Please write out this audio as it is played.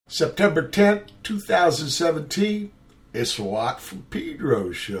September 10th, 2017, it's a lot from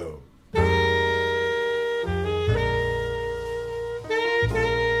Pedro Show.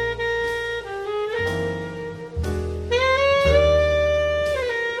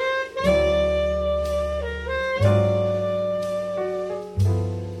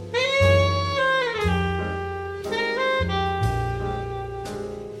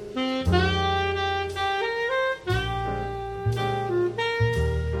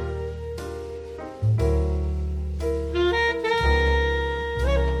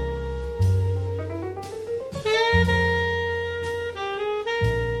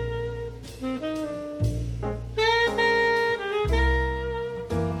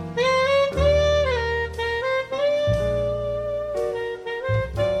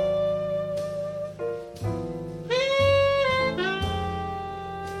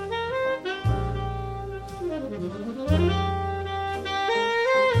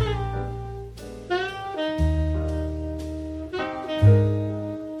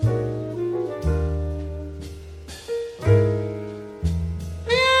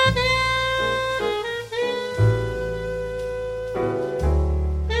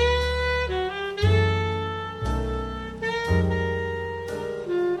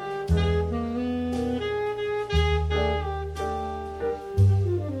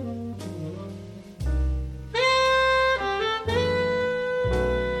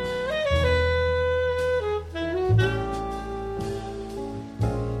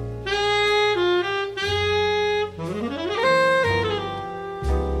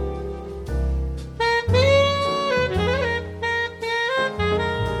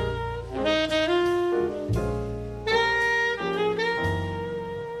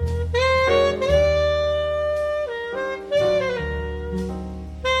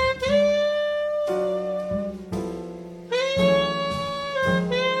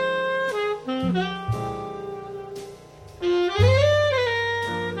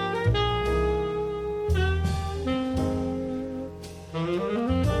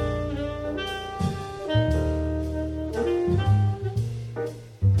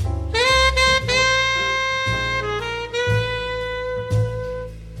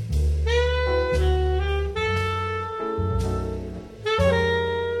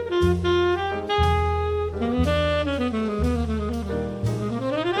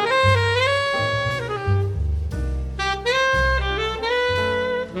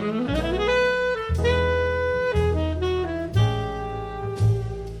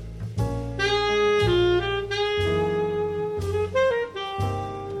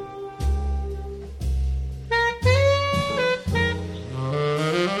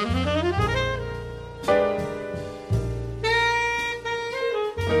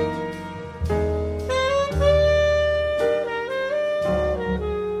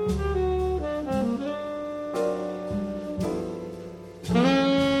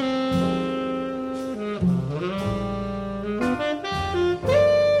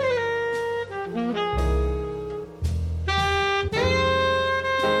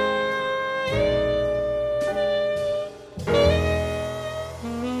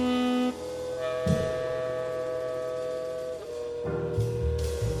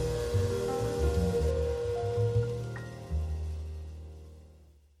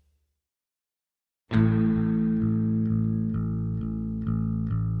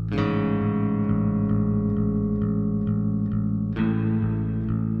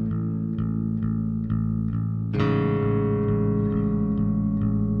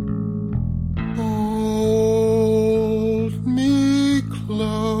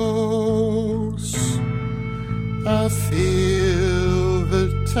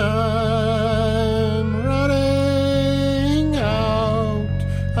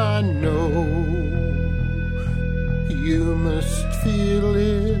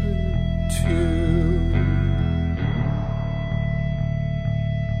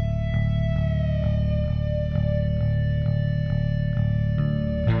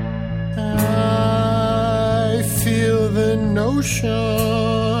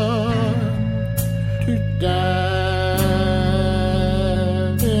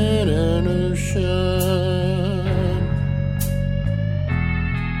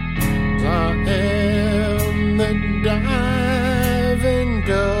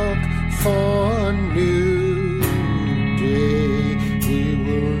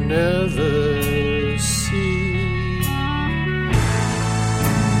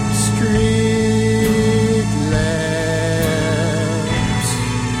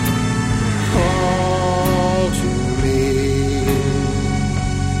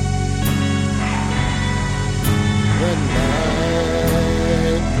 The night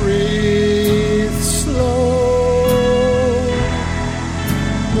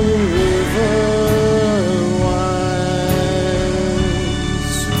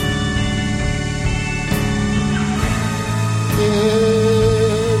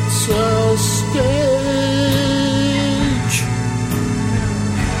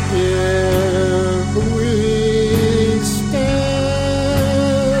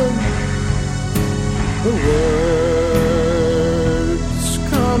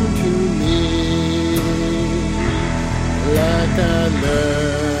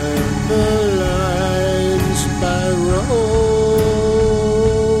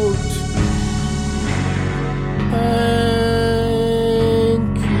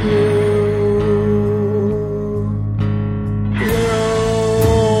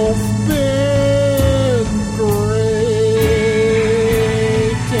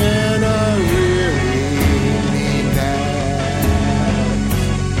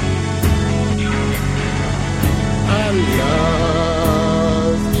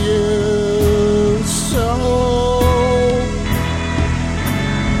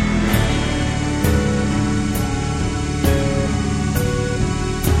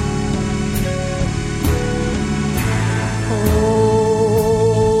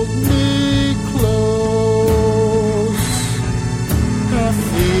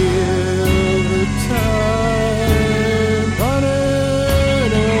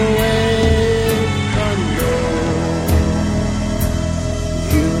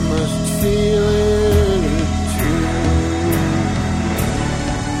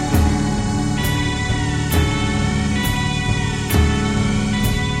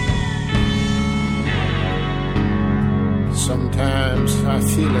Sometimes I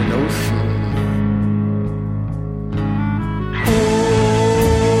feel an ocean.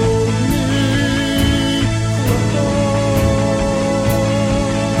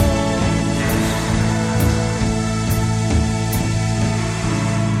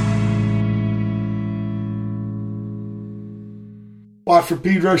 What for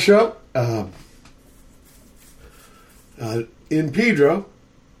Pedro Show? In Pedro,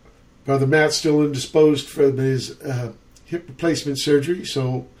 Brother Matt's still indisposed from his hip replacement surgery,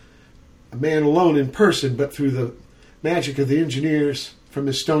 so a man alone in person, but through the magic of the engineers from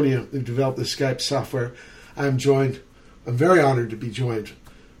Estonia who developed the Skype software, I'm very honored to be joined,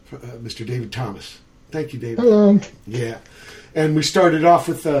 Mr. David Thomas. Thank you, David. Hello. Yeah. And we started off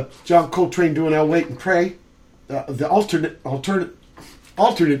with John Coltrane doing I'll Wait and Pray, the alternate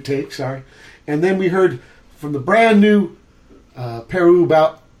take, and then we heard from the brand new Peru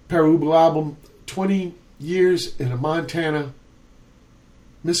album, 20 Years in a Montana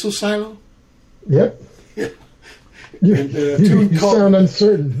Missile Silo. Yep. Yeah. You sound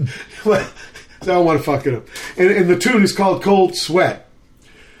uncertain. Well, I don't want to fuck it up. And the tune is called Cold Sweat,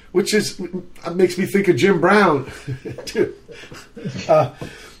 which makes me think of Jim Brown, too.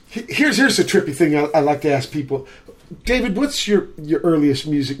 Here's a trippy thing I like to ask people. David, what's your earliest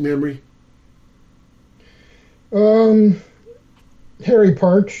music memory? Harry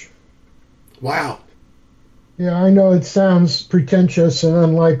Parch. Wow. Yeah, I know it sounds pretentious and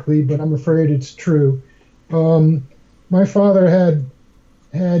unlikely, but I'm afraid it's true. My father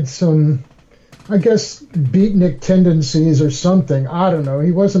had some, I guess, beatnik tendencies or something. I don't know.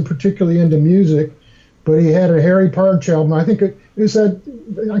 He wasn't particularly into music, but he had a Harry Parch album. I think it was that,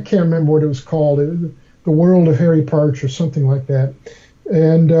 I can't remember what it was called. The World of Harry Parch or something like that.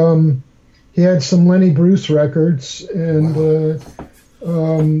 And he had some Lenny Bruce records and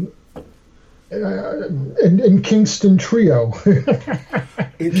and Kingston Trio.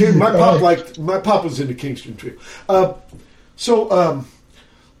 My pop was into Kingston Trio. So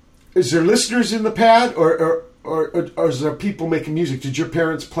is there listeners in the pad or is there people making music? Did your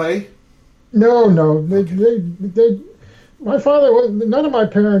parents play? No. My father, none of my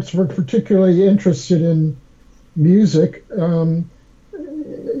parents were particularly interested in music.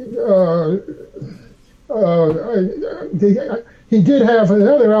 He did have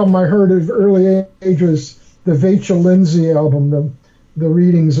another album I heard at early age was the Vachel Lindsay album, the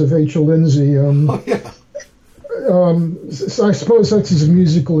readings of Vachel Lindsay. Oh, yeah. So I suppose that's as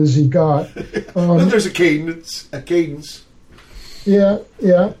musical as he got. There's a cadence. Yeah.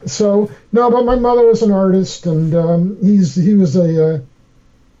 So no, but my mother was an artist, and he was a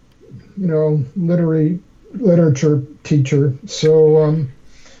literature teacher. So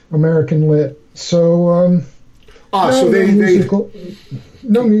American Lit. So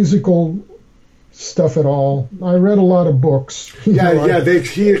no musical stuff at all. I read a lot of books.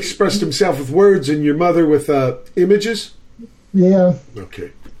 He expressed himself with words, and your mother with images. Yeah.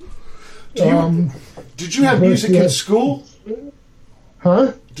 Okay. Did you have music in school?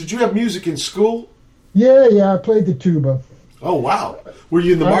 Huh? Did you have music in school? Yeah, I played the tuba. Oh, wow. Were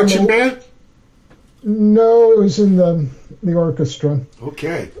you in the marching band? No, it was in the orchestra.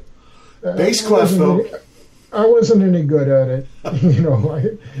 Okay. Bass clef, though. I wasn't any good at it. I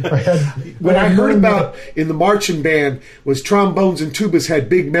had... What I heard about in the marching band was trombones and tubas had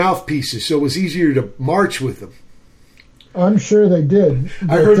big mouthpieces, so it was easier to march with them. I'm sure they did.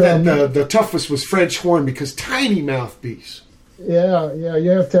 I heard that the toughest was French horn because tiny mouthpiece. Yeah, you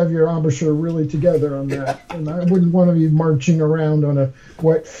have to have your embouchure really together on that. And I wouldn't want to be marching around on a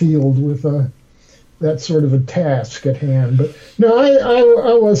wet field with that sort of a task at hand. But no,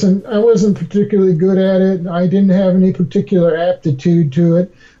 I wasn't particularly good at it. I didn't have any particular aptitude to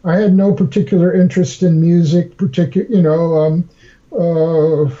it. I had no particular interest in music. What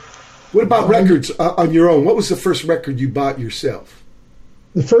about records on your own? What was the first record you bought yourself?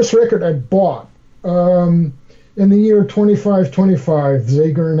 The first record I bought. In the year 2525,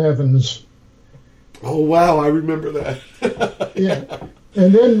 Zager and Evans. Oh, wow, I remember that. Yeah.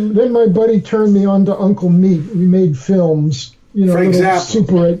 And then my buddy turned me on to Uncle Meat. We made films,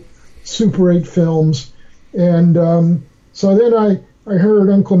 Super 8 films. And so then I heard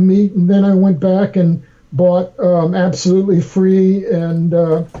Uncle Meat, and then I went back and bought Absolutely Free, and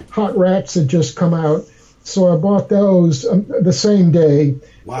Hot Rats had just come out. So I bought those the same day.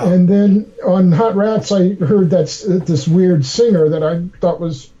 Wow. And then on Hot Rats, I heard this weird singer that I thought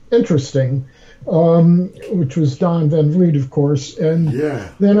was interesting, which was Don Van Vliet, of course. And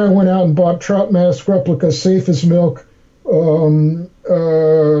then I went out and bought Trout Mask Replica, Safe as Milk,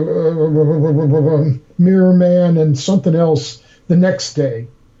 Mirror Man, and something else the next day.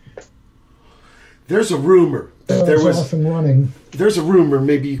 There's a rumor that there was off and running. There's a rumor.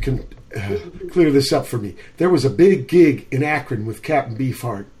 Maybe you can clear this up for me. There was a big gig in Akron with Captain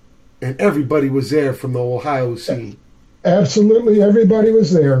Beefheart, and everybody was there from the Ohio scene. Absolutely, everybody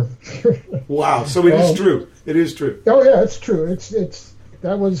was there. Wow! So it is true. It is true. Oh yeah, it's true. It's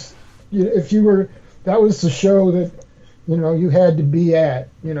that was that was the show that you had to be at.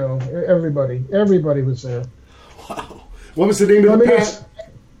 Everybody was there. Wow! What was the name of the pad?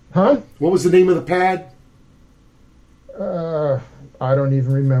 Huh? What was the name of the pad? I don't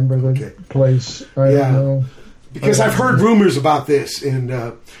even remember the place. I don't know. Because I've heard rumors about this, and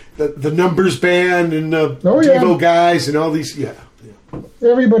the Numbers Band and the Devo guys and all these. Yeah.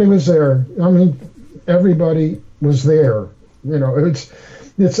 Everybody was there. I mean, everybody was there. It's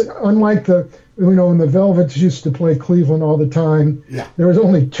unlike when the Velvets used to play Cleveland all the time. Yeah. There was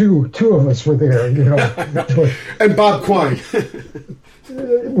only two of us were there. And Bob Quine.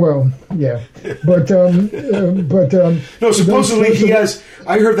 Well, yeah, but no. Supposedly he has.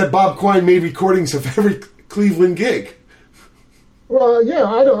 I heard that Bob Quine made recordings of every Cleveland gig. Well, yeah,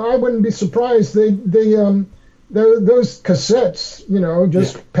 I wouldn't be surprised. Those cassettes,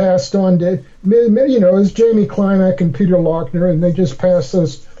 just passed on to as Jamie Climack and Peter Lochner, and they just passed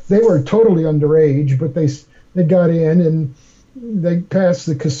those. They were totally underage, but they got in and they passed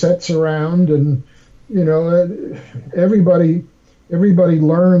the cassettes around, and everybody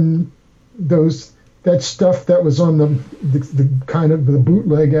learned that stuff that was on the kind of the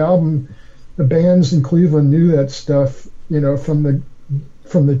bootleg album. The bands in Cleveland knew that stuff, from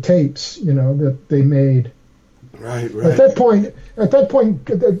the tapes, that they made. Right. At that point,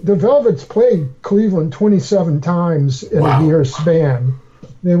 the Velvets played Cleveland 27 times in a year span.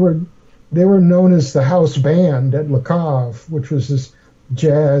 They were known as the House Band at La Cave, which was this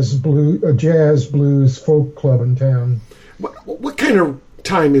jazz blues folk club in town. What kind of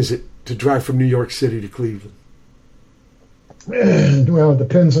time is it to drive from New York City to Cleveland? Well, it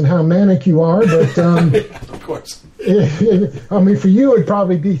depends on how manic you are, but of course. I mean, for you it'd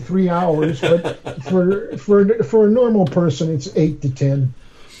probably be 3 hours, but for a normal person, it's 8 to 10.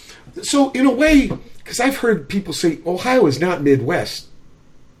 So, in a way, because I've heard people say Ohio is not Midwest.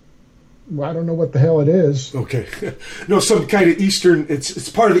 Well, I don't know what the hell it is. Okay, no, some kind of Eastern. It's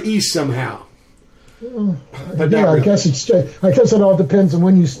part of the East somehow. I guess it all depends on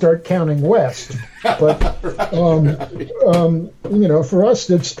when you start counting west. But for us,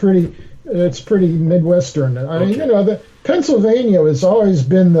 it's pretty Midwestern. I mean, the Pennsylvania has always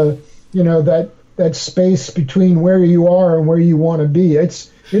been that space between where you are and where you want to be. It's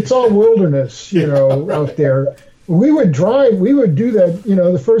all wilderness, out there. We would do that.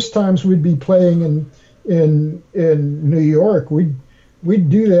 The first times we'd be playing in New York, we'd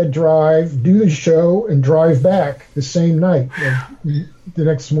do that drive, do the show, and drive back the same night, the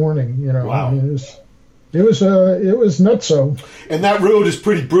next morning. Wow. I mean, it was nutso. And that road is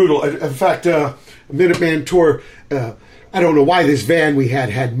pretty brutal. In fact, a Minuteman tour. I don't know why this van we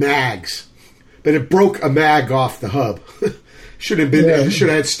had mags, but it broke a mag off the hub. Should have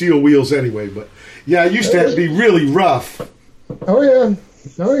had steel wheels anyway. But yeah, it used to be really rough. Oh yeah.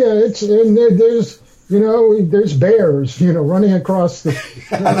 There's bears, running across the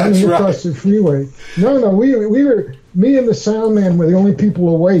across the freeway. No, we were me and the sound man were the only people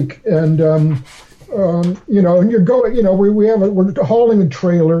awake, and and you're going, we're hauling a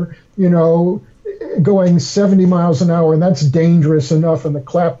trailer, going 70 miles an hour, and that's dangerous enough in the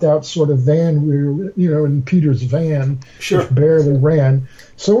clapped out sort of van we were, in Peter's van, sure, which barely ran.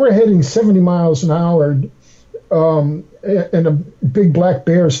 So we're heading 70 miles an hour. And a big black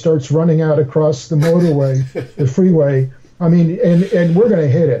bear starts running out across the motorway, the freeway. I mean, and we're going to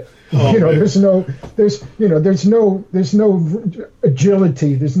hit it. Oh, there's no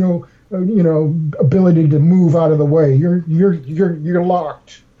agility. There's no ability to move out of the way. You're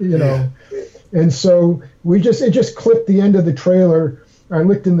locked. And so it just clipped the end of the trailer. I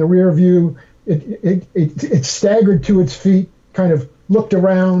looked in the rear view. It staggered to its feet, kind of looked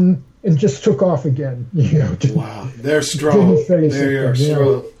around, and just took off again. Wow, they're strong. They are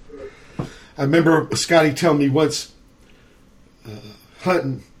strong. I remember Scotty telling me once,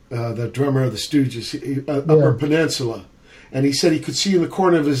 Hutton, the drummer of the Stooges, Upper Peninsula, and he said he could see in the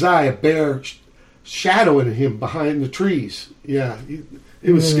corner of his eye a bear shadowing him behind the trees. Yeah,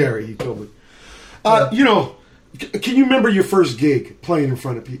 it was scary, he told me. Can you remember your first gig playing in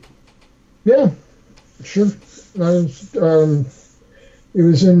front of people? Yeah, sure. It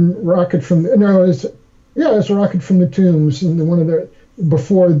was in Rocket from Rocket from the Tombs, and one of the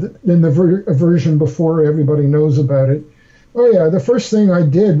version before everybody knows about it. Oh yeah, the first thing I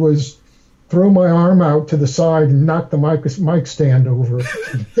did was throw my arm out to the side and knock the mic stand over.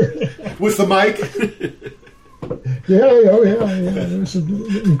 with the mic. Yeah. It was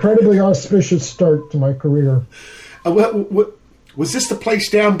an incredibly auspicious start to my career. What was this the place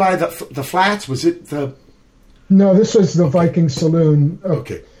down by the flats? Was it the? No, this was the Viking Saloon.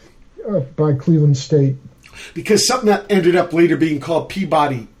 Okay. Up by Cleveland State. Because something that ended up later being called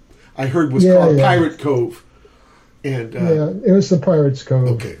Peabody, I heard was called Pirate Cove. And it was the Pirates Cove.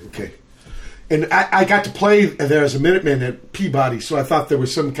 Okay. And I got to play there as a Minuteman at Peabody, so I thought there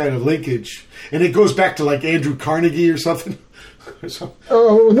was some kind of linkage. And it goes back to like Andrew Carnegie or something.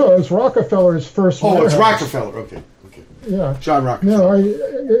 Oh, no, it was Rockefeller's first warehouse. Oh, it's Rockefeller. Okay. Yeah. John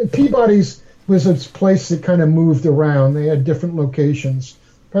Rockefeller. Peabody's was a place that kind of moved around. They had different locations.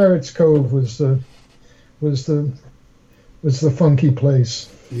 Pirates Cove was the funky place.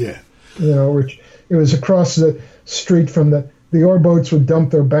 Yeah. Which it was across the street from the ore boats would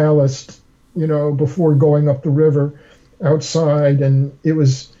dump their ballast, before going up the river outside, and it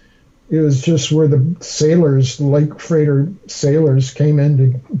was just where the sailors, the lake freighter sailors, came in to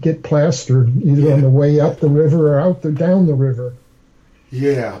get plastered, either on the way up the river or down the river.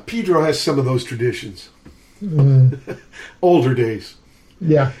 Yeah, Pedro has some of those traditions. Older days.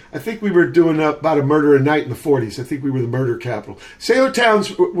 Yeah. I think we were doing about a murder a night in the 40s. I think we were the murder capital. Sailor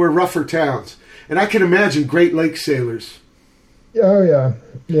towns were rougher towns. And I can imagine Great Lakes sailors. Oh, yeah.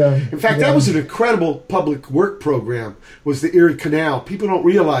 In fact, that was an incredible public work program, was the Erie Canal. People don't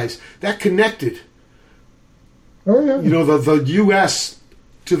realize that connected. Oh, yeah. The U.S.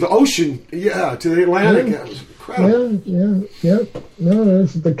 to the ocean, to the Atlantic. Yeah. That was incredible. Yeah. No,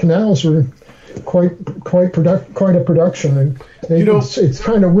 the canals were quite a production. And it's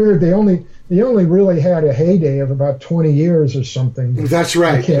kind of weird. They only really had a heyday of about 20 years or something. That's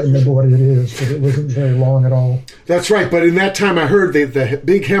right. I can't remember what it is, but it wasn't very long at all. That's right. But in that time, I heard the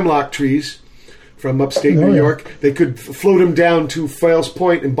big hemlock trees from upstate New York, they could float them down to Fales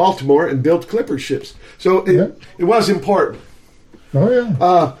Point in Baltimore and build clipper ships. So it was important. Oh,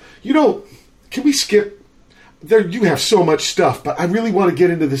 yeah. Can we skip? There, you have so much stuff, but I really want to get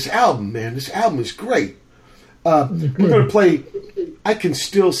into this album, man. This album is great. We're going to play I Can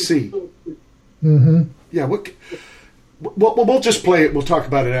Still See. Mm-hmm. Yeah, we'll just play it. We'll talk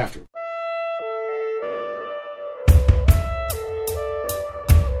about it after.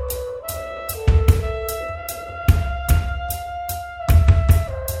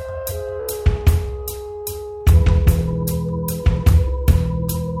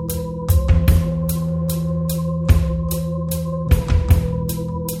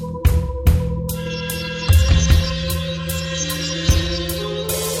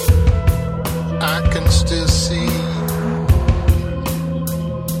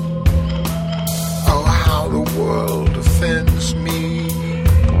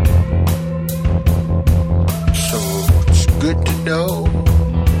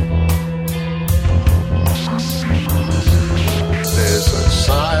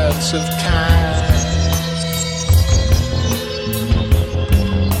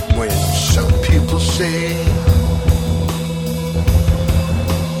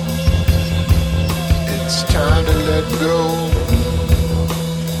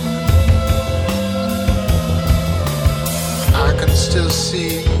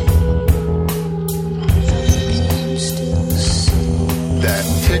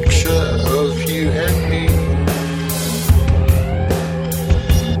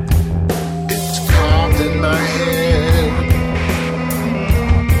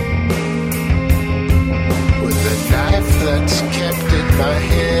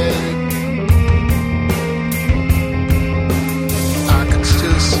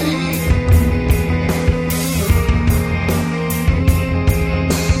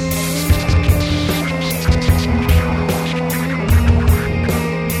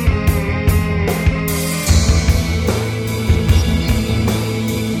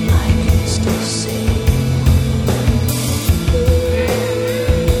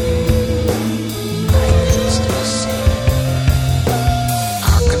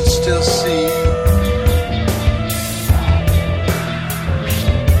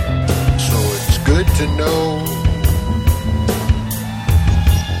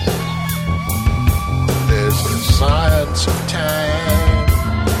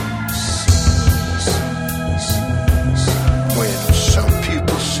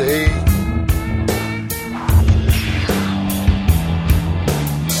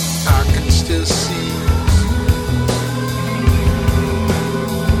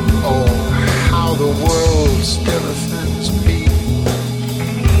 Oh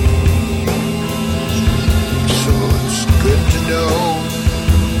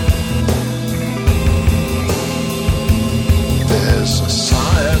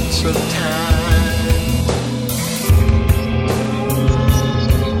lapse of time.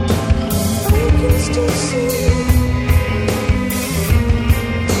 I can still see.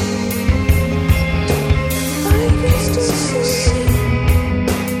 I can still see.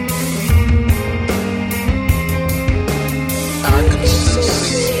 I can still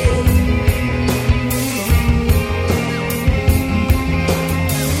see.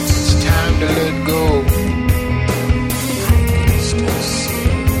 It's time to let go.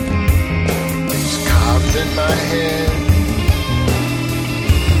 In my head,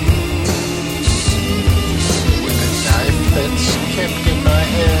 with a knife that's kept in my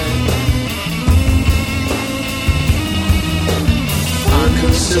head, I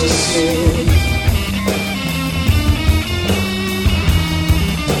can still see.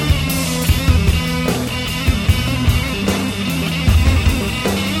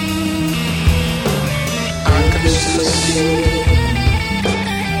 I can still see.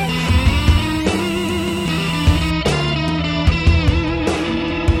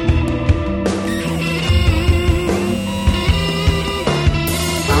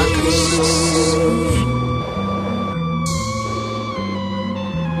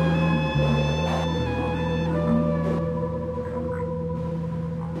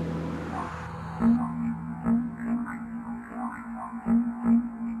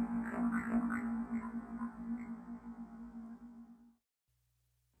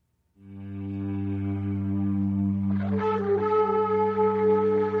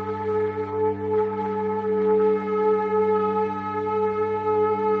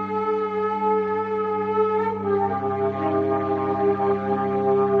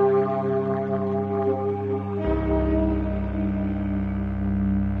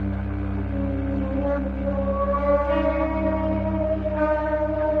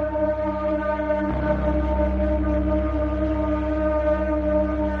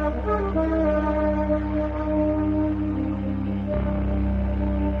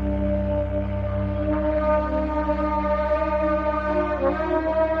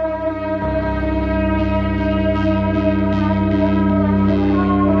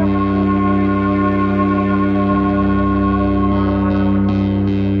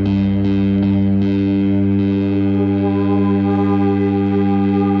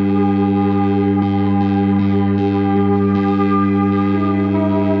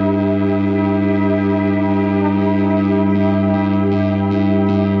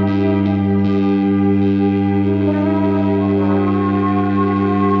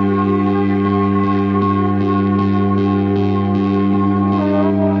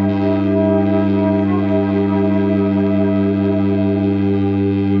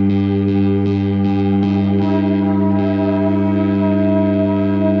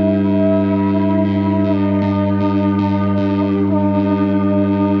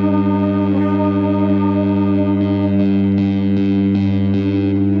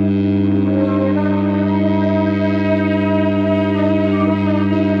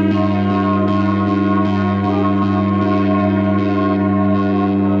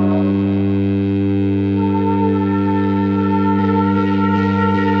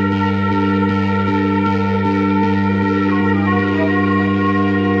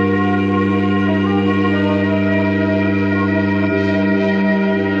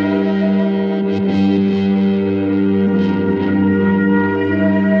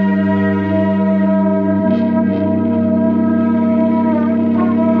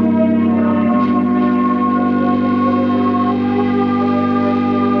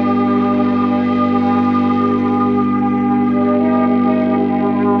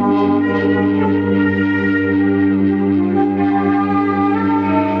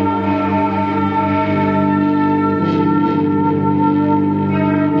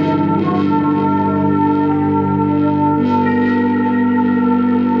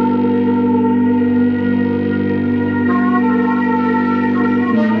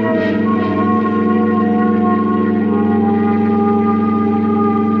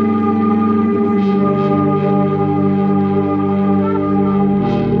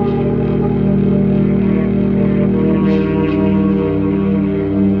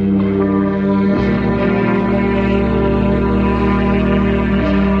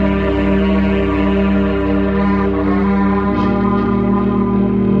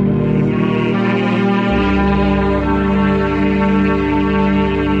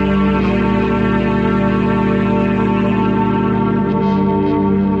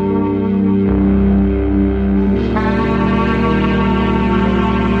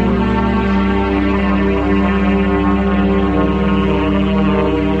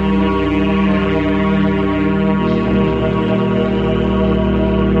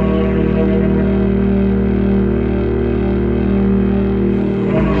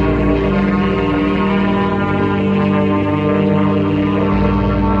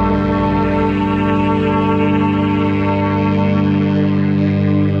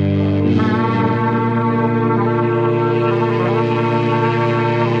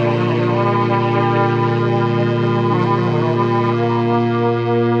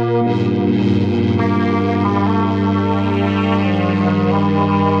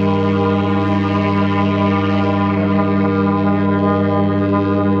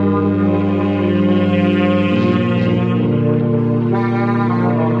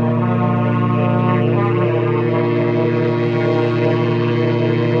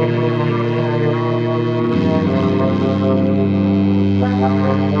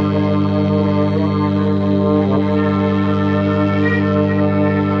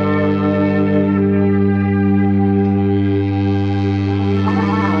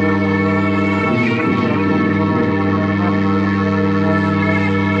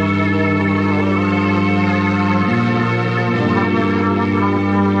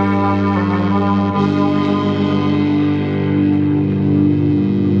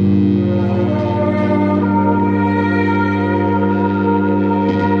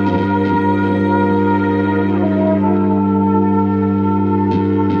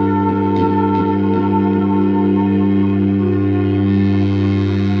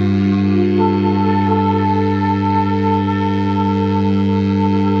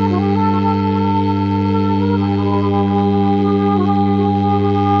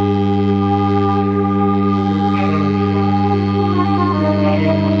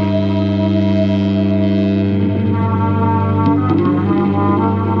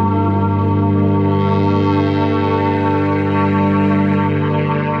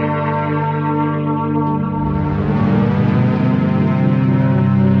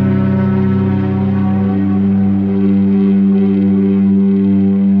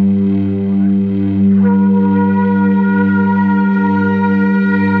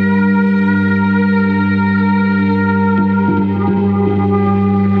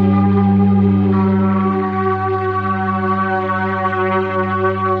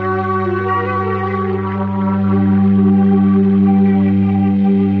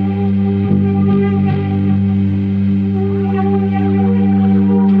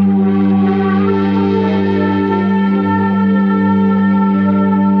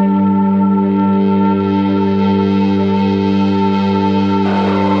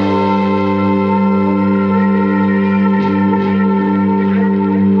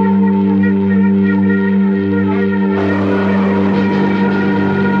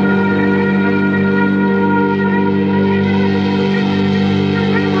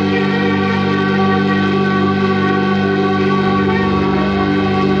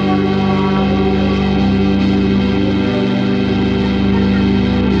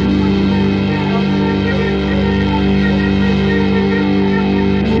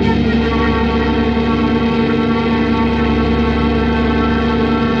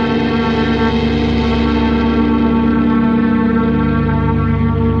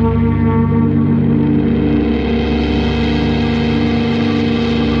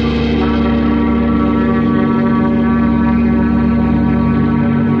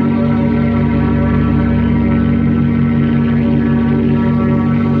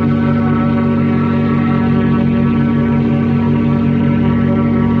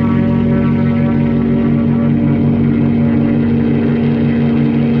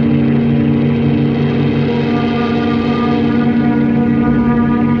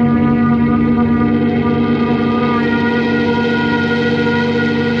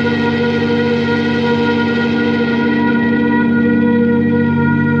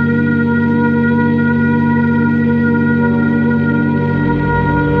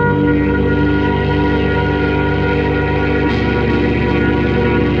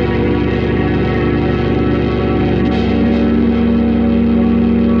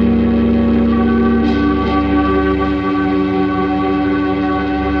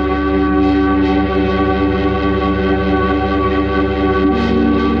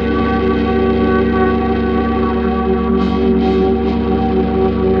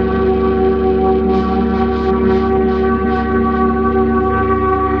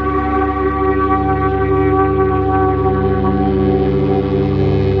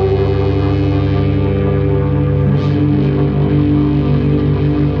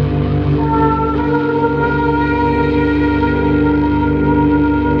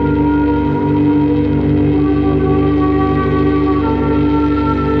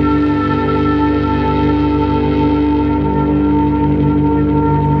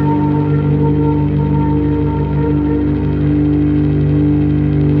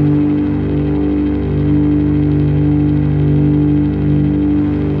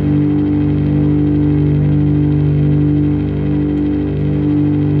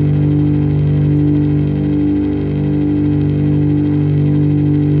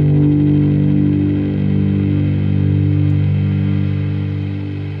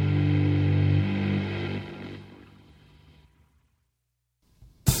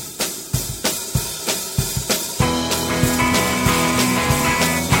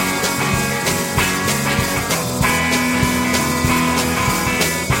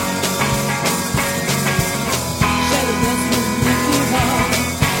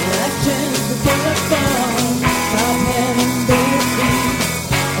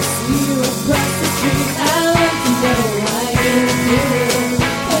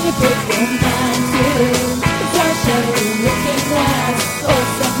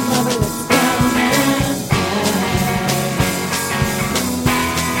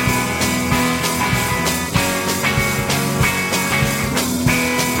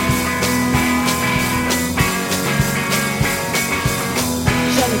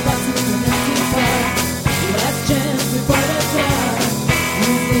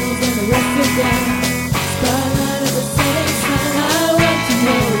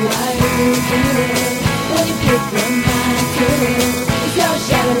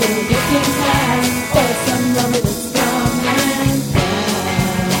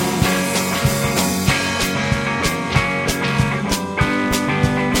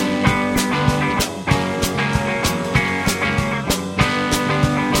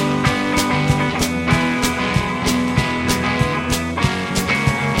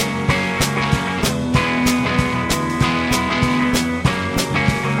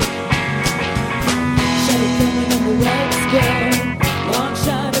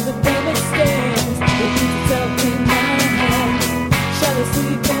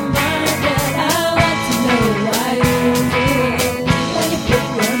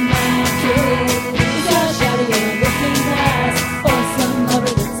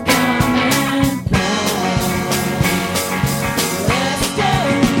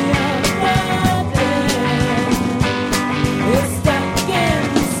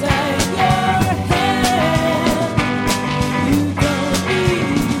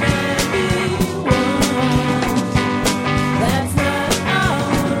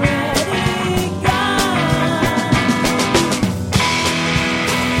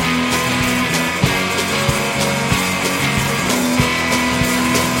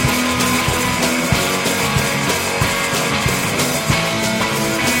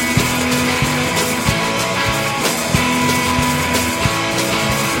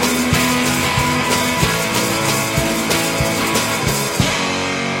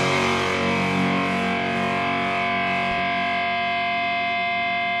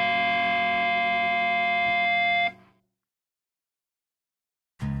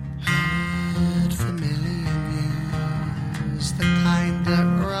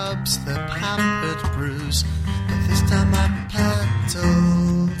 The pampered bruise, but this time I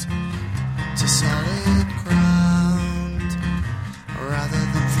pedaled to solid ground rather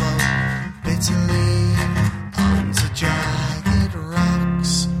than float bitterly onto jagged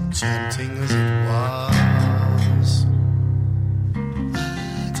rocks, tempting as it was. A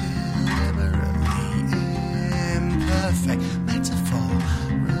deliberately imperfect metaphor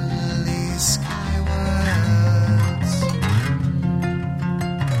really skywards.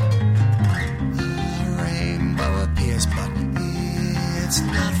 But it's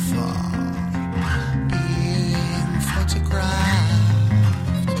not far being photographed.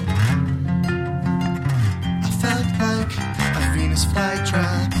 I felt like a Venus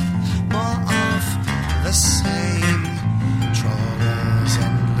flytrap, more of the same. Trawlers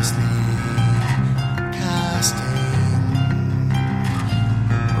endlessly casting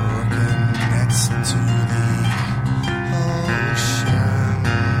broken nets into the ocean.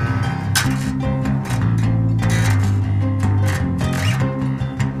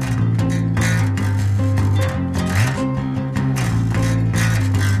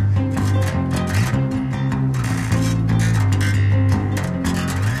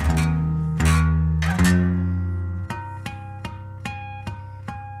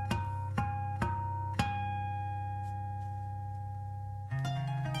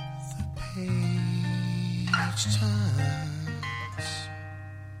 Page turns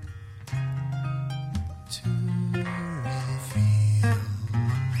to reveal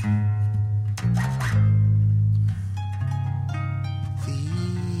the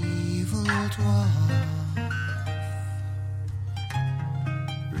evil dwarf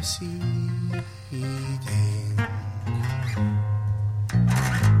receding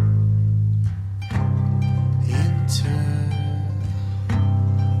into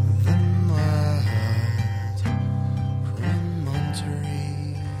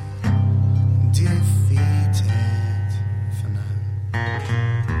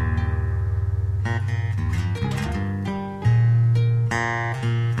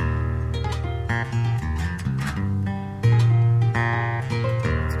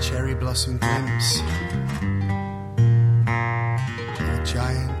blossom glimpse of a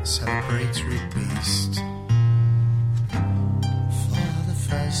giant celebratory beast. For the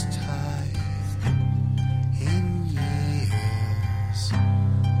first time in years, I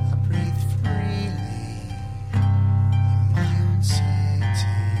breathe freely in my own city.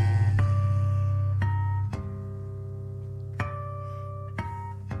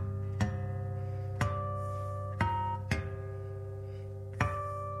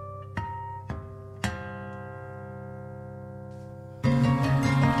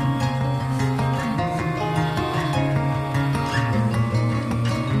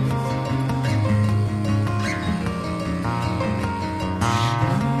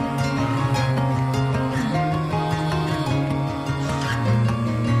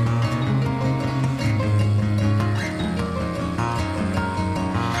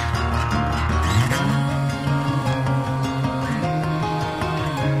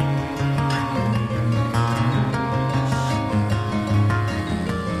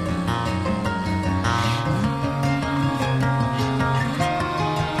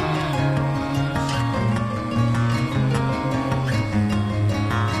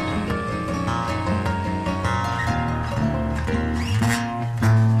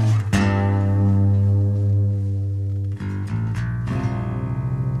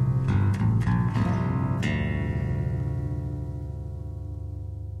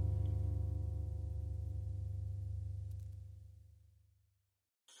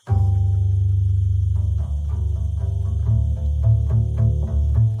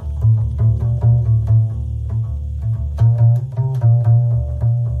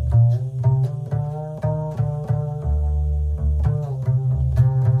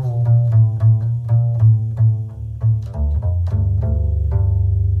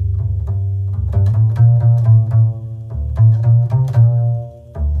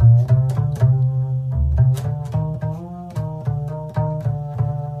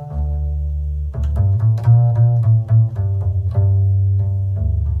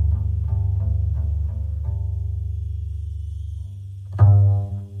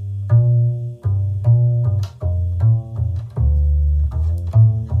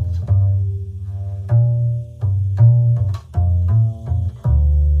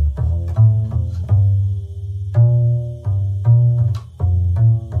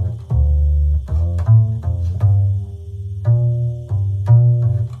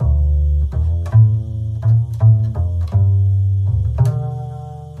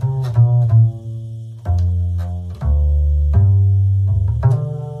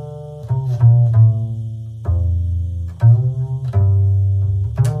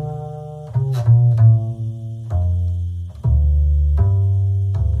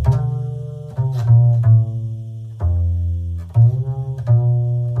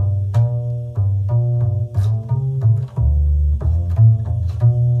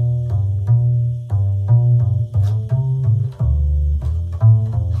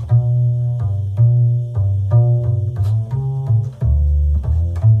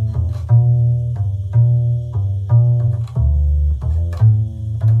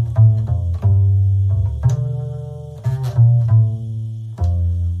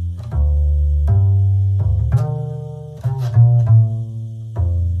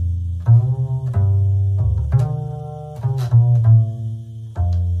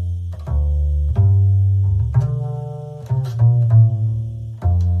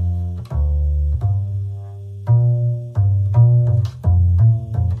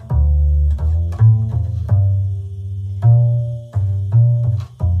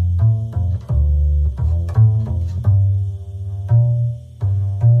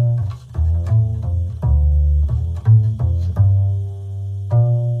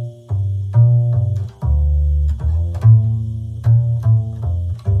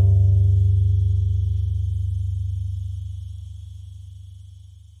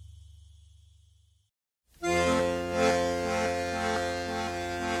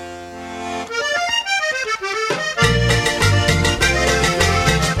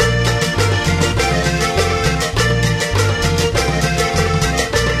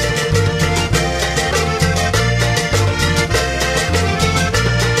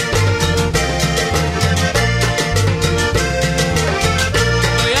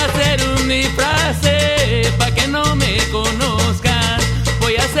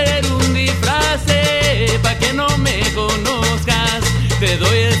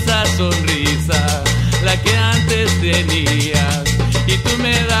 esa sonrisa, la que antes tenías, y tú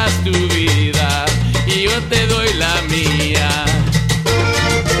me das tu vida y yo te doy la mía.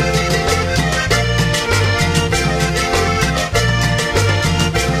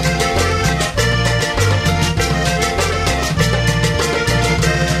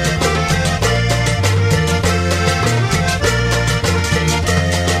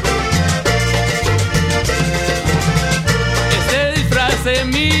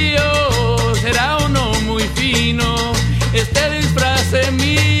 Mío será uno muy fino, este disfraz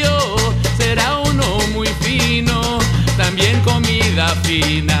mío será uno muy fino, también comida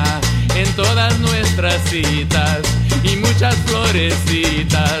fina en todas nuestras citas y muchas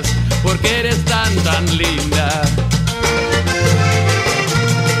florecitas, porque eres tan linda.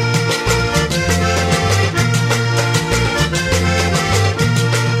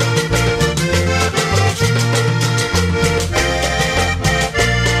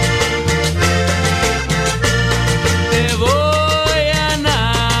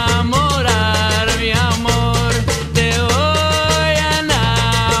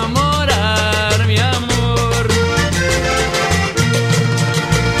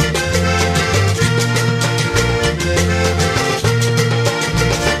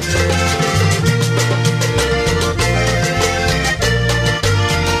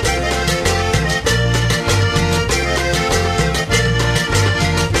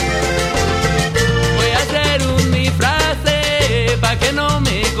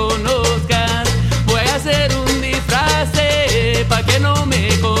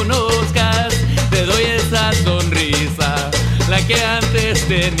 Que antes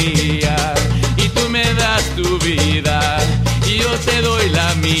tenía, y tú me das tu vida y yo te doy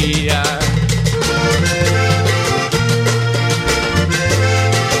la mía.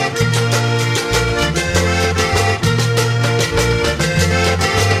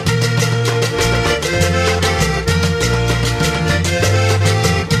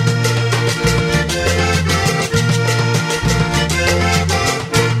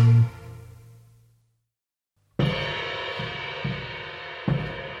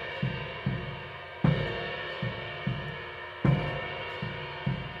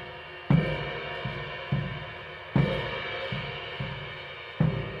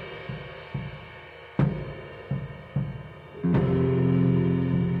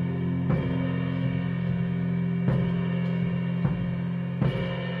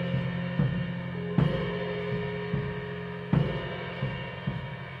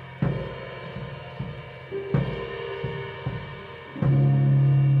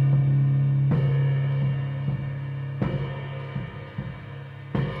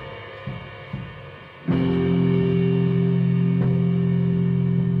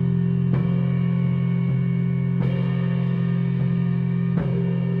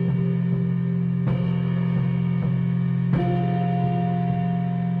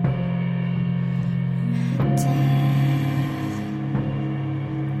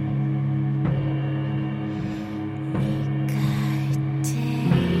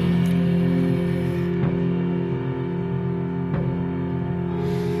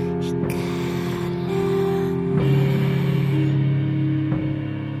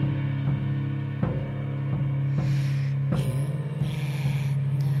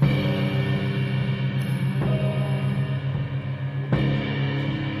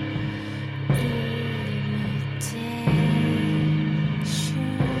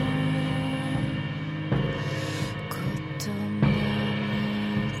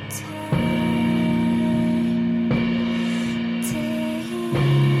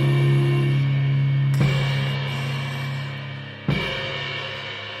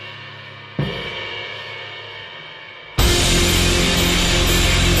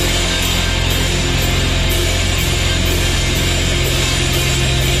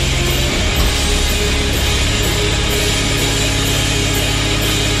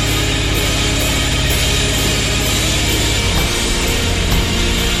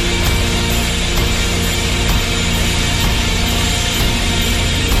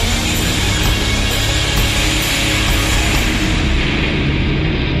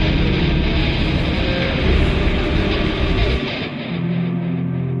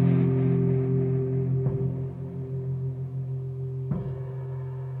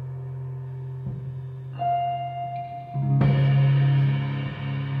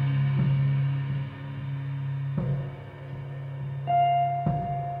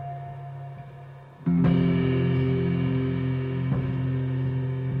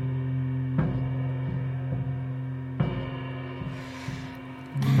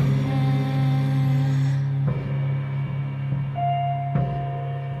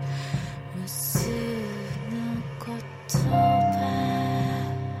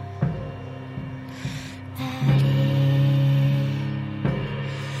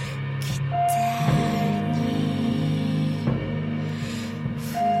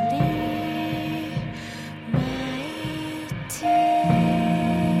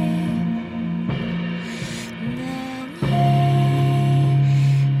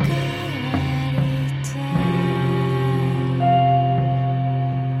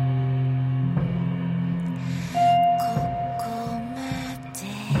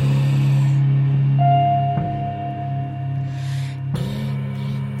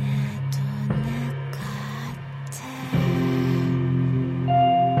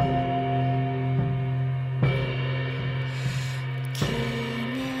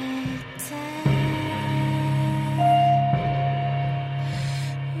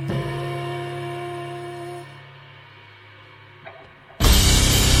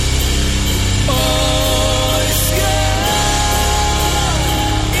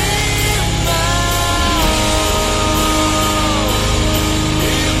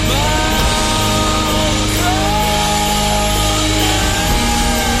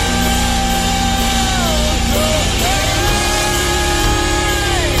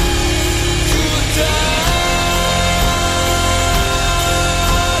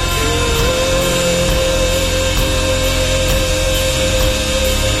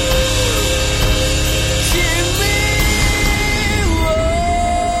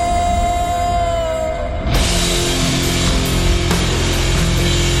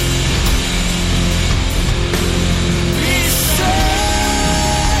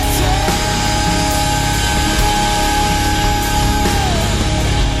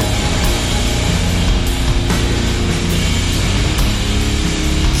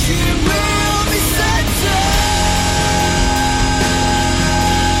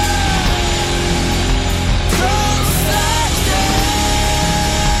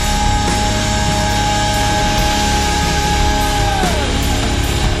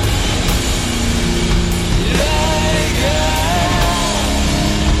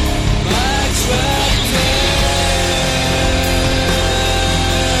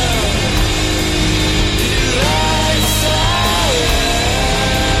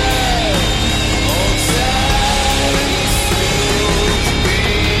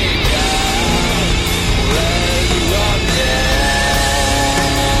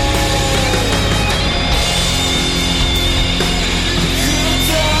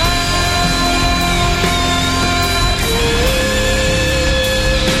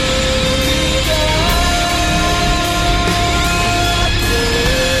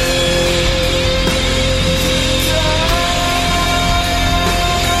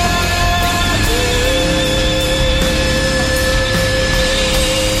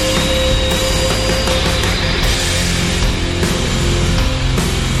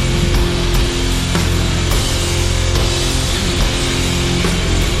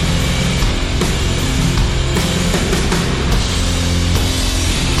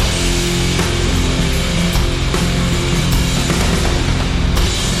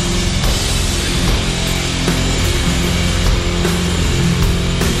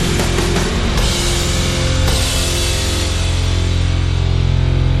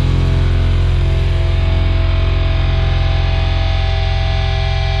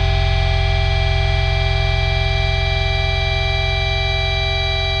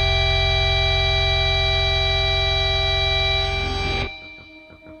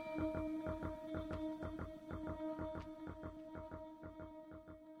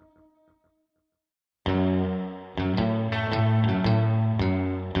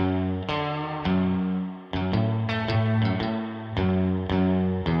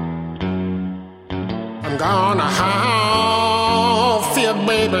 I'm gonna howl for you,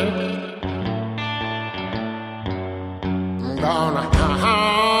 baby. I'm gonna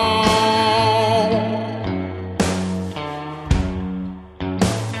howl.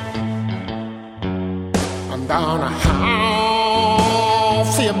 I'm gonna howl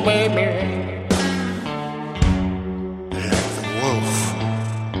for you, baby. Like the wolf.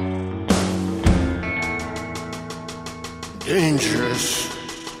 Dangerous.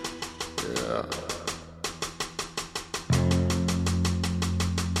 Yeah.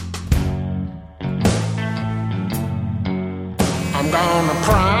 I'm gonna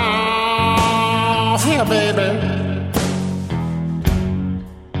prowl here, baby,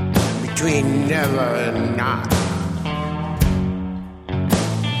 between never and not.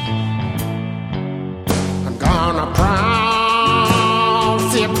 I'm gonna prowl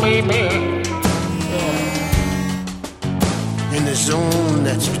here, baby, in the zone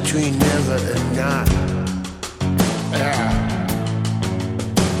that's between never and not. Yeah.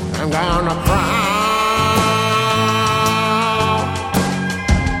 I'm gonna prowl.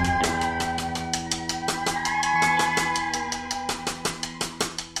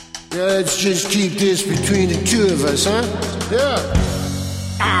 Let's just keep this between the two of us, huh? Yeah.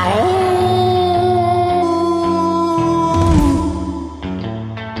 Ow.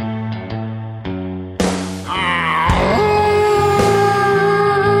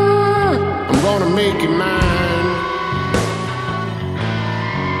 I'm gonna make you mine.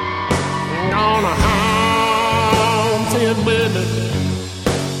 I'm gonna howl for you, baby.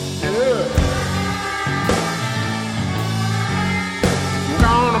 Yeah. I'm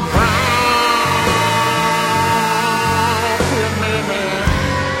gonna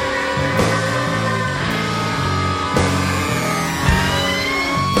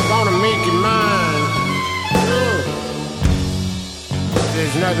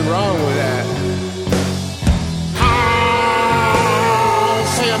there's nothing wrong with that. Oh,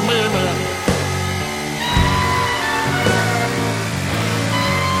 see you, baby.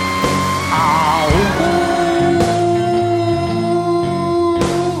 Oh.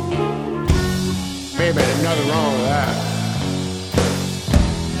 Baby, there's nothing wrong with that.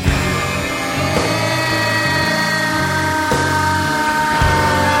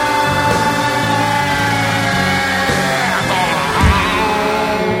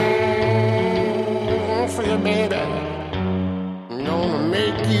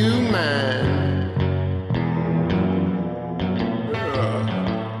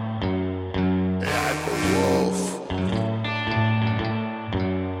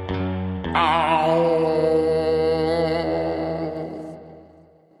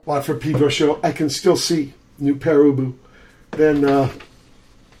 For Pedro Show, I Can Still See, New Perubu. Then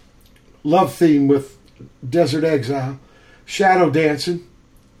Love Theme with Desert Exile. Shadow Dancing,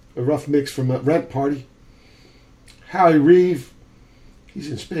 a rough mix from Rent Party. Howie Reeve, he's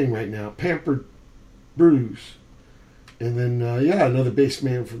in Spain right now. Pampered, Bruise. And then, another bass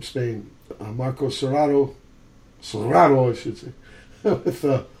man from Spain, Marco Serrato, I should say, with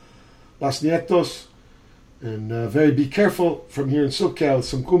Los Nietos. And very Be Careful from here in SoCal with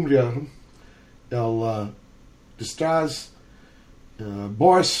some cumbia. Disfraz.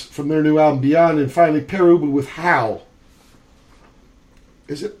 Boris from their new album Beyond. And finally Perubu with Howl.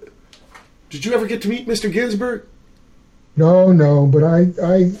 Is it? Did you ever get to meet Mr. Ginsberg? No, but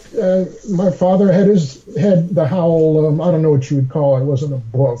my father had the howl. I don't know what you would call it. It wasn't a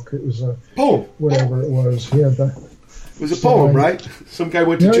book. It was a poem. Whatever it was. He had it was a poem, right? Some guy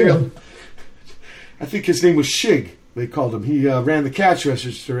went to jail. Yeah. I think his name was Shig, they called him. He ran the cash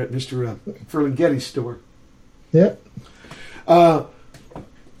register at Mr. Ferlinghetti's store. Yeah. Tell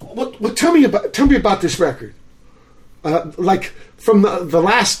me about this record. Like from the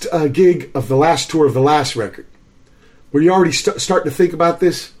last gig of the last tour of the last record. Were you already starting to think about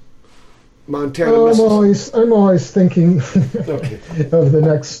this? Montana. I'm always thinking of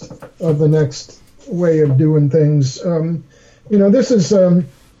the next way of doing things.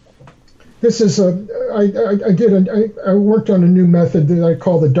 I worked on a new method that I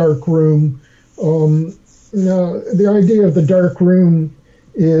call the dark room. The idea of the dark room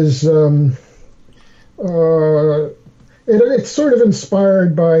is it's sort of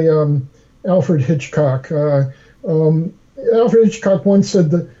inspired by Alfred Hitchcock. Alfred Hitchcock once said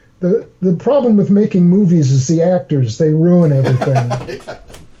that the problem with making movies is the actors. They ruin everything.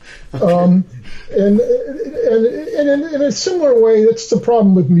 Okay. And in a similar way, that's the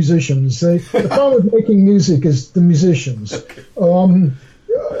problem with musicians. The problem with making music is the musicians. Okay.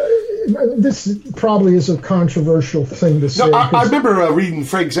 This probably is a controversial thing to say. No, I remember reading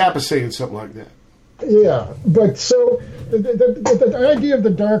Frank Zappa saying something like that. Yeah, but so the idea of the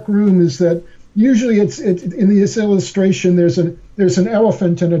dark room is that usually it's in this illustration. There's an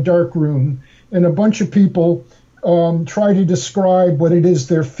elephant in a dark room, and a bunch of people try to describe what it is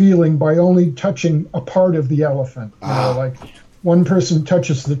they're feeling by only touching a part of the elephant. You know, like one person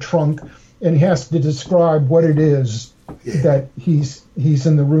touches the trunk, and he has to describe what it is that he's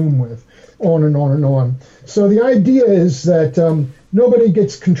in the room with. On and on and on. So the idea is that nobody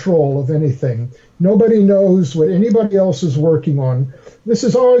gets control of anything. Nobody knows what anybody else is working on. This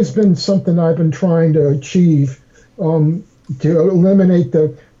has always been something I've been trying to achieve, to eliminate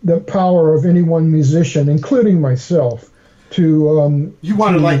the power of any one musician, including myself. You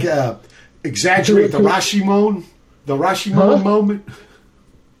want to exaggerate the Rashomon moment?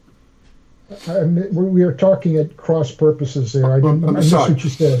 We are talking at cross purposes there. I missed what you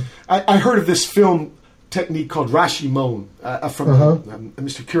said. I heard of this film technique called Rashomon from a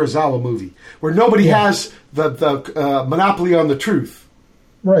Mr. Kurosawa movie, where nobody has the monopoly on the truth.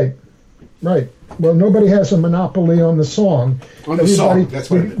 Right. Well, nobody has a monopoly on the song. Song, that's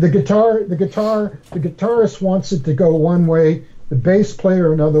what I meant. The guitarist wants it to go one way, the bass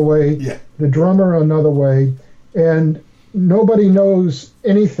player another way, the drummer another way, and nobody knows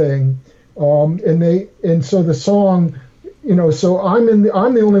anything. And so the song, so I'm the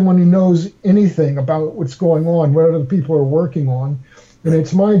only one who knows anything about what's going on, what other people are working on, and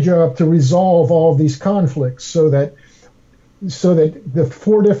it's my job to resolve all of these conflicts so that the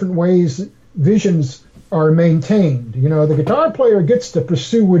four different ways visions are maintained. The guitar player gets to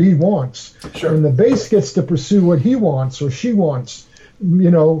pursue what he wants, and the bass gets to pursue what he wants or she wants,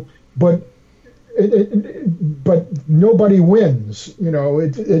 but nobody wins.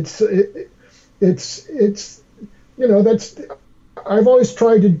 That's I've always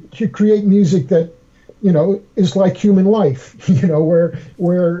tried to create music that is like human life.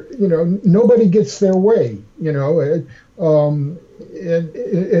 Where nobody gets their way. And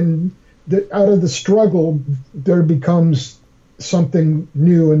out of the struggle there becomes something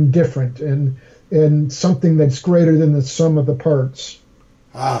new and different, and something that's greater than the sum of the parts.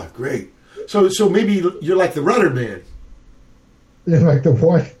 Ah, great. So maybe you're like the rudder man. You're like the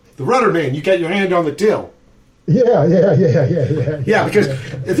what? The rudder man. You got your hand on the till. Yeah. Yeah, because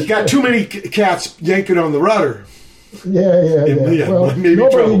if you got too many cats yanking on the rudder. Yeah. Well,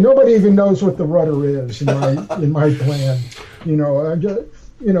 nobody even knows what the rudder is in my plan.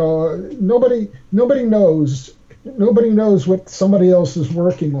 Nobody knows what somebody else is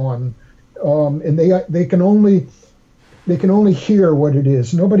working on, and they can only hear what it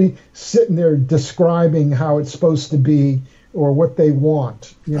is. Nobody sitting there describing how it's supposed to be or what they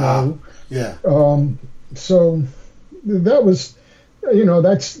want. So that was,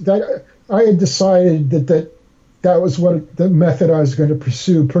 that I had decided that was what the method I was going to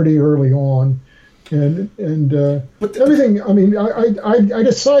pursue pretty early on, and everything. I mean, I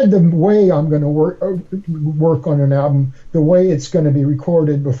decided the way I'm going to work on an album, the way it's going to be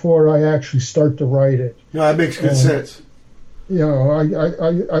recorded before I actually start to write it. No, that makes good sense.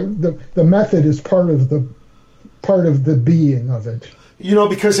 The method is part of the being of it.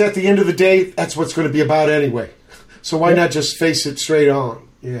 Because at the end of the day, that's what's going to be about anyway. So why not just face it straight on?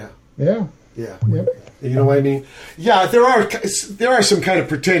 Yeah. Yep. You know what I mean? Yeah, there are some kind of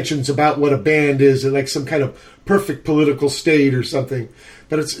pretensions about what a band is, like some kind of perfect political state or something.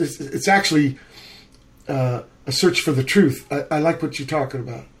 But it's actually a search for the truth. I like what you're talking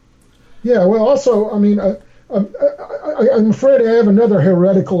about. Yeah. Well, also, I mean, I'm afraid I have another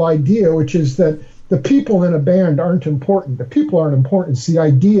heretical idea, which is that the people in a band aren't important. The people aren't important. It's the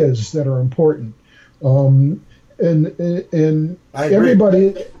ideas that are important. And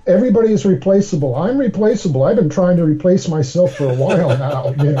everybody is replaceable. I'm replaceable. I've been trying to replace myself for a while now.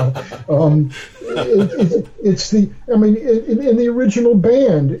 In the original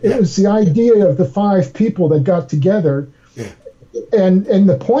band, it was the idea of the five people that got together, and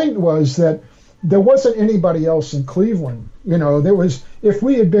the point was that there wasn't anybody else in Cleveland. There was. If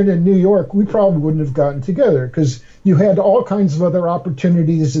we had been in New York, we probably wouldn't have gotten together because you had all kinds of other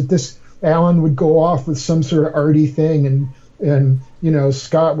opportunities that this Alan would go off with some sort of arty thing, and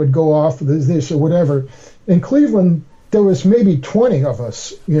Scott would go off with this or whatever. In Cleveland, there was maybe 20 of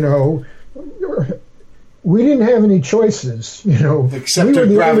us. We didn't have any choices. Except to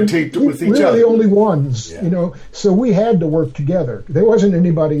gravitate with each other. We were the only ones. So we had to work together. There wasn't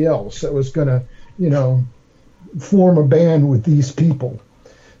anybody else that was going to, form a band with these people.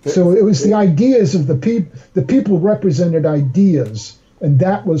 So it was the ideas of the people. The people represented ideas. And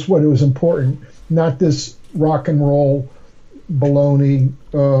that was what was important, not this rock and roll baloney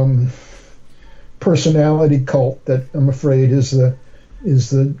personality cult that I'm afraid is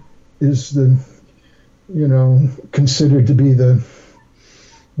considered to be the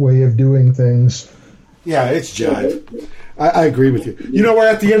way of doing things. Yeah, it's jive. I agree with you. You know, we're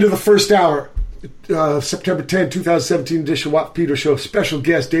at the end of the first hour. September 10, 2017 edition of Pedro Show. Special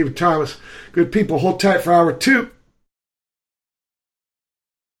guest, David Thomas. Good people, hold tight for hour 2.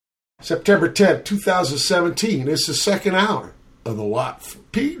 September 10, 2017. It's the second hour of the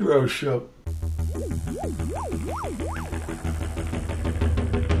Pedro Show.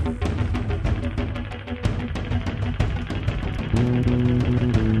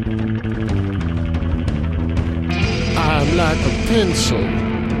 I'm like a pencil.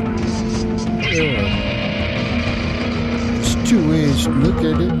 Yeah. There's two ways to look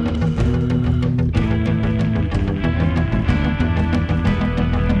at it.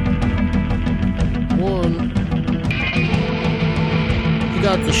 One, you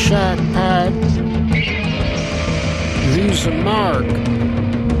got the sharp part. Leaves a mark.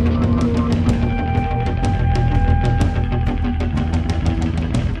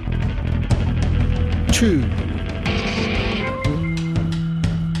 Two,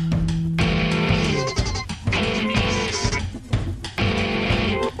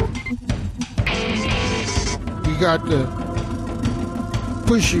 got the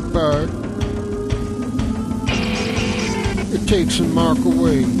pushy part. It takes a mark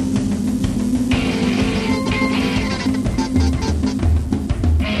away.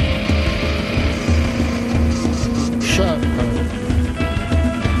 Sharp part.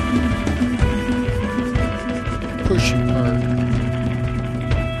 Pushy part.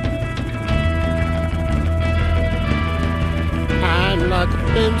 I'm like a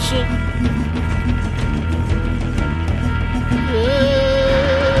pencil.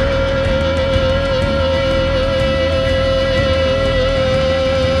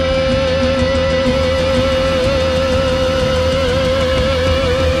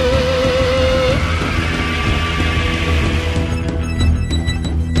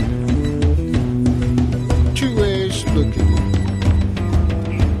 Two ways to look at it.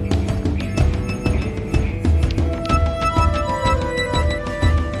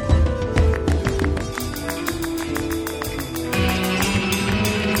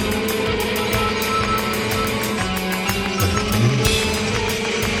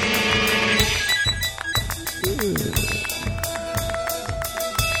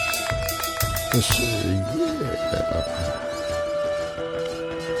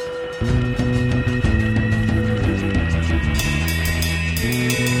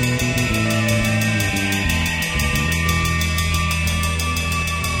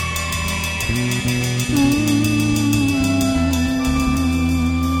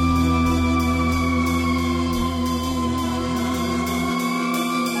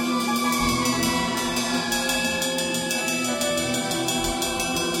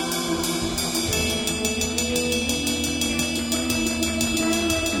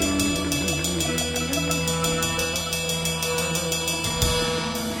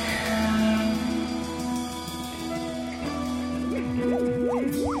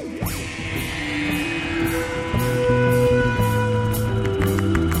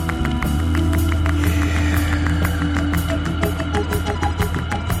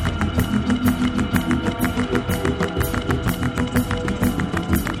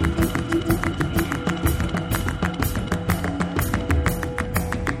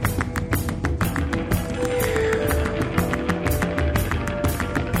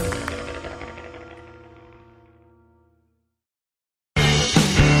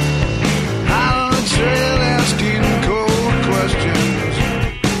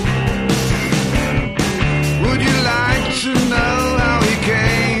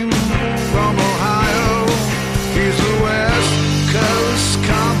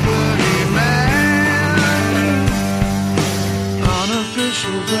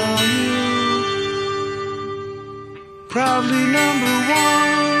 Proudly number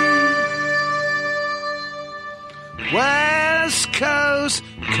one, West Coast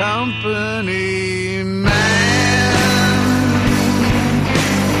company man.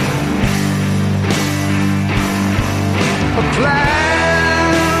 A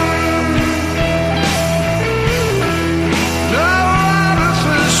plan, no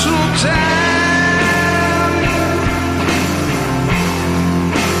artificial tan.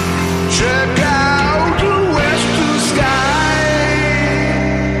 Check out the western sky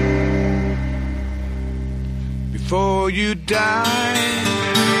before you die.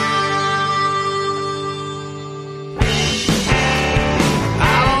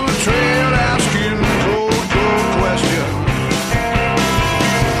 Out on the trail asking cold questions.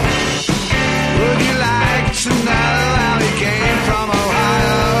 Would you like to know how he came from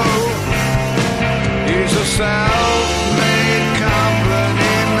Ohio? He's a self-made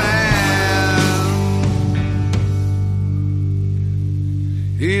company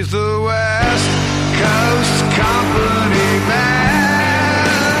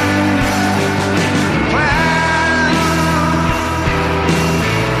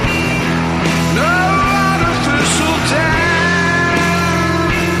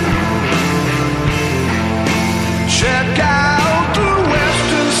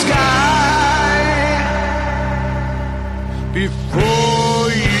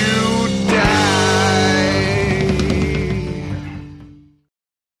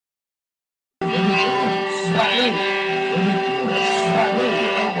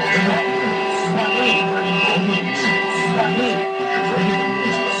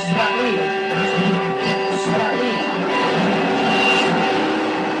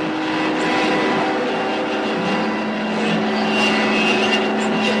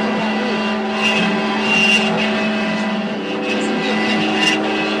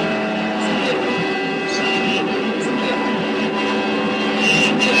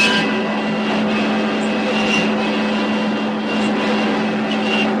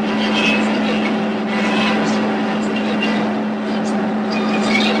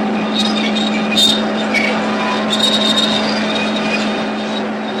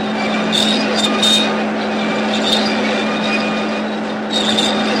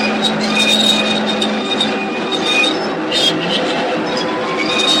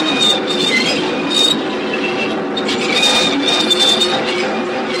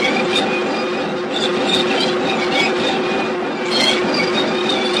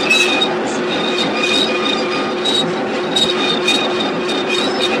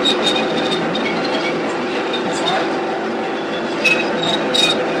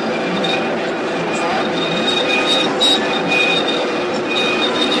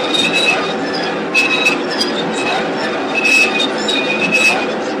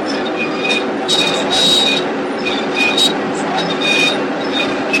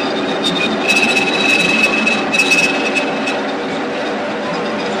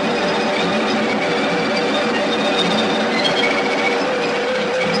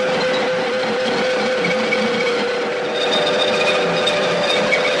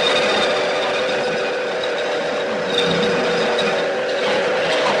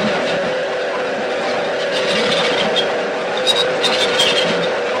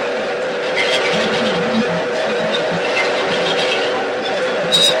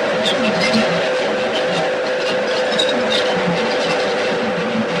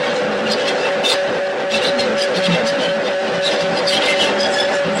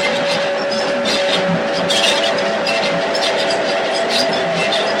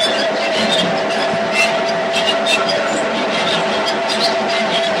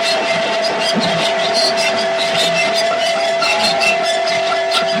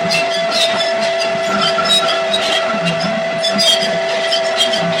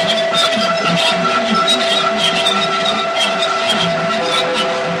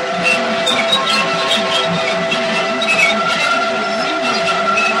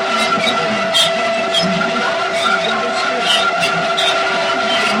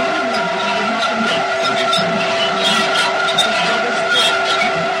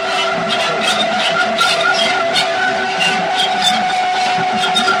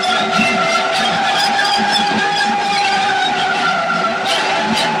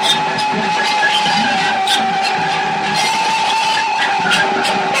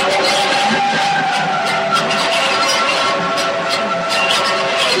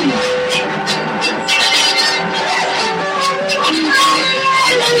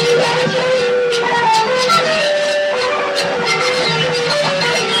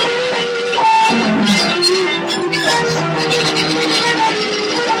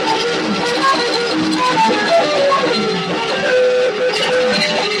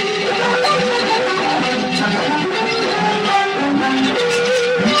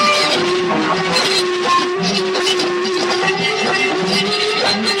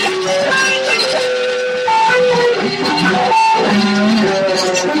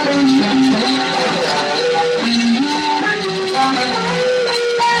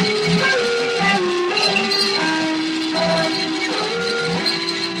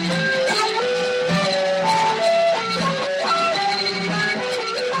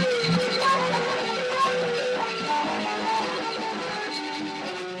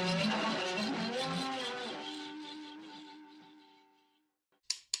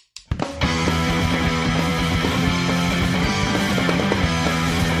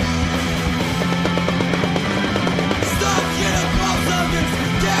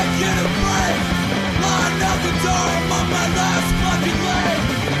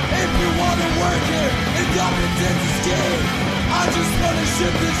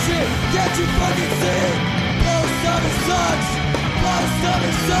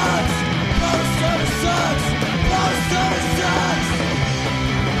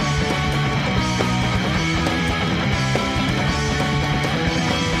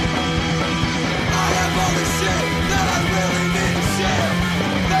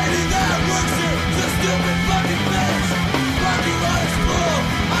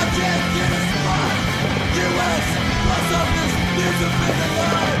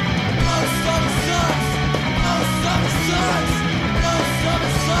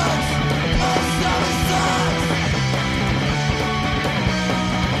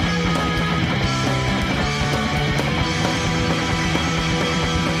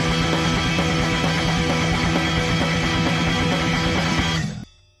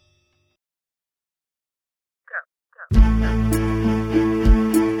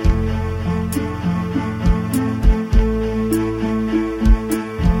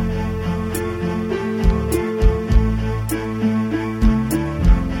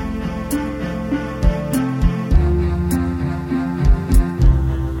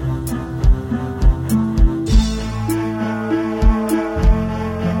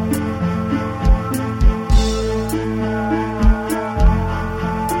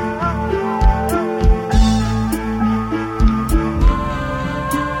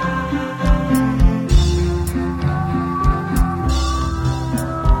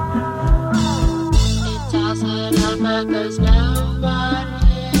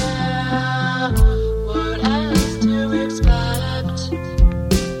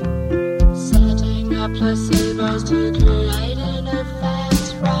placebos to create an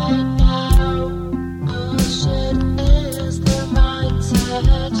effect right now. Bullshit is the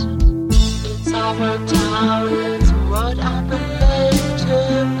mindset. It's all worked out, it's what I believe to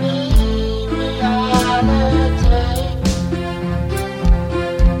be reality.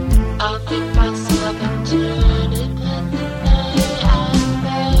 I'll think myself into an epiphany, and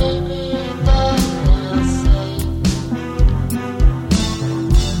maybe then they'll see.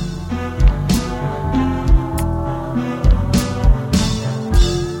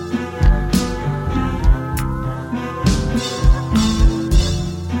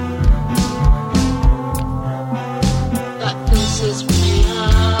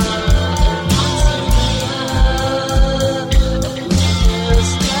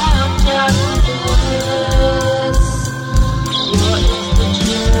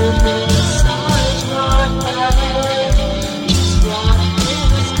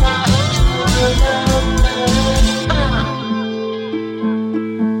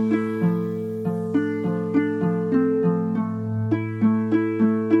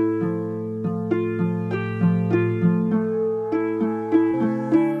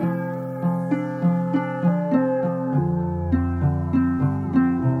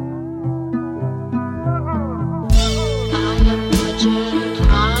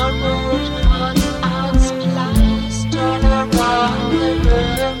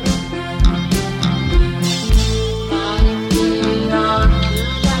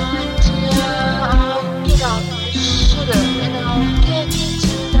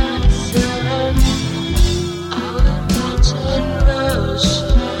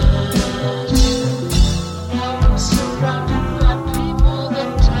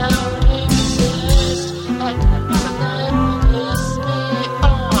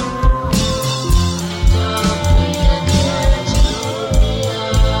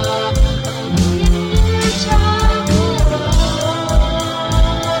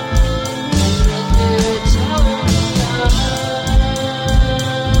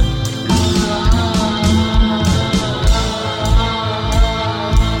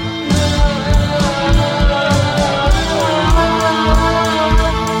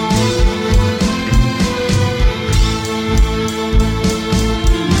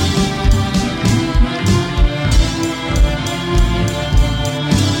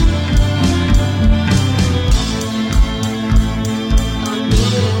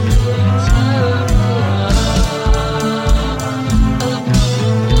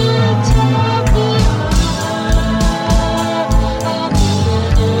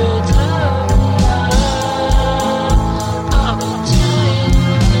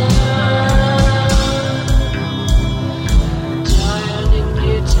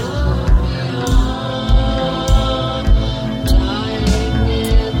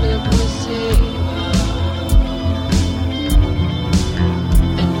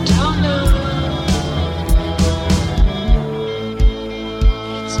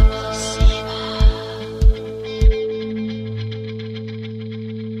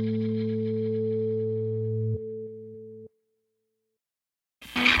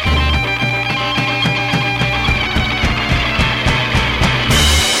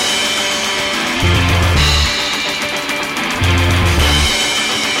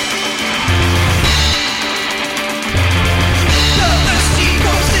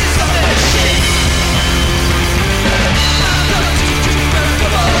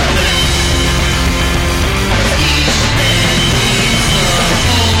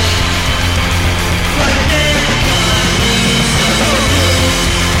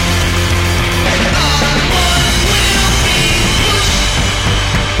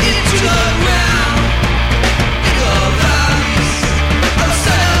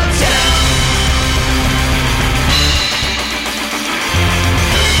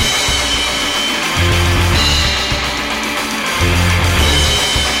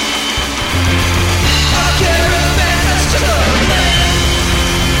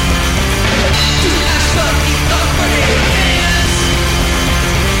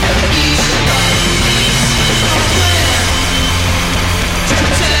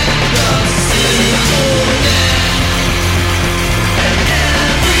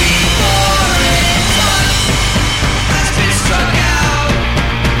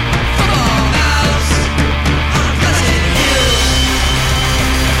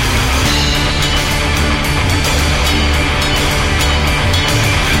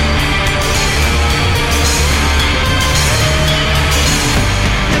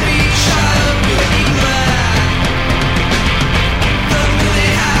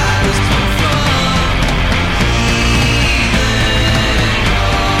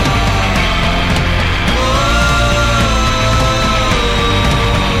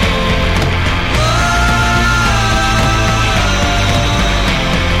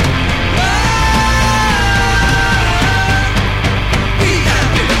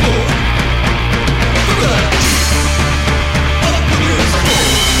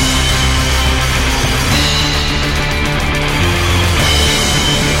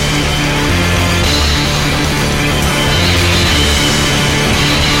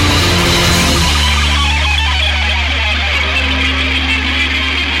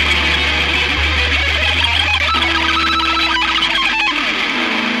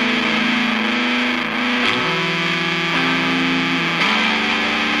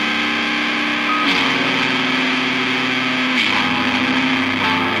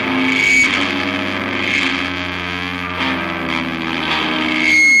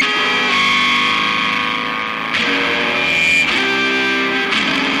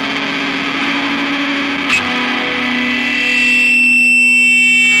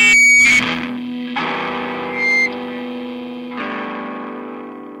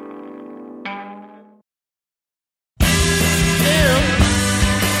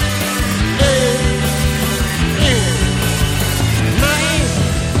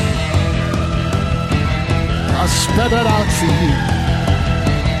 spell it out for you.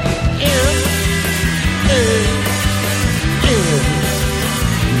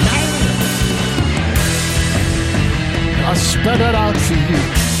 I spell it out for you.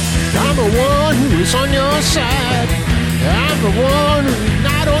 I'm the one who is on your side. I'm the one who's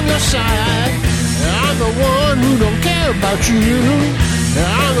not on your side. I'm the one who don't care about you.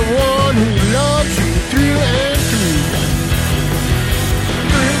 I'm the one who loves you through and through.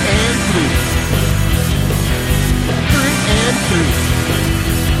 Through and through. Through and through.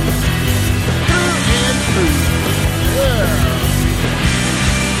 Through and through. Yeah.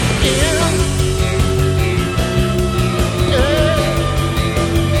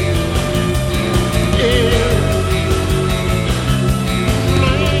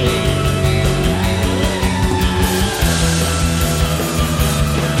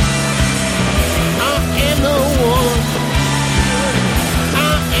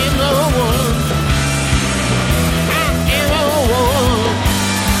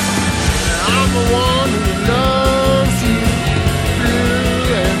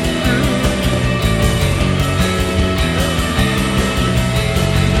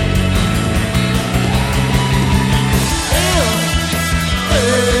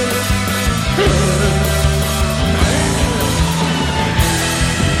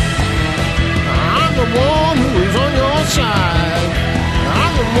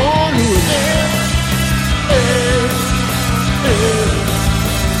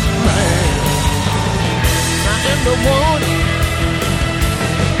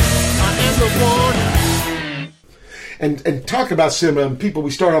 And talk about some people.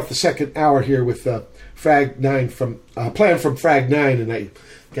 We start off the second hour here with Frag 9 Plan from Frag 9, and I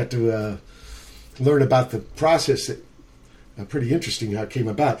got to learn about the process. That pretty interesting how it came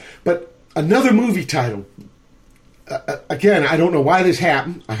about. But another movie title. Again, I don't know why this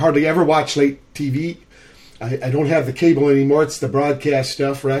happened. I hardly ever watch late TV. I don't have the cable anymore. It's the broadcast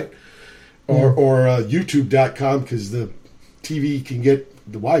stuff, right? Or YouTube.com, because the TV can get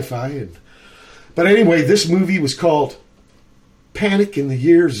the Wi-Fi. But anyway, this movie was called Panic in the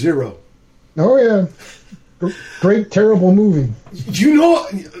Year Zero. Oh, yeah. Great, terrible movie. You know,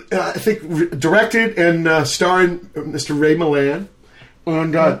 I think directed and starring Mr. Ray Milland.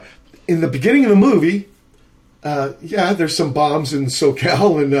 And in the beginning of the movie, there's some bombs in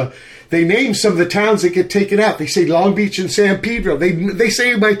SoCal, and they name some of the towns that get taken out. They say Long Beach and San Pedro. They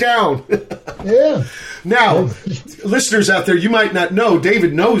say my town. Yeah. Now, listeners out there, you might not know.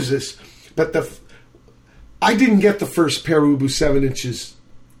 David knows this, but I didn't get the first Perubu 7 inches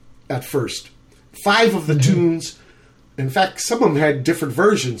at first. 5 of the tunes, in fact, some of them had different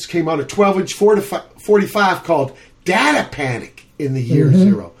versions, came on a 12-inch 45 called Data Panic in the Year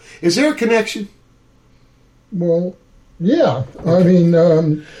Zero. Is there a connection? Well, yeah. Okay.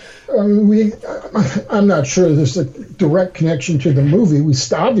 I'm not sure there's a direct connection to the movie. We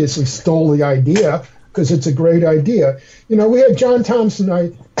obviously stole the idea because it's a great idea. You know, we had John Thompson,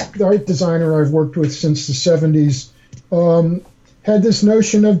 the art designer I've worked with since the 70s, had this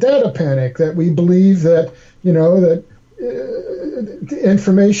notion of data panic, that we believe that, you know, that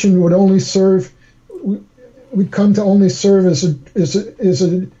information would only serve, would come to only serve as a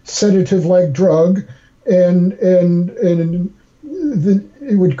sedative-like drug, and it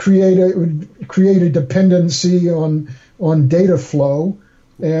would create a dependency on data flow,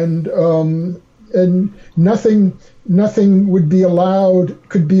 and nothing could be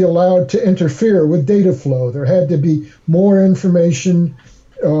allowed to interfere with data flow. There had to be more information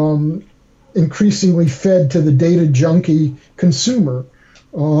increasingly fed to the data junkie consumer.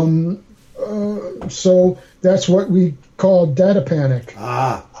 So that's what we call data panic.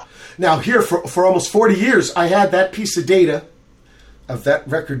 Now here, for almost 40 years, I had that piece of data of that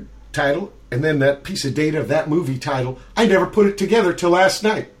record title and then that piece of data of that movie title. I never put it together till last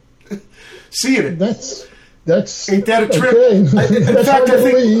night. Seeing it. That's ain't that a trip? Okay. In fact,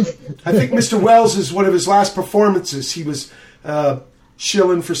 I think Mr. Wells is one of his last performances. He was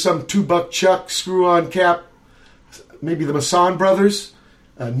shilling for some $2 Chuck screw-on cap, maybe the Masson Brothers.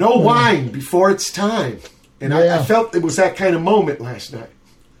 No wine before it's time. And I felt it was that kind of moment last night.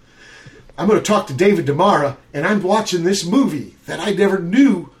 I'm going to talk to David Demara, and I'm watching this movie that I never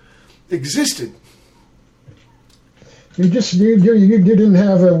knew existed. You didn't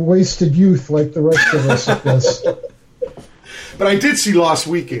have a wasted youth like the rest of us, I guess. But I did see Lost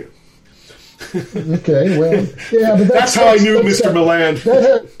Weekend. Okay, well, yeah, but that's how I knew Mr. Milland.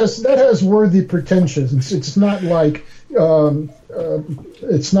 That has worthy pretensions. It's not like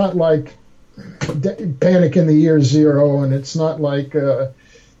Panic in the Year Zero, and it's not like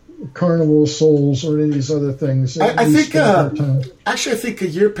Carnival of Souls or any of these other things. I think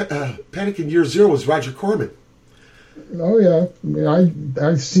Panic in Year Zero was Roger Corman. Oh yeah,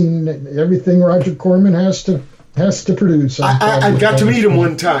 I've seen everything Roger Corman has to produce. I got to meet him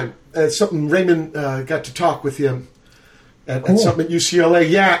one time. Something Raymond got to talk with him at something at UCLA.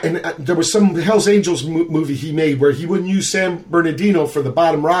 Yeah, and there was some Hell's Angels movie he made where he wouldn't use San Bernardino for the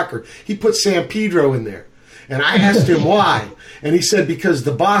bottom rocker. He put San Pedro in there. And I asked him why. And he said because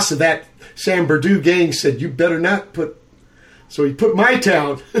the boss of that San Bernardino gang said, you better not put... So he put my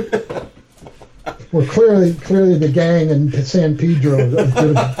town. Well, clearly the gang and San Pedro,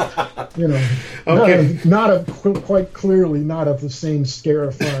 you know, okay. quite clearly not of the same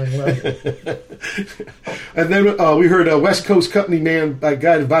scarifying level. And then we heard a West Coast company man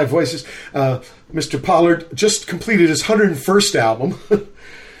guided by voices. Mr. Pollard just completed his 101st album.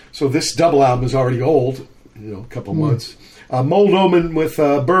 So this double album is already old, a couple months. Mold Omen with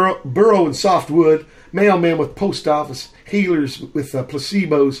burrow and softwood. Mailmen with post office. Heelerz with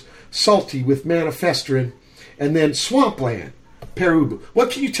placebos. Salty with manifestering. And then Swampland, Peru.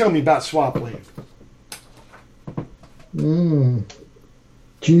 What can you tell me about Swampland?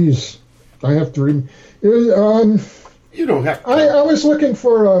 Geez, I have to read. You don't have to. I was looking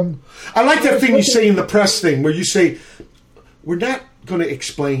for. I like that thing you say in the press thing where you say, we're not going to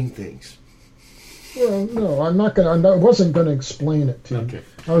explain things. Well, no, I'm not going to. I wasn't going to explain it to you. Okay.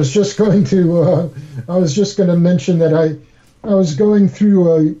 I was just going to. I was just going to mention that I was going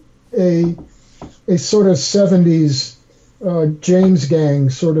through a sort of 70s James Gang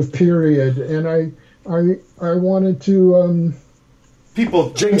sort of period, and I wanted to.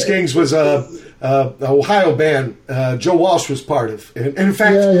 James Gang's was a Ohio band. Joe Walsh was part of, and in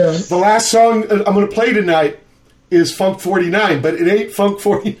fact, the last song I'm going to play tonight is Funk 49, but it ain't Funk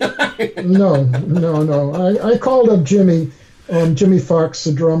 49. No. I called up Jimmy Fox,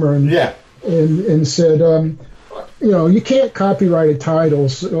 the drummer, and said, you can't copyright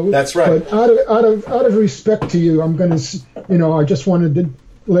titles. That's right. But out of respect to you, I'm going to, I just wanted to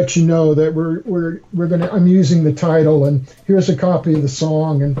let you know that I'm using the title, and here's a copy of the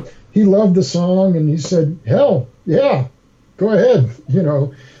song. And he loved the song, and he said, hell yeah, go ahead.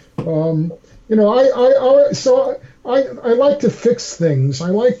 I like to fix things. I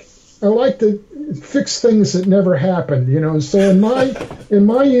like to fix things that never happened. So in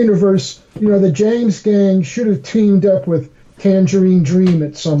my universe, the James Gang should have teamed up with Tangerine Dream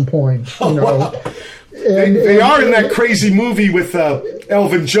at some point. Wow. They are in that crazy movie with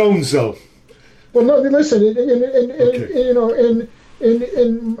Elvin Jones, though. Well, no, listen.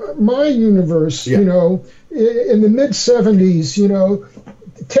 In my universe, in the mid '70s,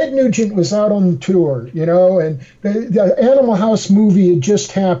 Ted Nugent was out on tour, and the Animal House movie had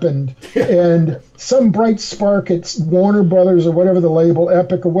just happened, and some bright spark at Warner Brothers or whatever the label,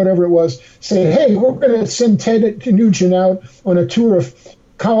 Epic or whatever it was, said, hey, we're going to send Ted Nugent out on a tour of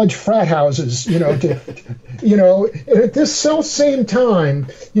college frat houses, at this same time,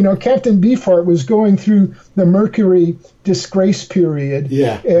 Captain Beefheart was going through the Mercury disgrace period,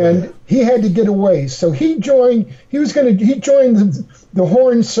 and he had to get away. So he joined the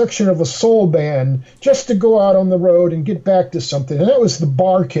horn section of a soul band just to go out on the road and get back to something, and that was the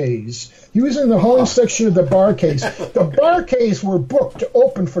Bar-Kays. He was in the horn section of the Bar-Kays. The Bar-Kays were booked to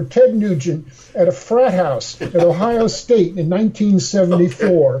open for Ted Nugent at a frat house at Ohio State in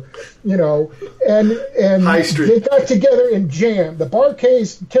 1974. And High Street. They got together and jammed. The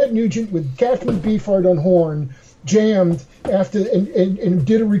Bar-Kays, Ted Nugent with Captain Beefheart on horn, jammed after and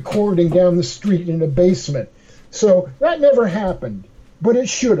did a recording down the street in a basement. So that never happened, but it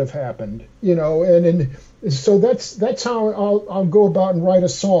should have happened, and so that's how I'll go about and write a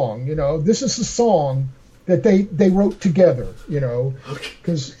song. This is a song that they wrote together,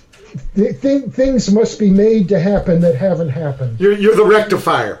 because things must be made to happen that haven't happened. You're the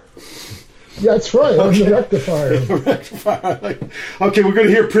rectifier. Yeah, that's right. I'm the rectifier. The rectifier. Okay, we're going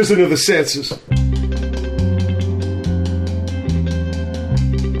to hear "Prison of the Senses."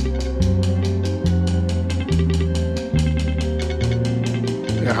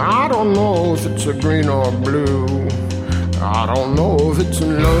 I don't know if it's a green or blue. I don't know if it's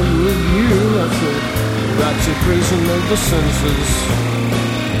in love with you. That's a prison of the senses.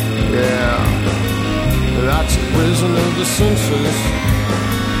 Yeah, that's a prison of the senses.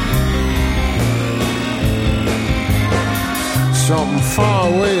 Something far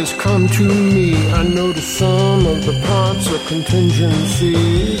away has come to me. I notice some of the parts are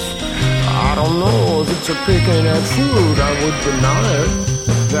contingencies. I don't know if it's a picking at food. I would deny it.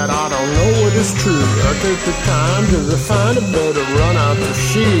 That I don't know what is true. I take the time to refine a better run out to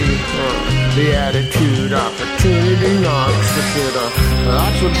see. The attitude, opportunity knocks the fitter.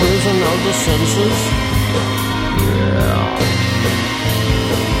 That's a prison of the senses. Yeah.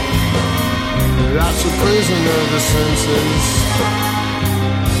 That's a prison of the senses.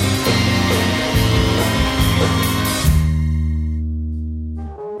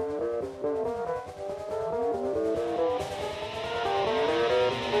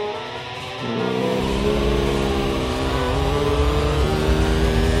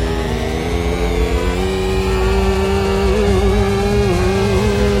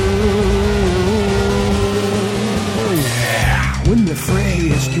 When the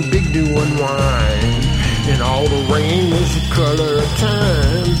fray is too big to unwind, and all the rain is the color of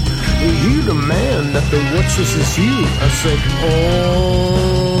time, you demand that the what's this is you. I said,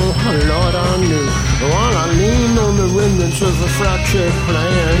 oh, Lord, I knew. While I lean on the remnants of a fractured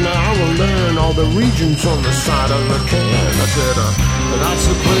plan, I will learn all the regions on the side of the can. I said, that's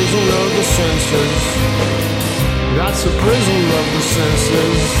the prison of the senses. That's the prison of the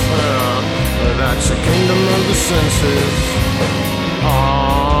senses. That's the kingdom of the senses. Oh,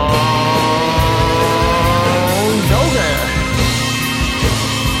 doggy.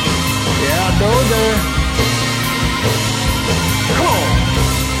 Yeah, doggy. Come on.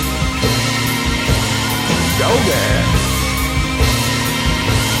 Doggy.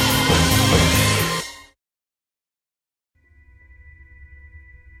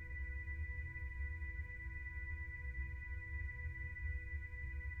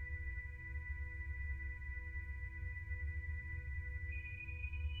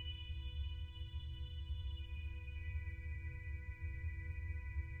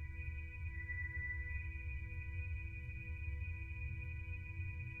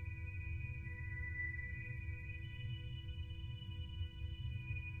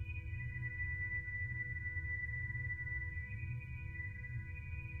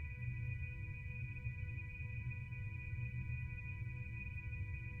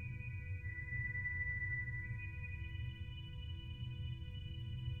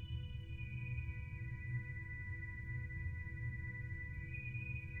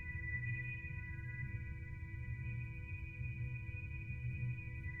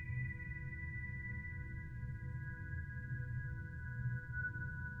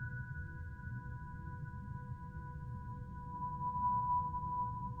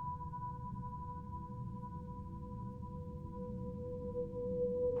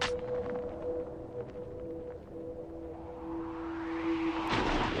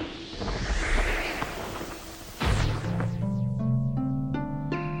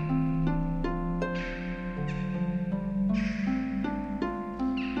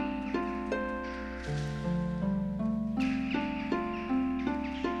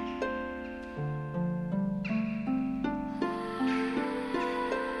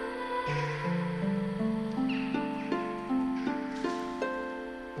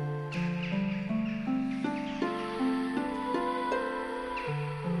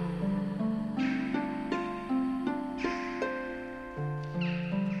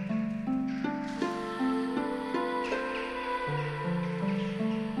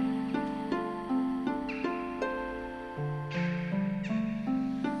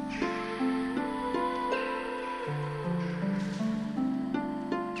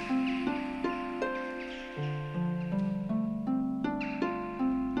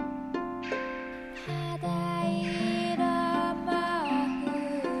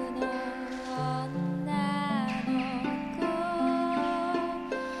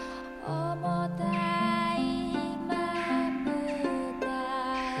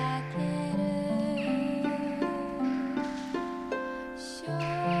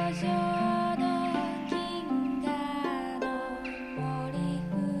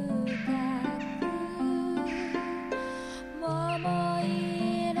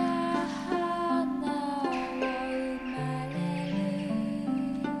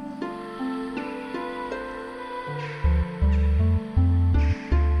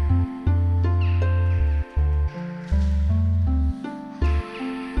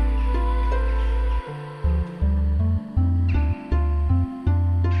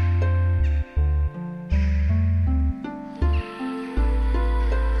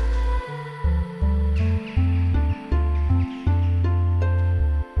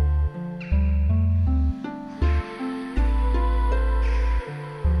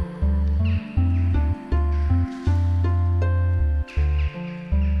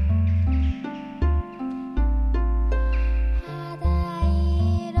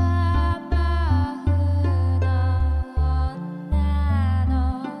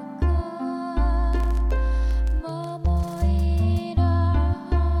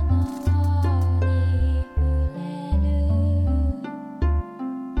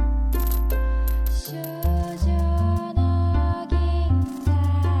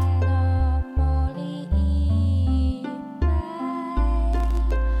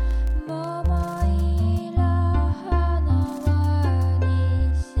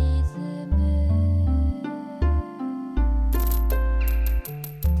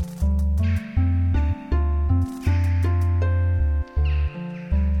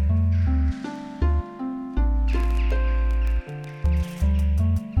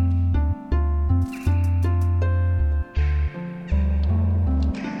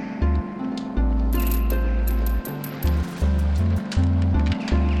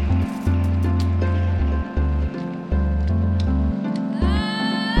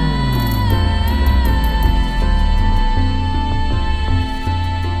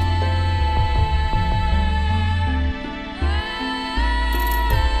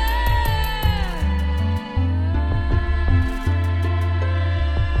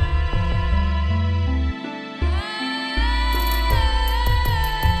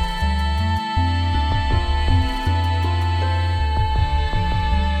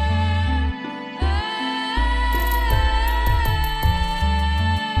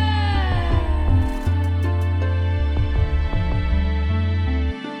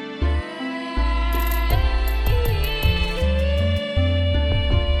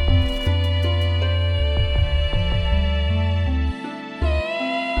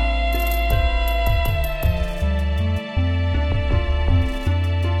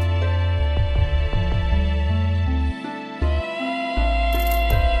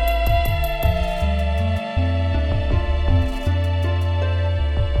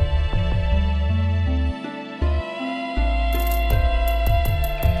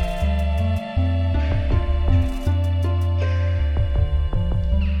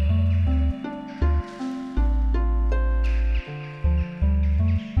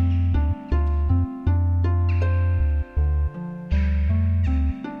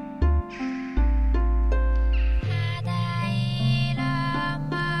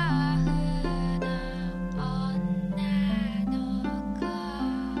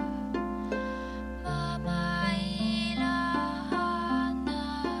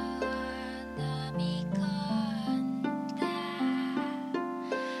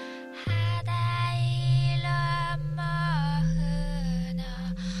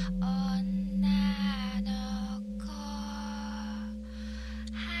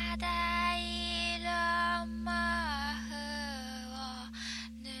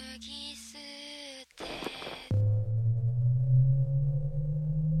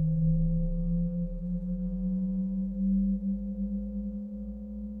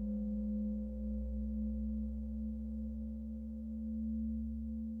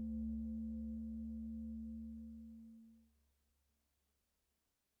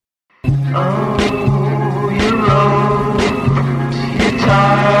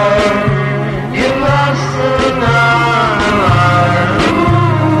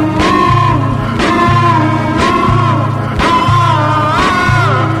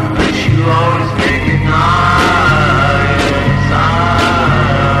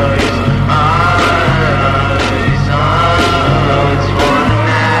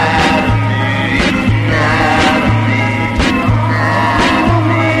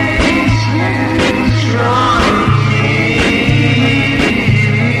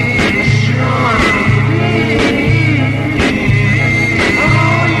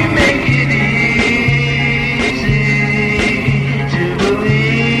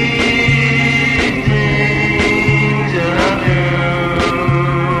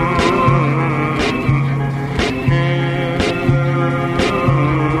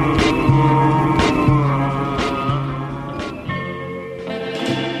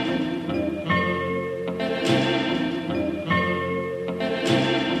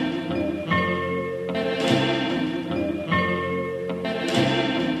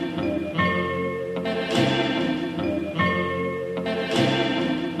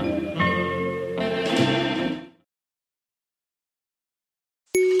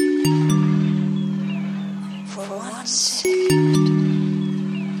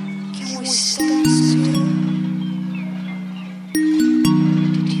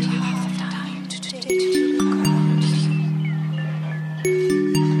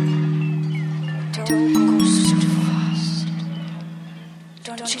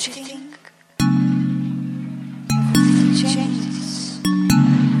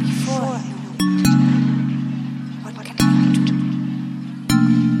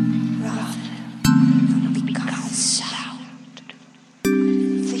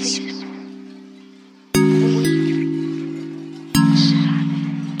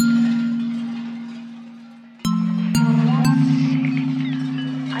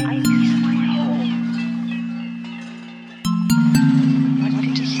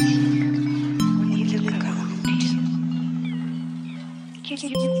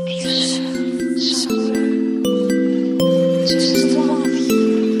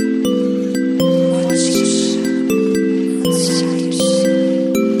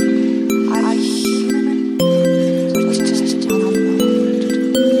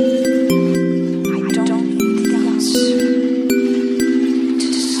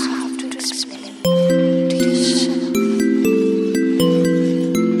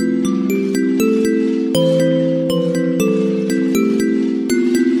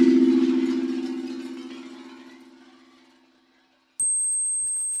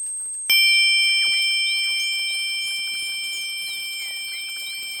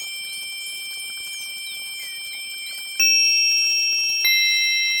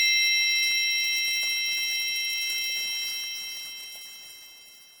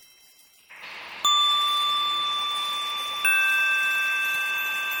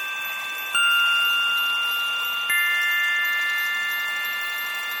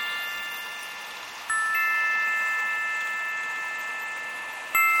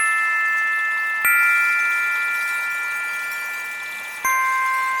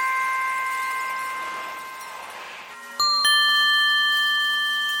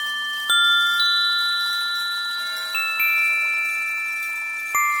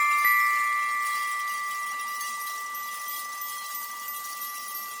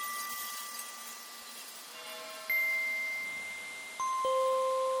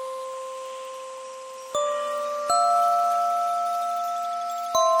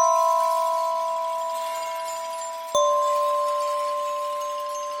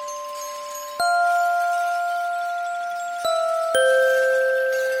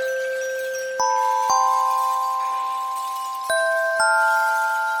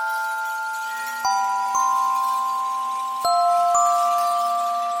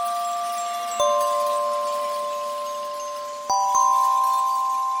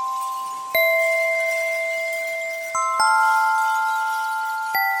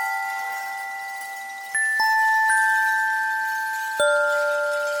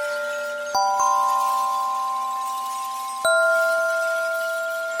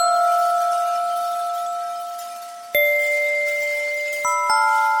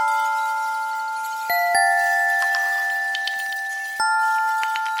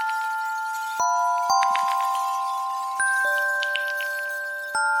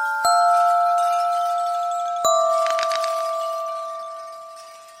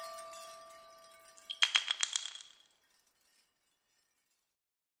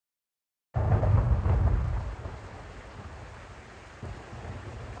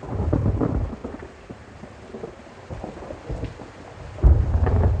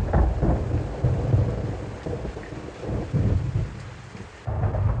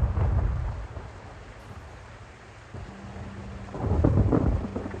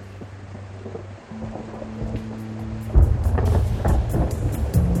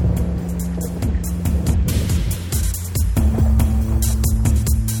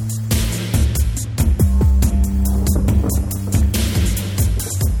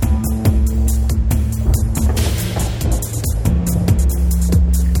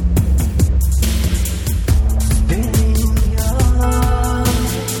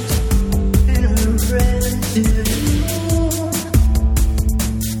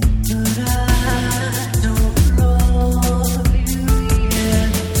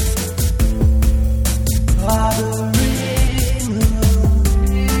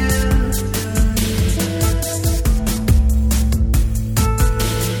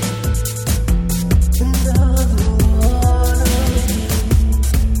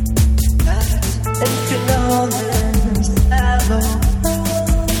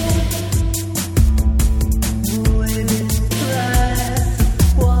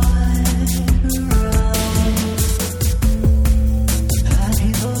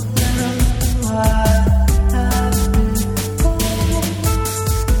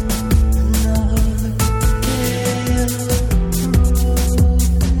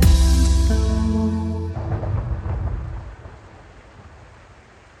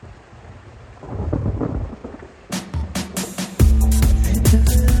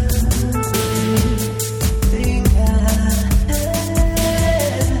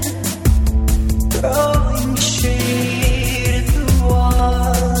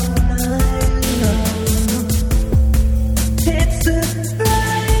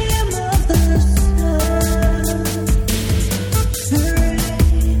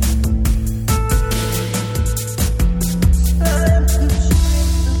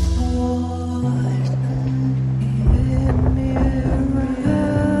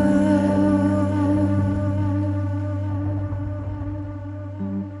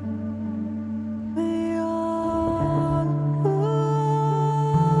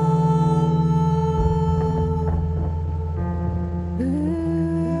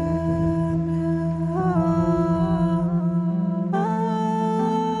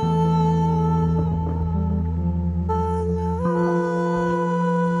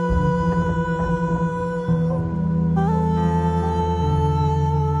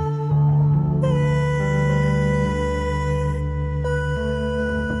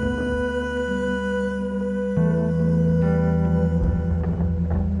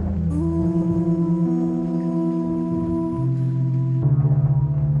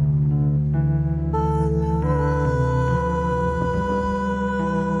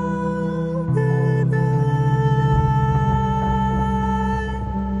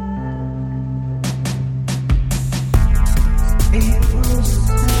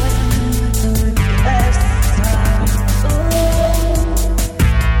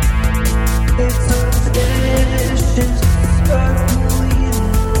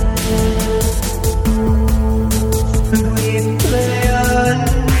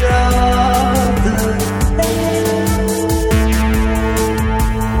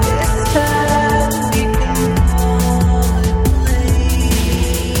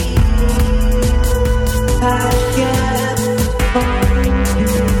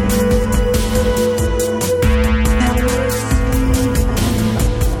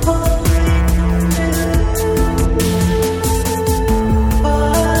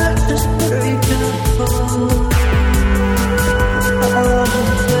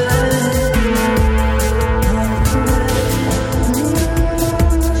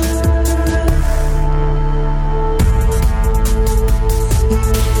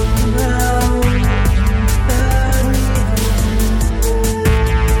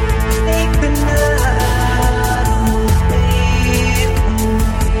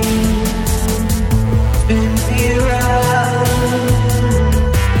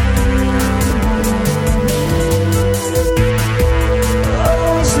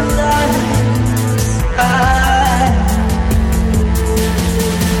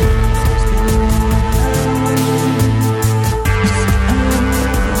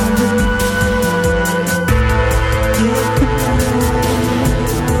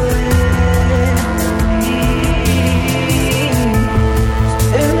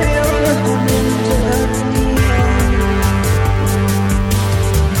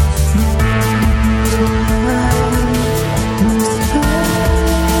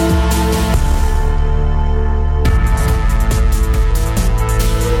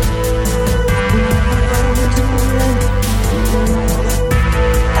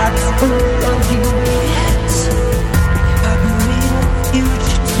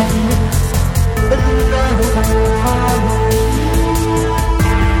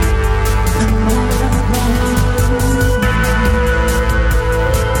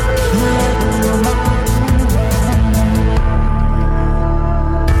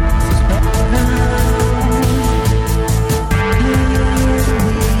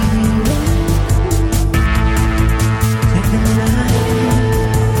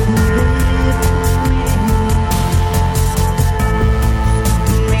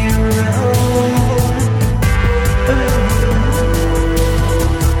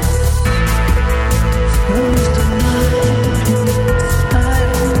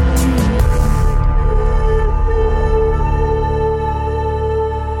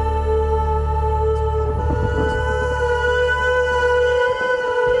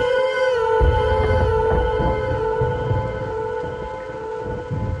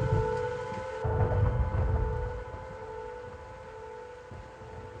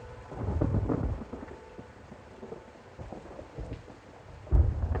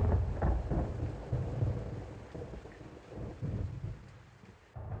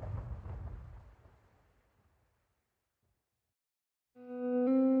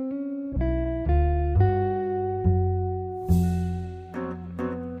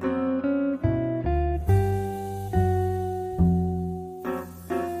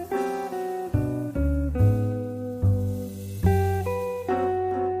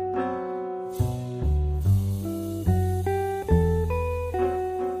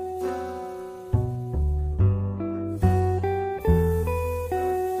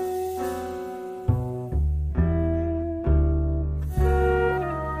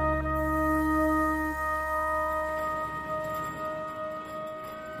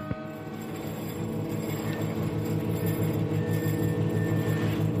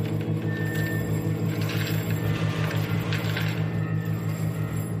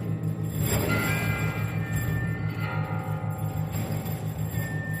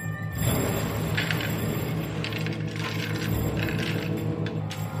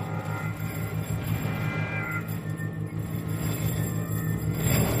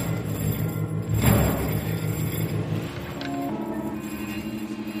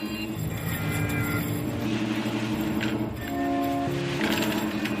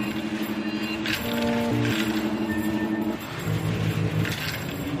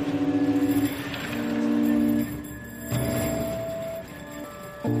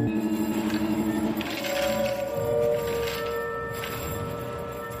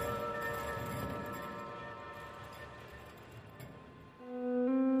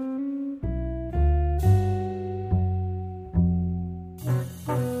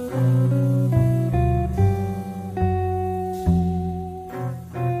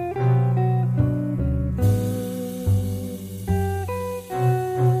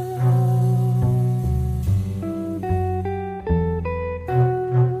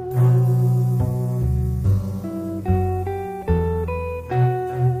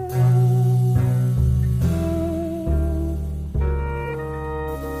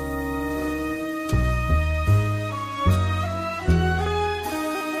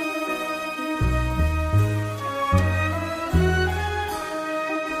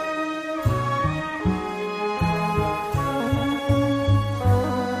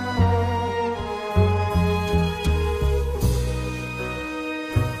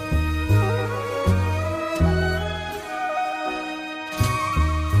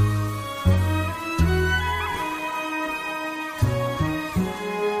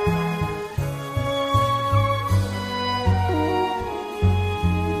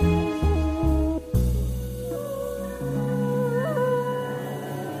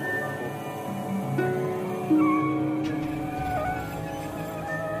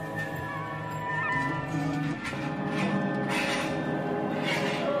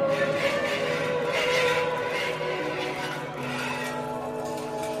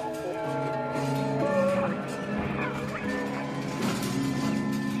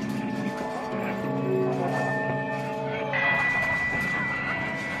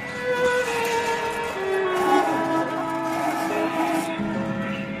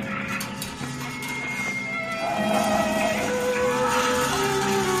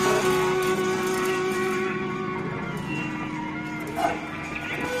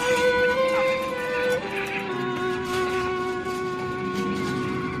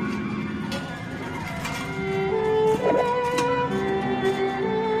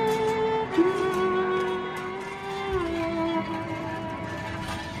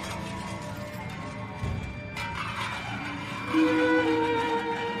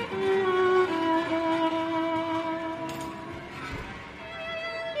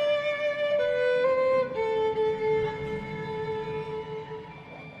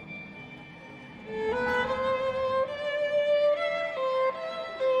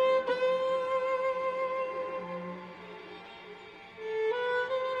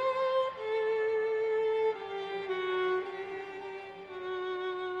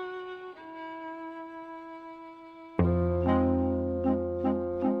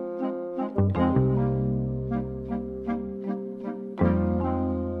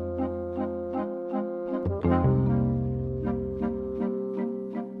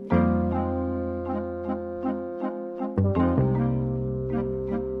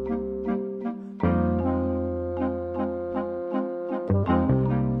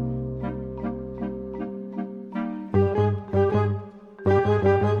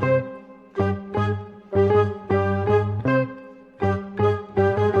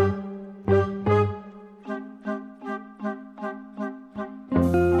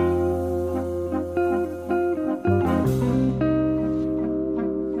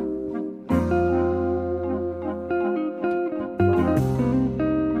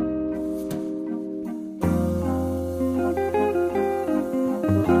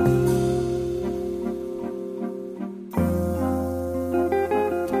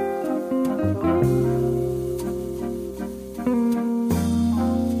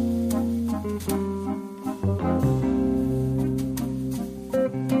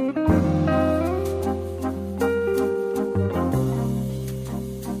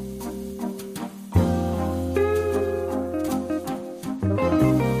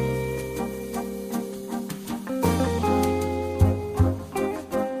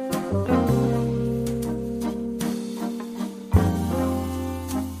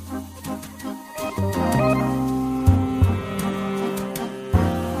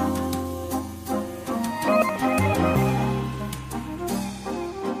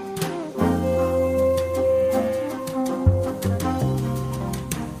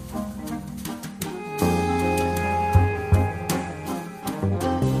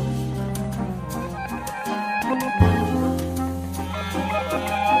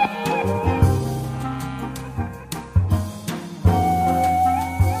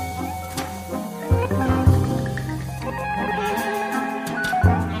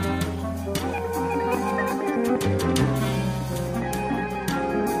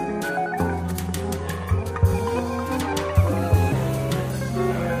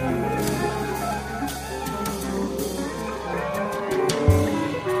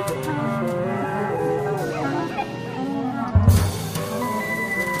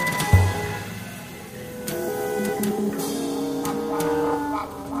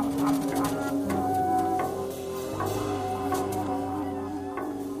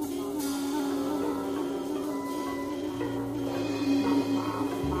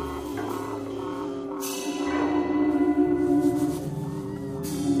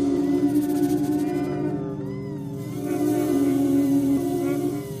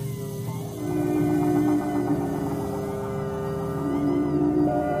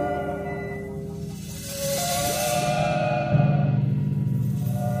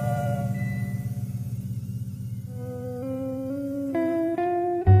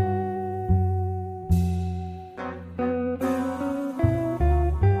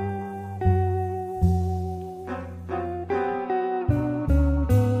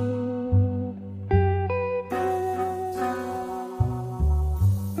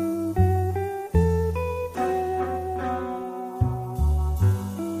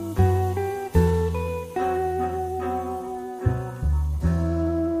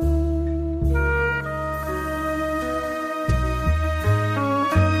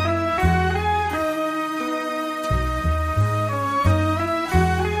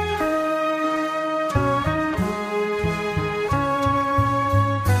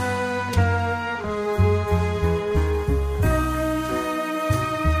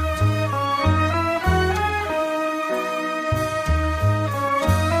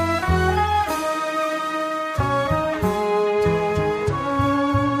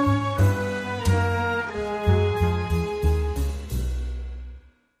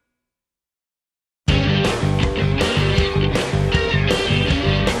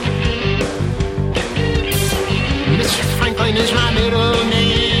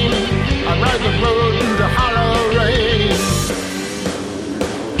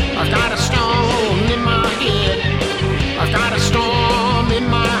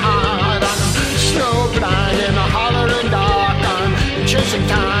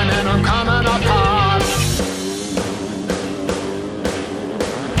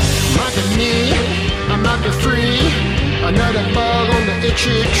 free. Another bug on the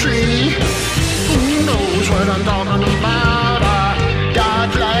itchy tree. Who knows what I'm talking about? I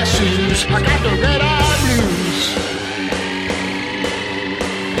got glasses, I got the red-eye blues.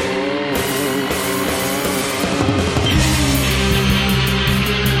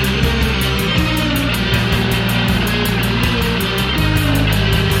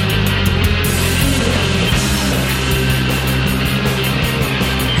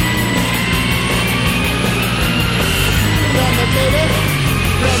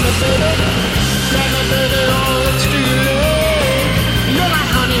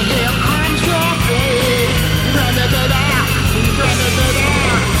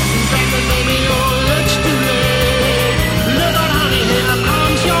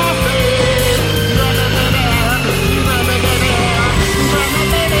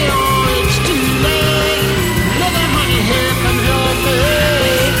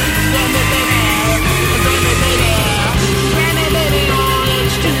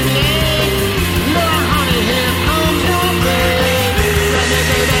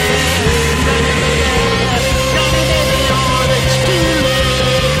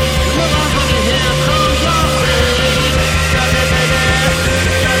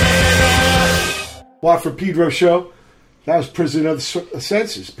 For Pedro Show. That was Prisoner of the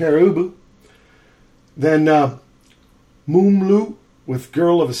Senses, pere. Then Moomlooo with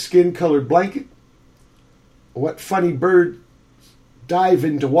Girl of a Skin-Colored Blanket. What Funny Bird Dive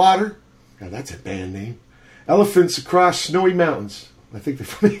Into Water. Now that's a band name. Elephants Across Snowy Mountains. I think they're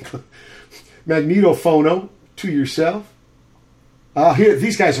from England. Magnitophono, To Yourself. Here,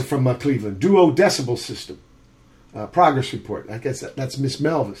 these guys are from Cleveland. Duo Decibel System. Progress Report. I guess that's Miss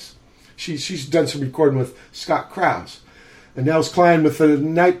Melvis. She's done some recording with Scott Krause. And Nels Cline with the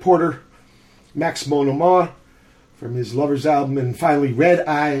Night Porter, Max Monomar from his Lovers album. And finally, Red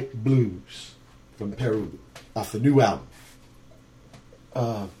Eye Blues from Peru off the new album.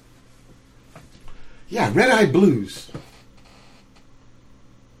 Red Eye Blues.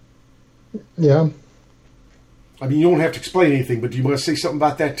 Yeah. I mean, you don't have to explain anything, but do you want to say something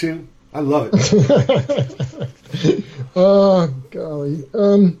about that tune? I love it. Oh, golly.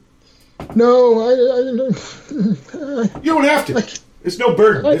 No, you don't have to. It's no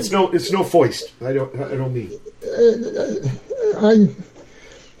burden. It's no foist. I don't mean.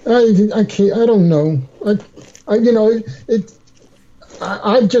 I can't. I don't know.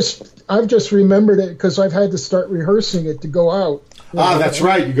 I've just remembered it because I've had to start rehearsing it to go out. That's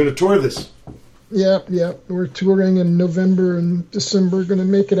right. You're going to tour this. Yeah. We're touring in November and December. Going to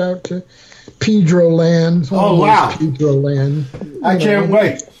make it out to Pedro Land. Oh, wow. Pedro Land. I can't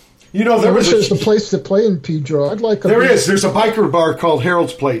wait. You know, there's a place to play in Pedro. I'd like. There's a biker bar called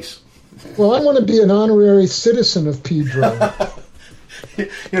Harold's Place. Well, I want to be an honorary citizen of Pedro.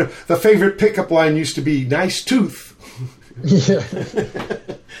 The favorite pickup line used to be "Nice tooth." Yeah.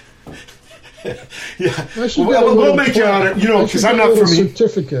 Yeah. We'll make you honor. Because I'm not from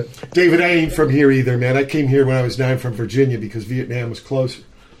certificate. David, I ain't from here either, man. I came here when I was 9 from Virginia because Vietnam was closer.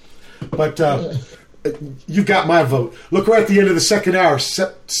 But you've got my vote. Look, we're at the end of the second hour.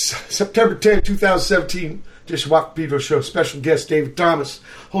 September 10, 2017. Just Walk Pedro Show. Special guest David Thomas.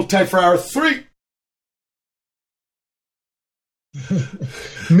 Hold tight for hour 3.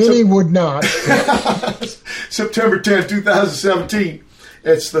 Many would not. September 10, 2017.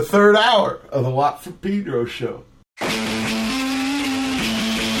 It's the third hour of the Watt for Pedro Show. 20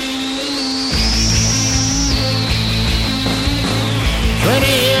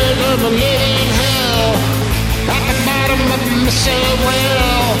 years of a living hell at the bottom of the missile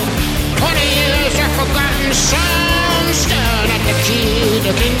well. 20 years of forgotten songs staring at the key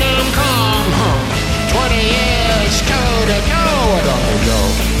to kingdom come. 20 years toe to toe with Uncle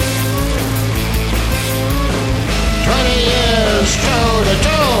Joe. 20 years toe to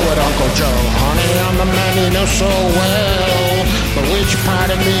toe with Uncle Joe. Honey, I'm the man you know so well, but which part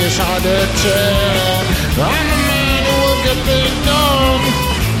of me is hard to tell. I'm the man who will get things done.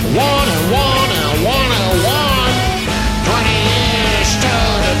 One and one and one and one. 20 years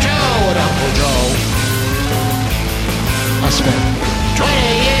toe to toe with Uncle Joe. I spent 20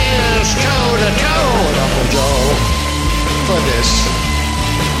 years toe to toe with Uncle Joe for this.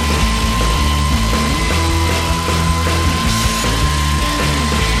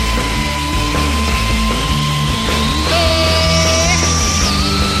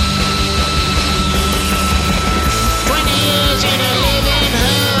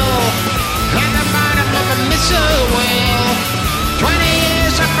 So well, 20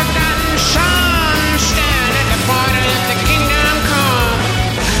 years of forgotten songs stand at the border of the kingdom come.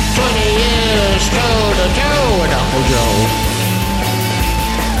 20 years toe to toe with Uncle Joe.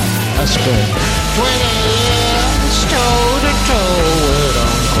 I spent 20 years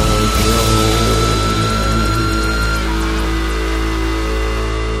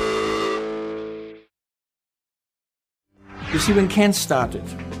You see, when Can started,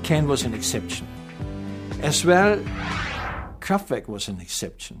 Can was an exception. As well, Kraftwerk was an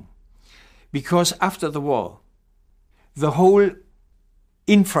exception. Because after the war, the whole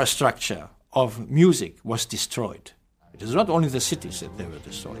infrastructure of music was destroyed. It is not only the cities that they were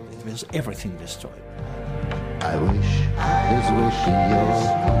destroyed, it was everything destroyed. I wish this wish in yours.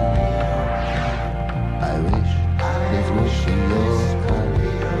 I wish this wish in yours.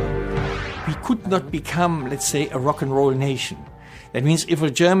 We could not become, let's say, a rock and roll nation. That means if a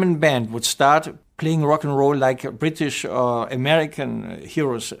German band would start playing rock and roll like British or American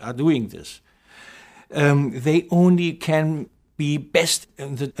heroes are doing this, they only can be best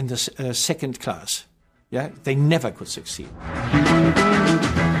in the second class. Yeah, they never could succeed.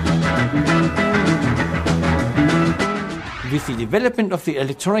 With the development of the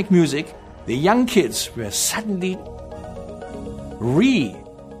electronic music, the young kids were suddenly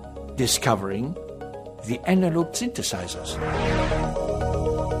rediscovering the analog synthesizers.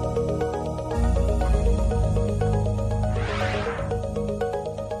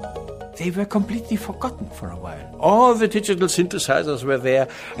 They were completely forgotten for a while. All the digital synthesizers were there,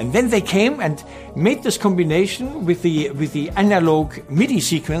 and then they came and made this combination with the analog MIDI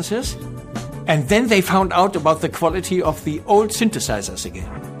sequences, and then they found out about the quality of the old synthesizers again.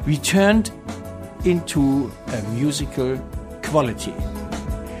 We turned into a musical quality.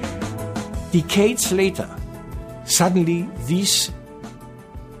 Decades later, suddenly these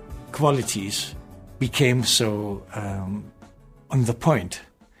qualities became so on the point.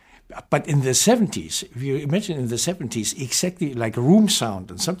 But in the 70s, if you imagine in the 70s, exactly like room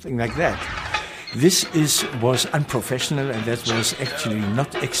sound and something like that, this was unprofessional, and that was actually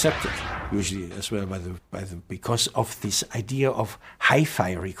not accepted, usually as well because of this idea of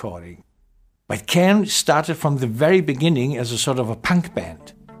hi-fi recording. But Can started from the very beginning as a sort of a punk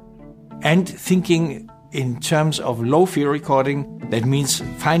band, and thinking in terms of lo-fi recording, that means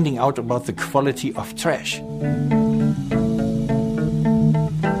finding out about the quality of trash.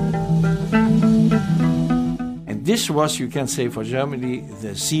 This was, you can say, for Germany,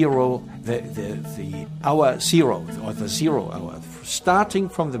 the hour zero, or the 0 hour, starting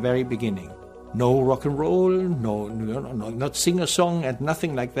from the very beginning. No rock and roll, no, not sing a song and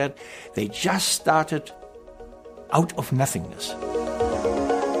nothing like that. They just started out of nothingness.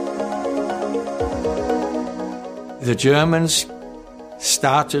 The Germans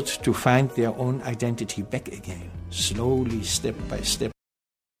started to find their own identity back again, slowly, step by step.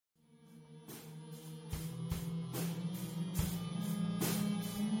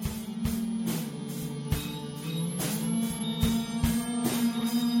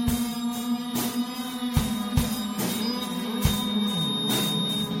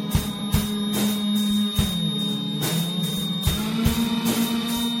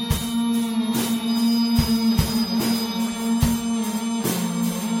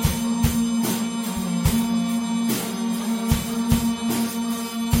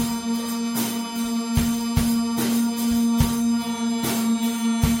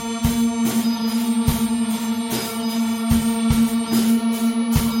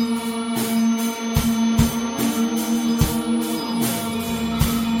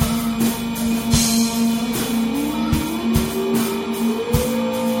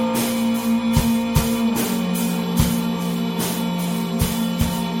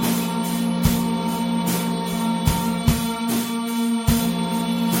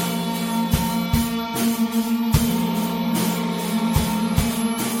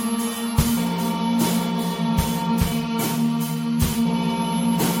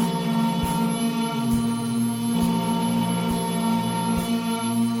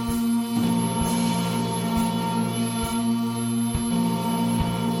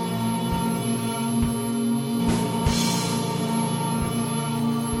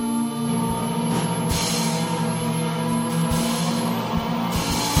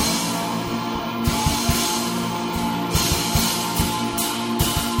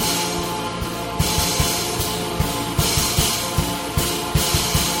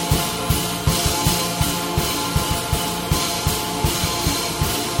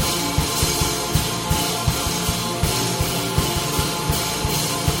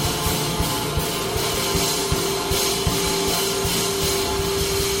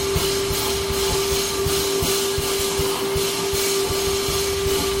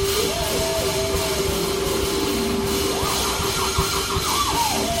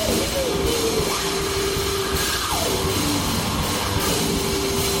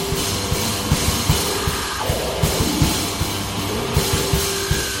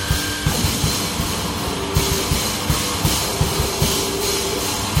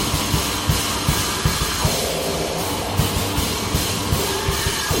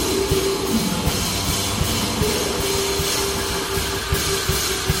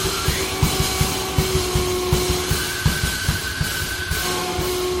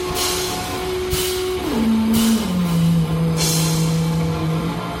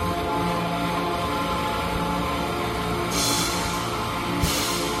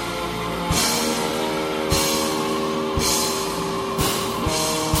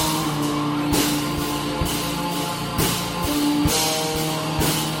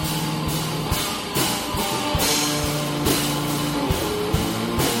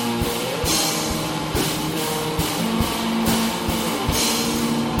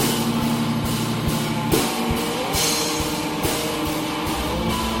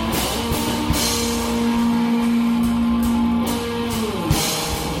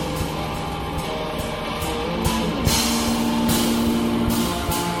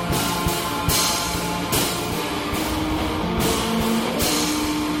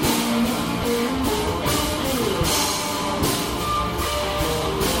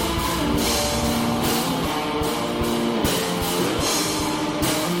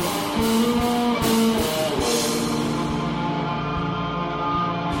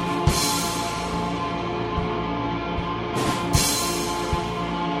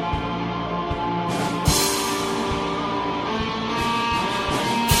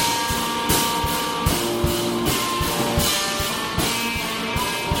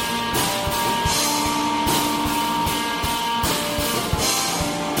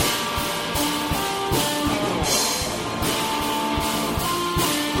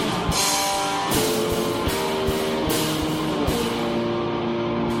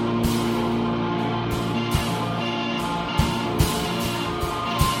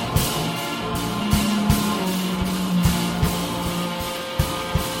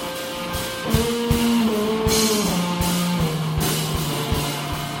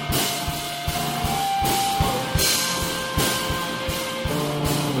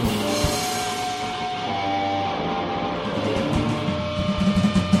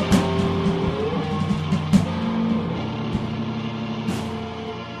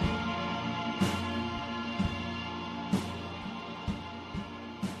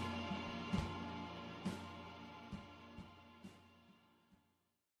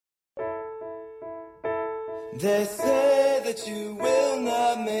 They say that you will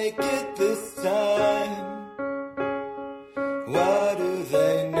not make it this time. What do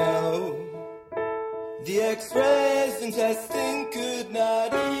they know? The x-rays and testing could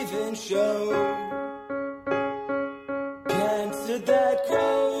not even show cancer that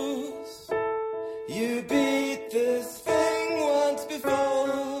grows. You beat this thing once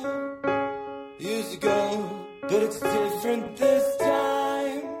before, years ago, but it's different this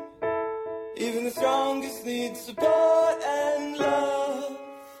time. Even the strongest need support and love.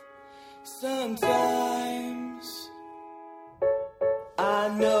 Sometimes I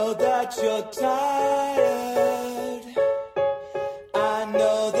know that you're tired. I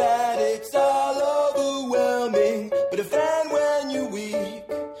know that it's all overwhelming. But if and when you're weak,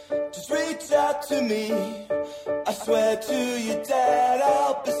 just reach out to me. I swear to you, Dad,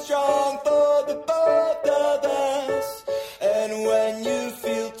 I'll be strong for the both of us. And when you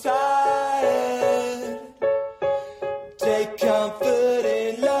feel tired, take comfort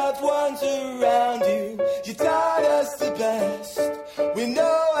in loved ones around you. You taught us the best. We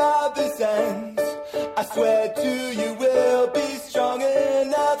know how this ends. I swear to you, we'll be strong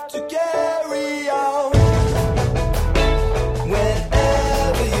enough to carry on.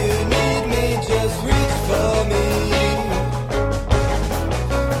 Whenever you need me, just reach for me.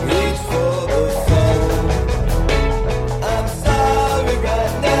 Reach for the phone. I'm sorry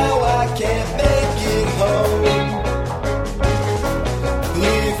right now, I can't make it home.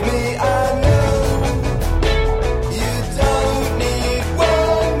 Believe me, I know you don't need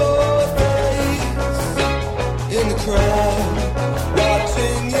one more face in the crowd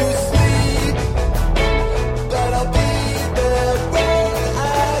watching you sleep. But I'll be there when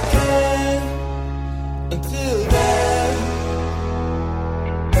I can. Until then,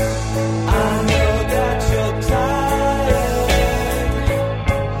 I know that you're tired.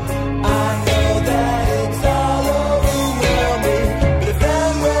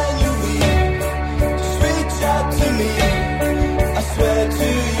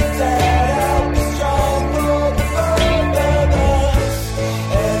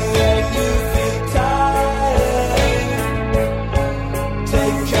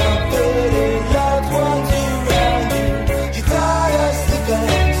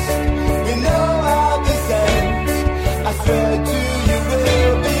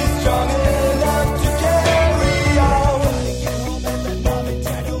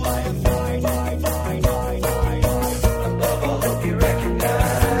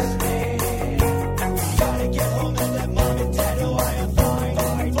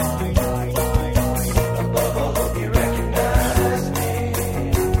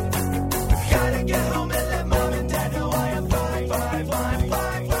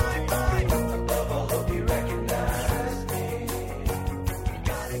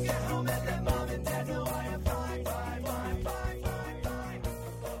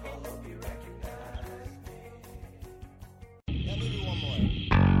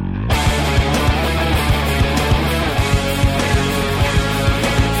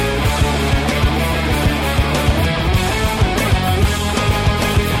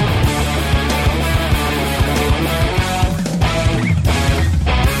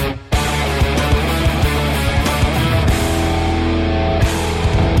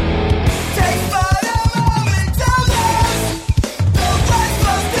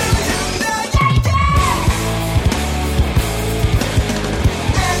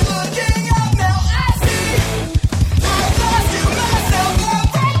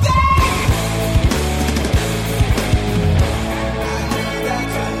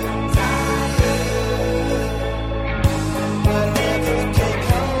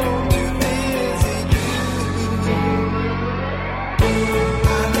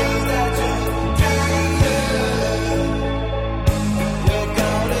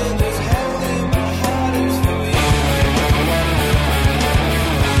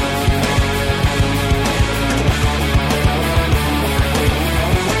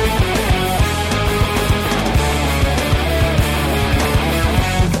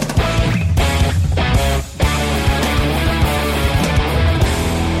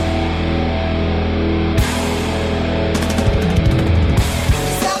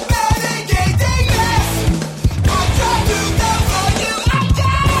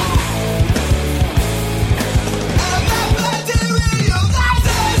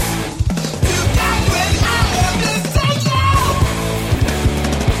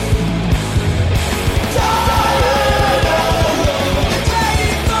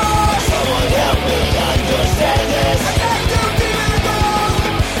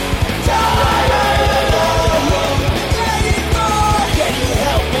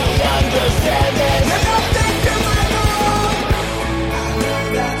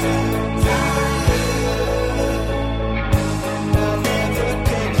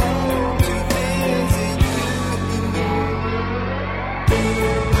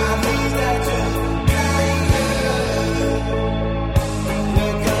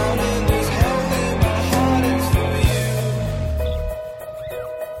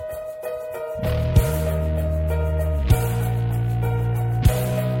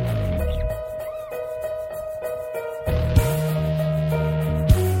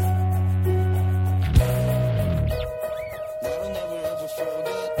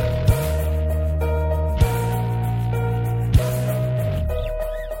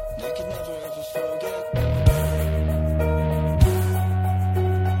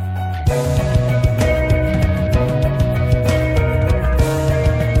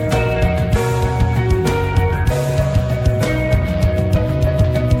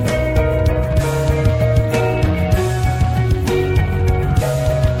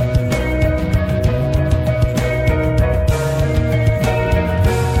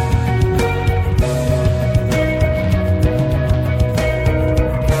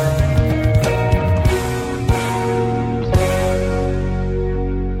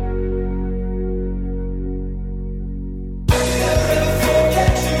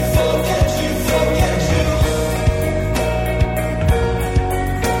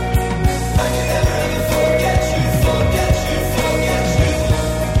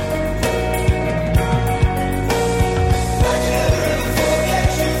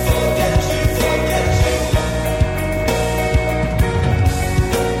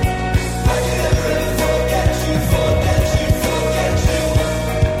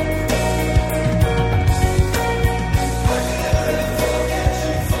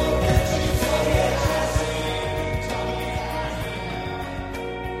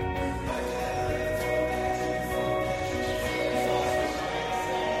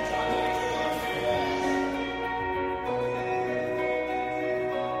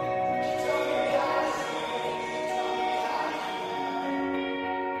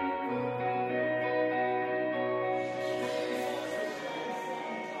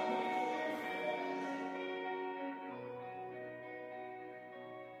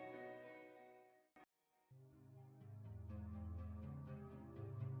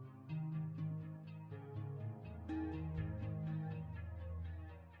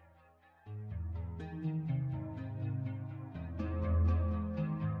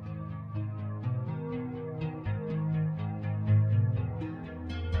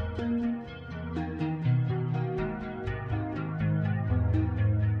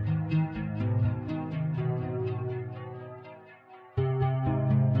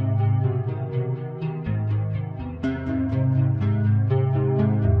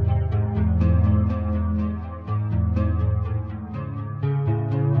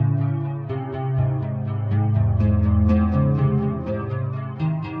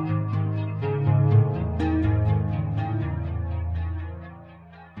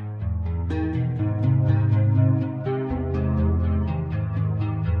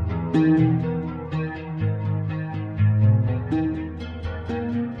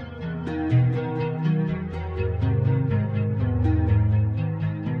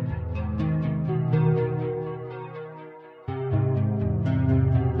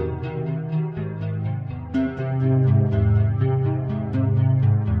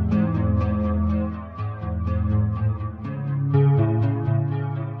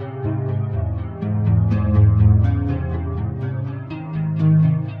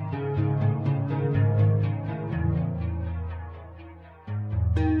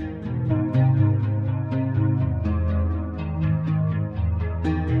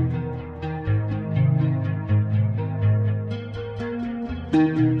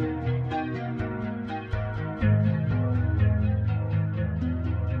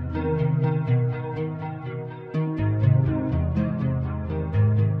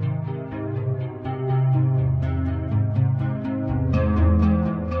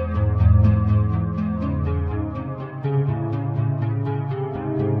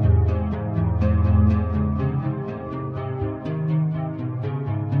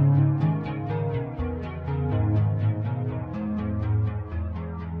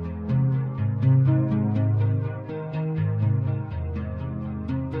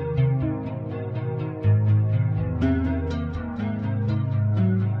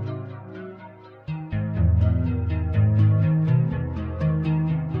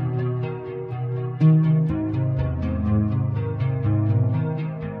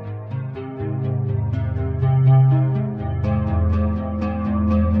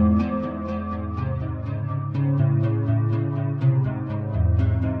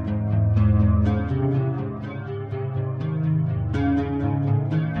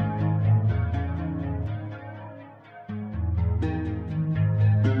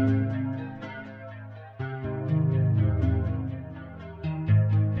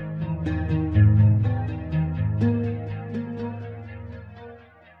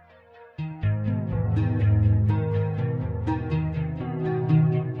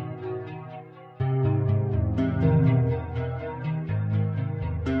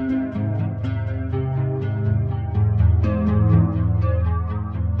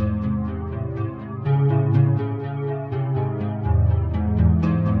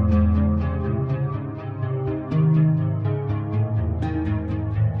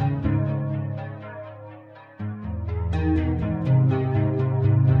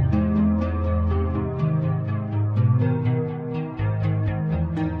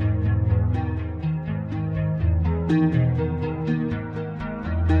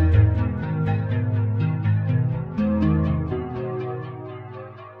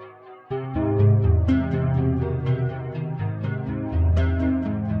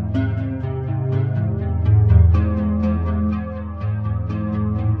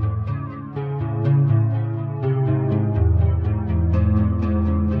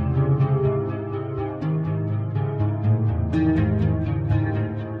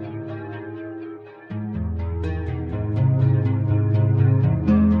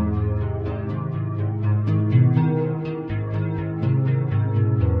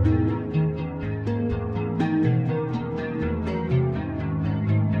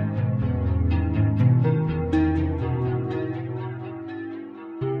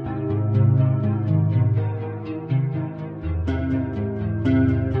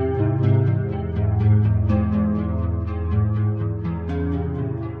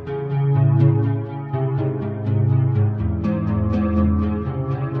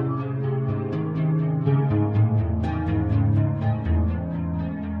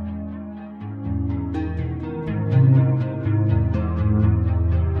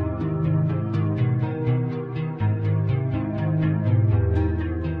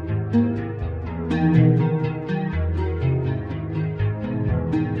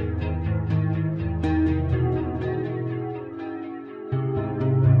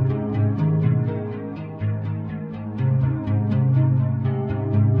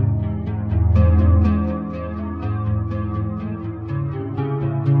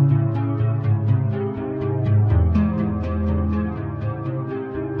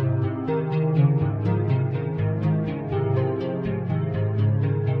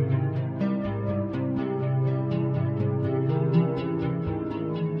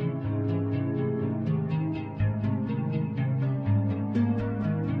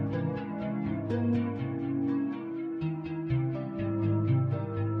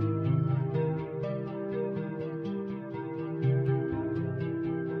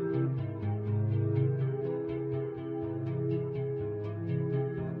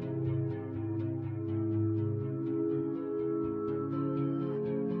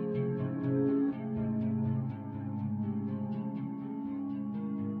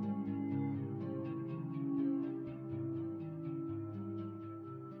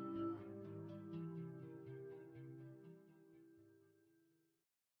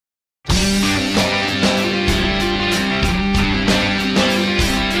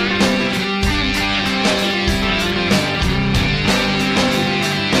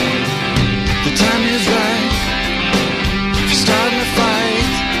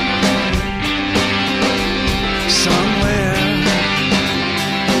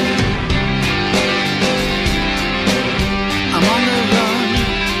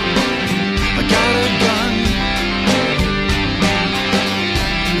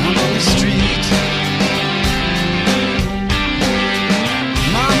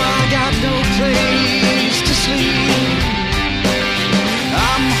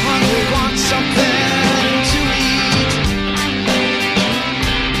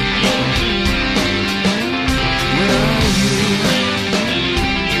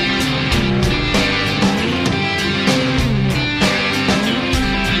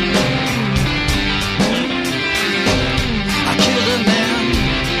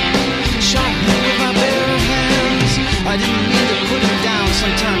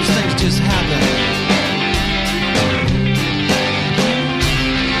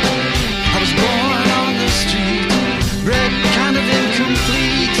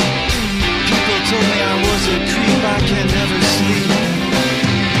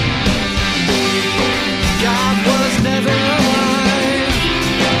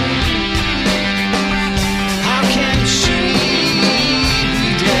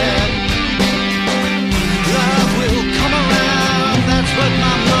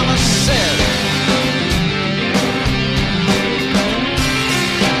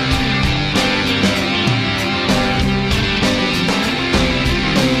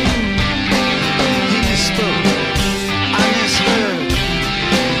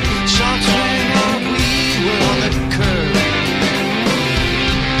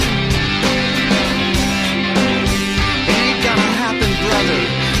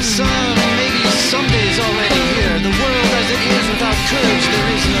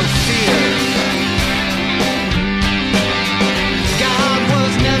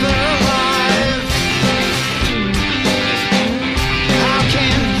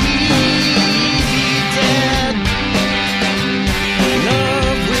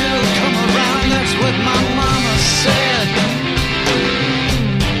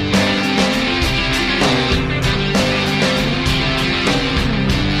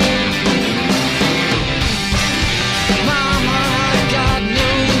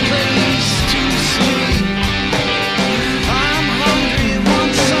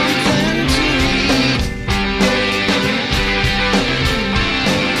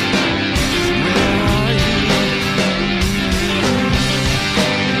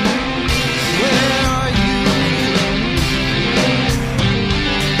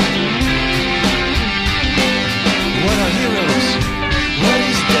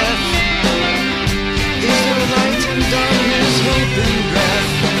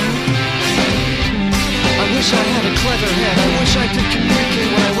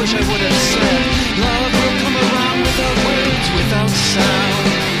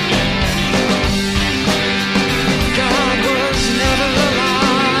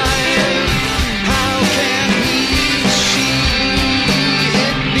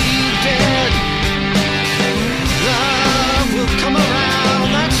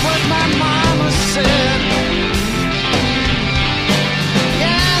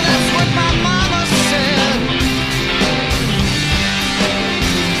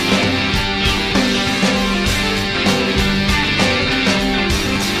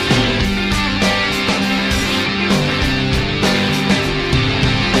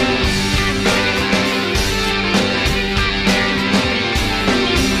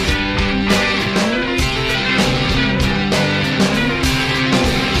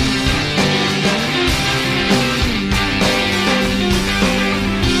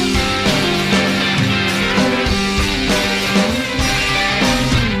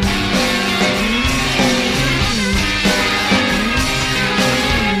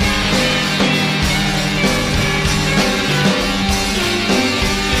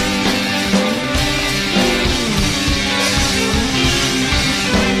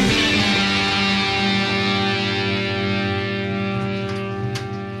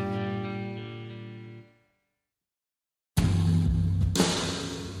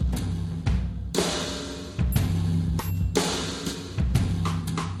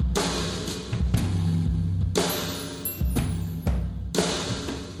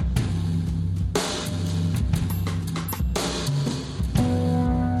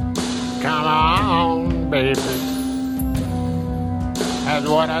 baby. That's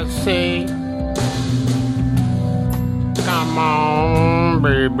what I say. Come on,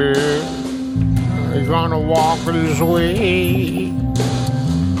 baby. We're gonna walk this way.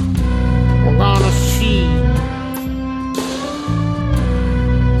 We're gonna see.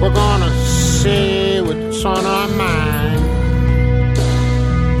 We're gonna say what's on our mind.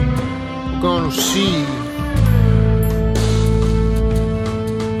 We're gonna see.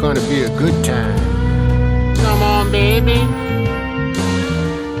 Gonna be a good time. Come on, baby.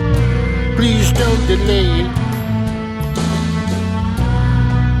 Please don't delay.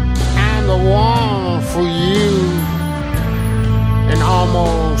 I'm the one for you in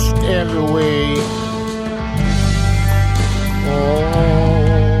almost every way. Oh,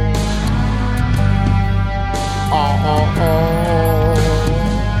 oh, oh, oh.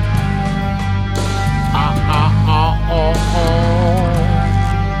 Ah, ah, ah, oh, oh.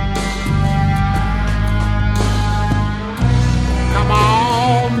 Come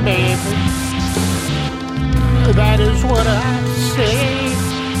on, baby. That is what I say.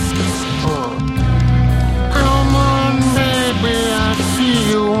 Come on, baby. I see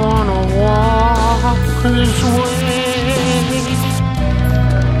you wanna walk this way.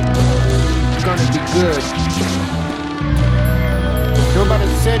 It's gonna be good. Nobody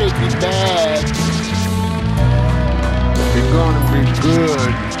said it'd be bad. It's gonna be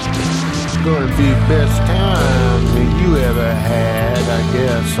good. It's gonna be the best time that you ever had, I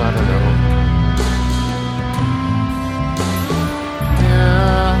guess. I don't know.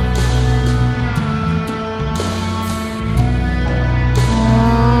 Yeah.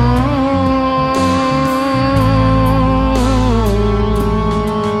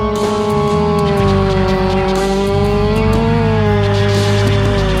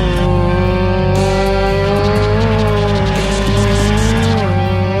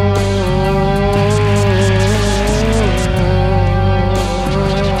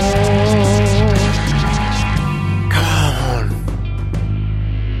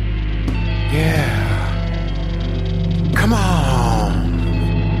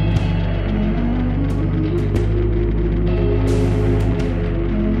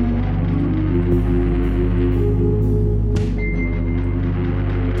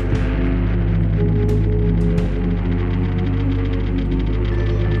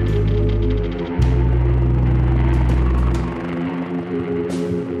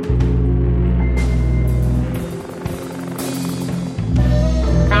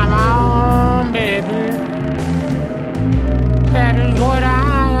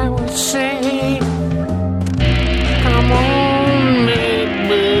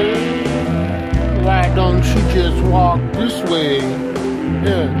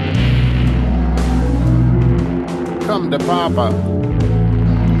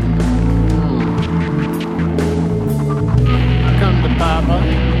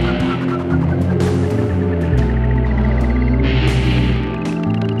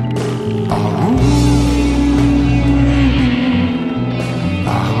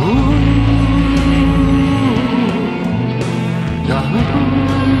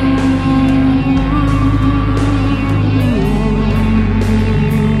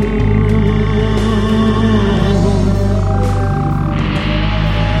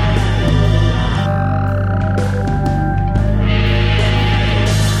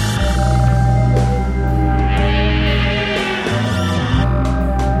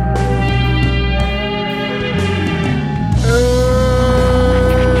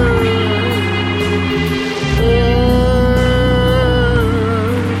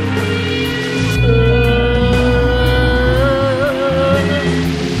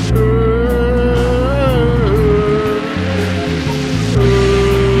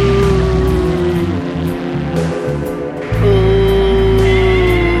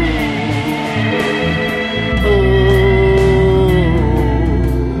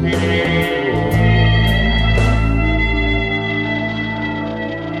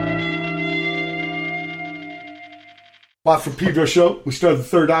 For Pedro Show, we started the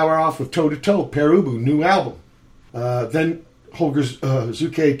third hour off with Toe to Toe, Perubu, new album. Then Holger's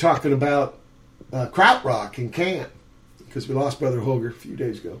czukay talking about krautrock in can, because we lost Brother Holger a few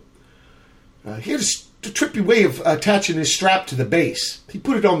days ago. He had a trippy way of attaching his strap to the bass. He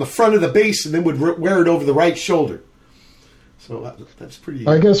put it on the front of the bass and then would wear it over the right shoulder. So that's pretty...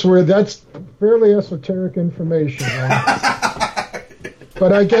 I guess that's fairly esoteric information. Right?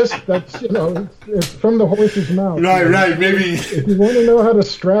 But I guess that's, it's from the horse's mouth. Right, maybe. If you want to know how to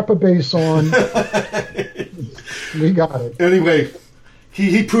strap a bass on, we got it. Anyway,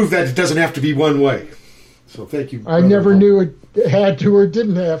 he proved that it doesn't have to be one way. So thank you. I never knew it had to or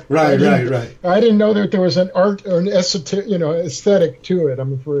didn't have to. Right. I didn't know that there was an art or an aesthetic to it,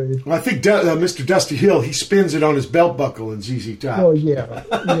 I'm afraid. Well, I think Mr. Dusty Hill, he spins it on his belt buckle in ZZ Top. Oh, yeah,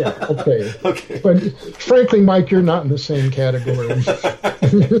 okay. Okay. But frankly, Mike, you're not in the same category.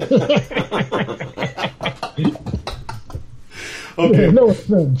 Okay. No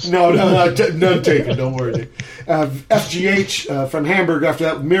offense. No, none taken. Don't worry. FGH from Hamburg after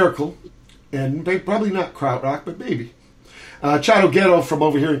that, Miracle. And probably not krautrock, but maybe. Chotto Ghetto from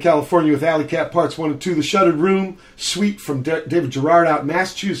over here in California with Alley Cat Parts 1 and 2. The Shuttered Room Suite from David Gerard out in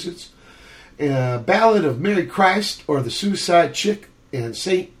Massachusetts. Ballad of Mary Christ or The Suicide Chick and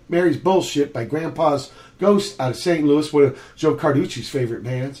St. Mary's Bullshit by Grandpa's Ghost out of St. Louis, one of Joe Carducci's favorite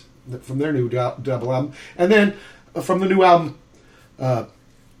bands from their new double album. And then from the new album,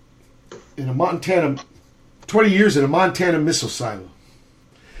 in a Montana, 20 Years in a Montana Missile Silo.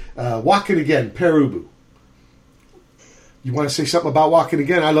 Walking Again, Perubu. You want to say something about Walking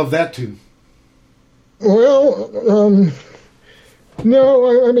Again? I love that tune. Well,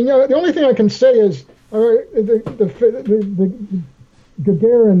 no, I mean, the only thing I can say is the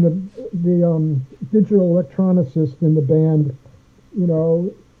Gagarin, the digital electronicist in the band,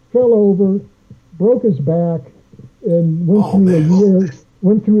 fell over, broke his back, and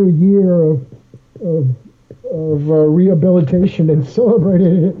went through a year of rehabilitation and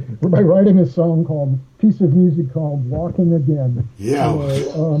celebrated it by writing a piece of music called "Walking Again." Yeah.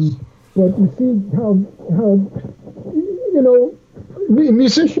 But you see how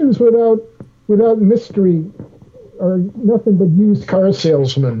musicians without mystery are nothing but used car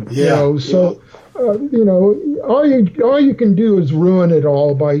salesmen. Yeah. So all you can do is ruin it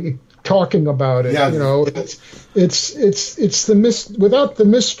all by talking about it. Yeah. It's the without the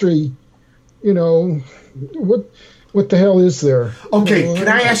mystery. What the hell is there? Okay, can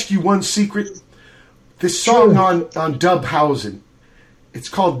I ask you one secret? This song on Dubhausen, it's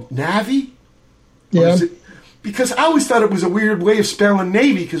called Navi? Yeah. Because I always thought it was a weird way of spelling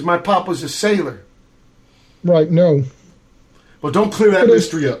Navy because my pop was a sailor. Right, no. Well, don't clear that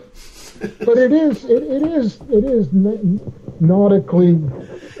mystery up. But it is nautically...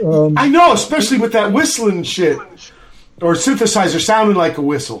 I know, especially with that whistling shit. Or synthesizer sounding like a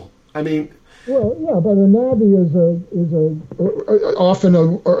whistle. I mean... Well, yeah, but a navvy is often a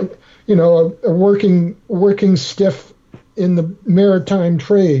working stiff in the maritime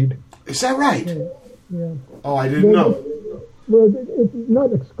trade. Is that right? Yeah. Oh, I didn't know. Well, it's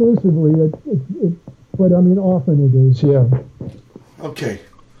not exclusively, but I mean often it is. Yeah. Okay.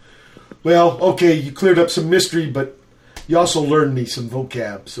 Well, okay, you cleared up some mystery, but you also learned me some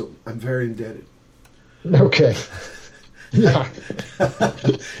vocab, so I'm very indebted. Okay. Yeah.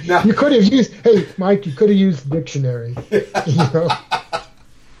 Now, you could have used, hey, Mike, you could have used the dictionary.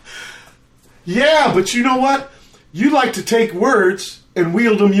 Yeah, but you know what? You like to take words and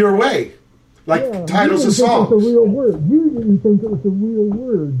wield them your way, like titles of songs. You didn't think it was a real word. You didn't think it was a real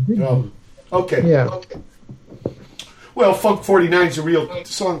word, did you? Okay. Yeah. Okay. Well, Funk 49 is a real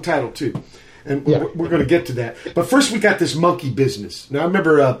song title, too. And we're going to get to that. But first we got this monkey business. Now, I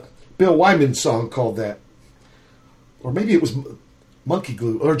remember Bill Wyman's song called that. Or maybe it was Monkey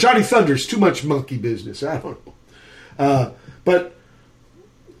Glue. Or Johnny Thunder's Too Much Monkey Business. I don't know. But,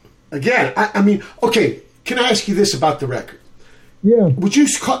 again, I mean, okay, can I ask you this about the record? Yeah. Would you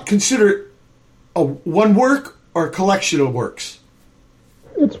consider it one work or a collection of works?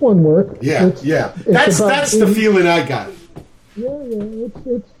 It's one work. Yeah, That's the feeling I got. Yeah.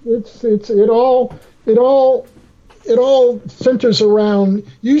 It all centers around.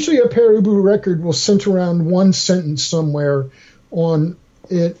 Usually, a Perubu record will center around one sentence somewhere on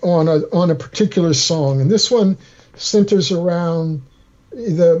a particular song, and this one centers around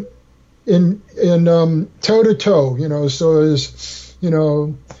in toe to toe. So there's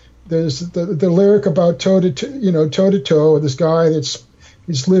the lyric about toe to toe. This guy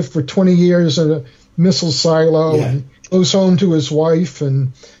he's lived for 20 years in a missile silo and goes home to his wife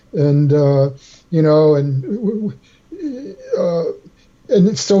and so,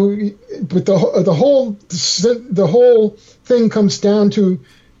 but the whole thing comes down to,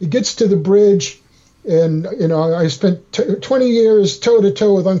 it gets to the bridge, and I spent 20 years toe to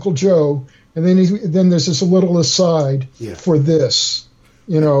toe with Uncle Joe, and then there's this little aside for this,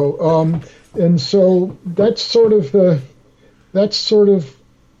 and so that's sort of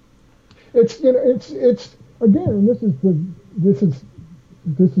it's again, this is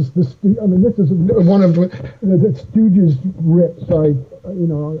one of the Stooges rips I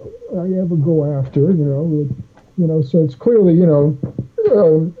ever go after, so it's clearly,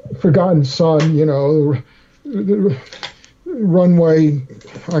 Forgotten Son, the runway,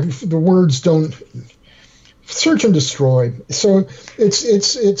 the words don't search and destroy. So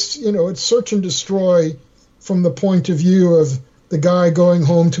it's you know, it's search and destroy from the point of view of the guy going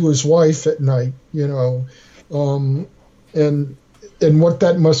home to his wife at night, you know, and what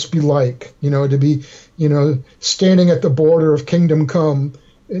that must be like, you know, to be, you know, standing at the border of Kingdom Come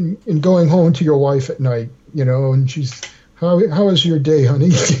and going home to your wife at night, you know, and she's, how is your day, honey?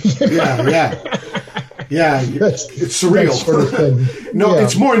 Yeah, it's surreal. That sort of thing. No,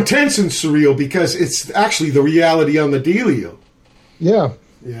 it's more intense and surreal because it's actually the reality on the dealio. Yeah.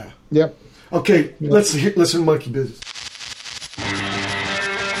 Yep. Okay, let's listen to Monkey Business.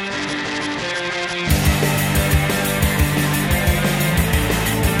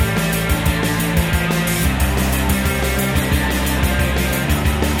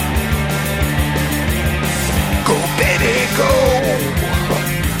 Go, baby, go.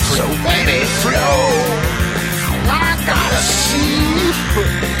 So, baby, flow. I gotta see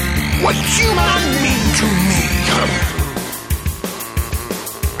what you might mean to me.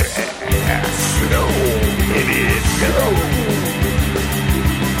 Flow, baby, flow.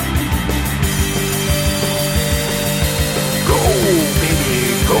 Go, baby,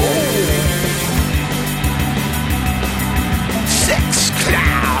 go. Sex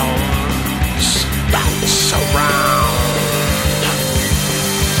clouds bounce around.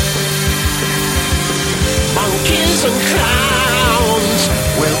 Monkeys and clowns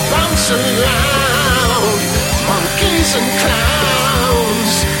will bounce around. Monkeys and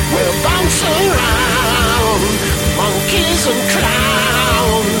clowns will bounce around. Monkeys and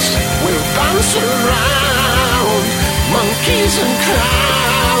clowns will bounce around. Monkeys and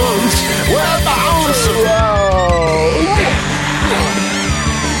clowns will bounce around.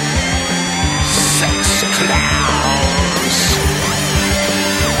 Sex clowns.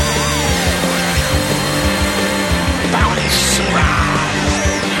 Bounce around.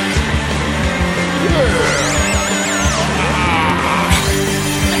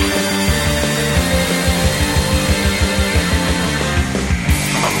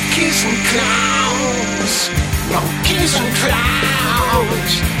 Monkeys and clowns, monkeys and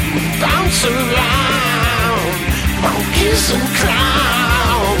clowns, bounce around. Monkeys and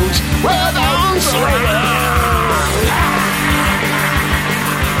clowns, will bounce around.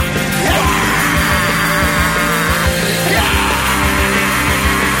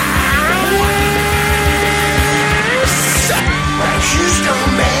 Shoes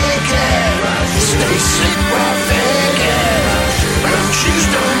don't make it. Stay sick while thinking. Brown shoes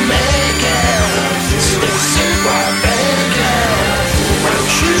don't make it. Stay sick while thinking. Brown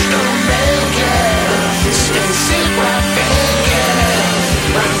shoes don't make it. Stay sick while thinking.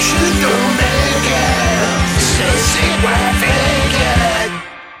 Brown shoes don't make it. Stay sick while thinking.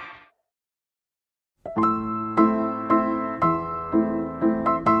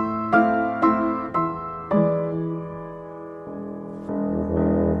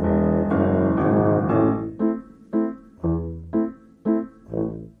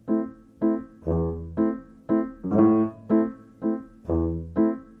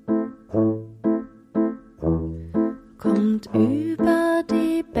 Kommt über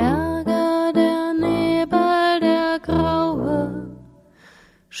die Berge der Nebel, der graue,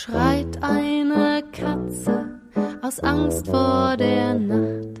 schreit eine Katze aus Angst vor der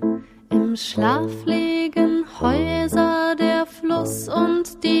Nacht. Im Schlaf liegen Häuser, der Fluss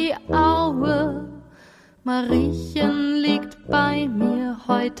und die Aue. Mariechen liegt bei mir,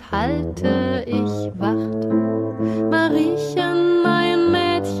 heut halte ich Wacht. Mariechen, mein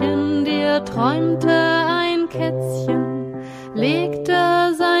Mädchen, dir träumte ein Kätzchen,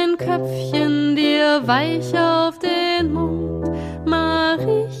 legte sein Köpfchen dir weich auf den Mund.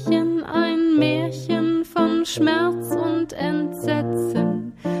 Mariechen, ein Märchen von Schmerz und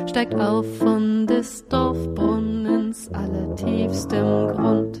Entsetzen, steigt auf von des Dorfbrunnens allertiefstem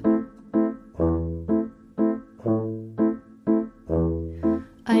Grund.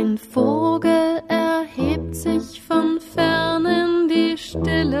 Ein Vogel erhebt sich von fern in die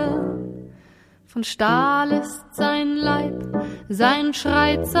Stille. Von Stahl ist sein Leib, sein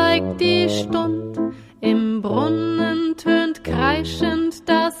Schrei zeigt die Stund. Im Brunnen tönt kreischend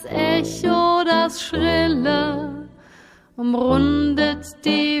das Echo, das Schrille. Umrundet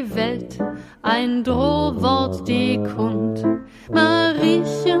die Welt ein Drohwort, die kund.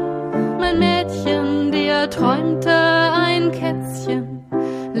 Mariechen, mein Mädchen, dir träumte ein Kätzchen,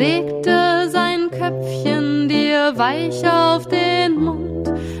 legte sein Köpfchen dir weich auf den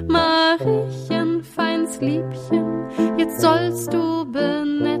Mund. Mariechen, feins Liebchen, jetzt sollst du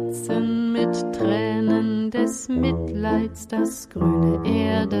benetzen mit Tränen des Mitleids das grüne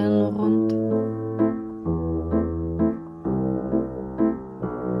Erdenrund.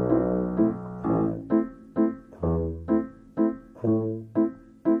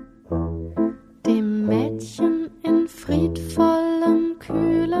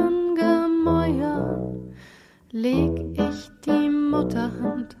 leg ich die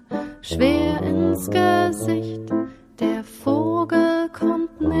Mutterhand schwer ins Gesicht. Der Vogel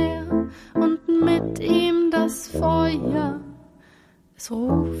kommt näher und mit ihm das Feuer. Es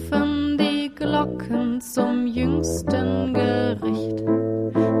rufen die Glocken zum jüngsten Gericht.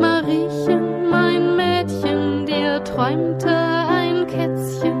 Mariechen, mein Mädchen, dir träumte ein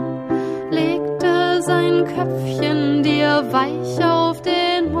Kätzchen, legte sein Köpfchen dir weich auf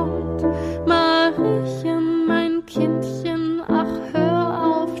den Mund. Mariechen, mein Kindchen, ach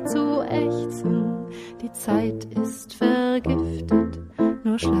hör auf zu ächzen, die Zeit ist vergiftet,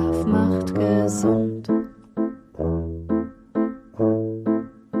 nur Schlaf macht gesund.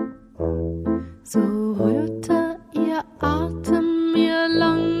 So rührte ihr Atem mir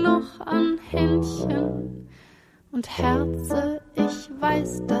lang noch an Händchen und Herze, ich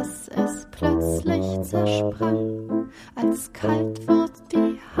weiß, dass es plötzlich zersprang, als kalt wird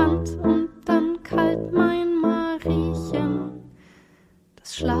die Hand und dann kalt mein Mariechen,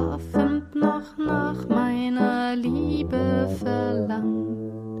 das schlafend noch nach meiner Liebe verlangt.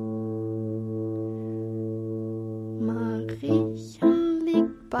 Mariechen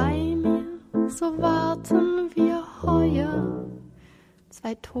liegt bei mir, so warten wir heuer.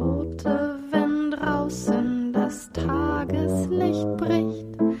 Zwei Tote, wenn draußen das Tageslicht bricht,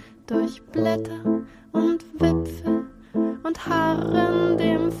 durch Blätter und Wipfel und harren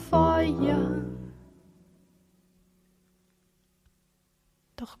dem Feuer.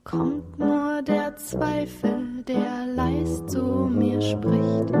 Doch kommt nur der Zweifel, der leis zu mir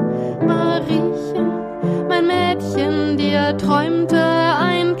spricht. Mariechen, mein Mädchen, dir träumte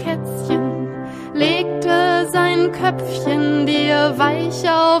ein Kätzchen, legte sein Köpfchen dir weich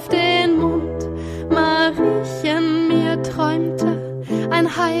auf den Mund. Mariechen, mir träumte ein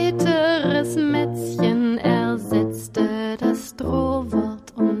heiteres Mätzchen, ersetzte das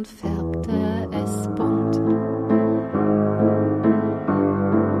Drohwort und färbte es bunt.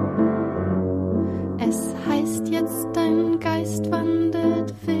 Es heißt jetzt, dein Geist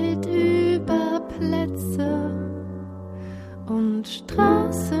wandelt wild über Plätze und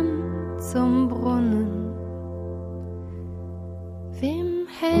Straßen zum Brunnen. Wem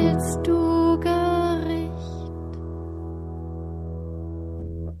hältst du Gericht?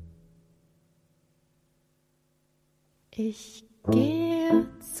 Ich gehe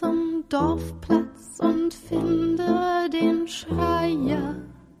zum Dorfplatz und finde den Schreier.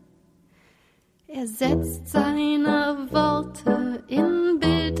 Er setzt seine Worte in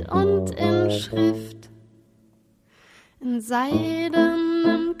Bild und in Schrift. In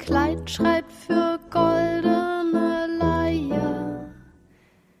seidenem Kleid schreibt für goldene Leier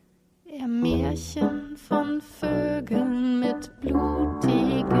er Märchen von Vögeln mit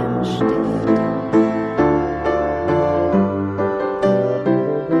blutigem Stift.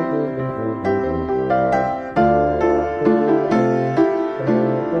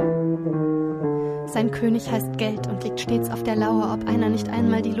 Sein König heißt Geld und liegt stets auf der Lauer, ob einer nicht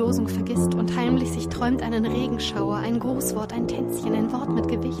einmal die Losung vergisst und heimlich sich träumt einen Regenschauer, ein Grußwort, ein Tänzchen, ein Wort mit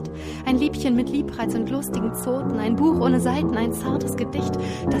Gewicht, ein Liebchen mit Liebreiz und lustigen Zoten, ein Buch ohne Seiten, ein zartes Gedicht.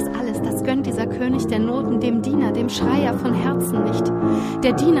 Das alles, das gönnt dieser König der Noten dem Diener, dem Schreier von Herzen nicht.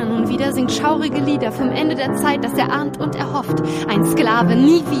 Der Diener nun wieder singt schaurige Lieder vom Ende der Zeit, das er ahnt und erhofft. Ein Sklave,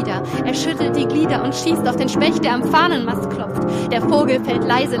 nie wieder. Er schüttelt die Glieder und schießt auf den Specht, der am Fahnenmast klopft. Der Vogel fällt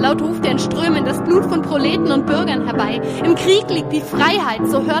leise, laut ruft er in Strömen das Blut von Proleten und Bürgern herbei. Im Krieg liegt die Freiheit,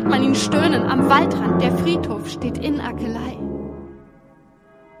 so hört man ihn stöhnen. Am Waldrand, der Friedhof steht in Akelei.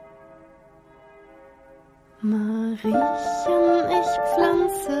 Mariechen, ich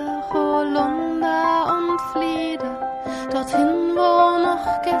pflanze Holunder und Flieder dorthin, wo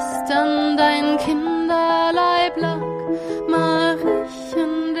noch gestern dein Kinderleib lag.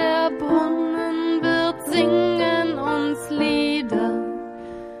 Mariechen, der Brunnen wird singen uns Lieder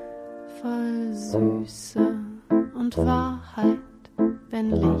voll Süße und Wahrheit, wenn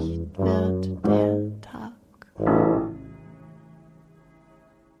Licht wird der Tag.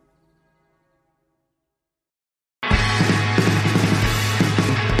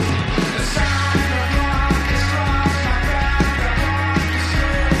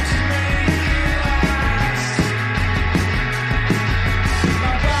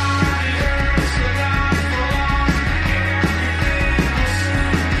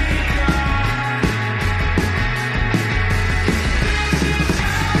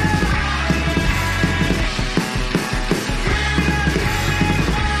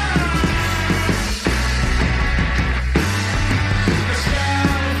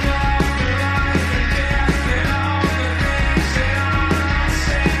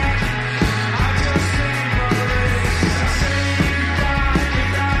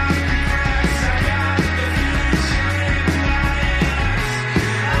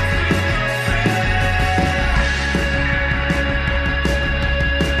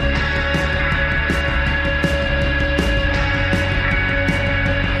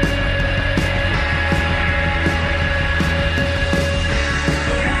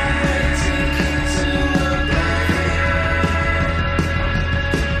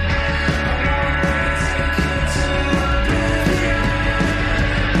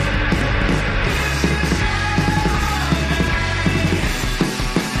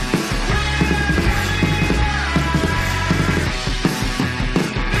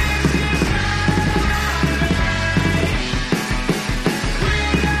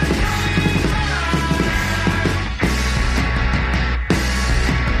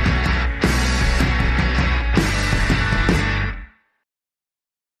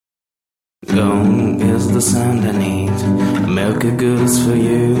 long is the sun I need. Milky goose for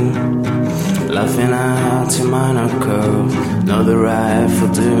you. Laughing out your minor chord, know the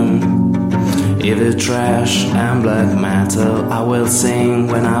rifle doom. If it's trash and black metal, I will sing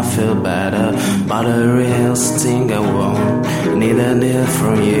when I feel better. But the real sting I won't need a deal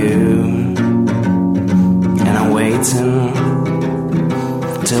from you. And I'm waiting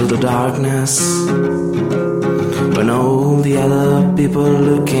till the darkness, when all the other people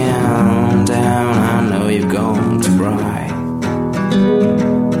looking down, I know you're going to cry.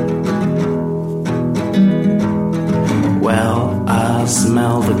 Well, I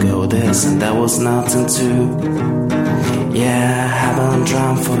smell the goddess and there was nothing to. Yeah, I haven't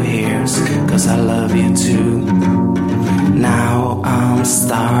drunk for years, cause I love you too. Now I'm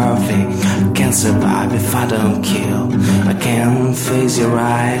starving, can't survive if I don't kill. I can't face your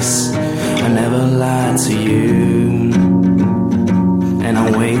eyes, I never lied to you. And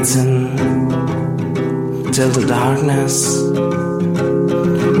I'm waiting till the darkness,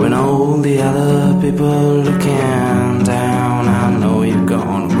 when all the other people looking down, I know you're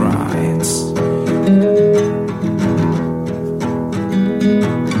gonna rise.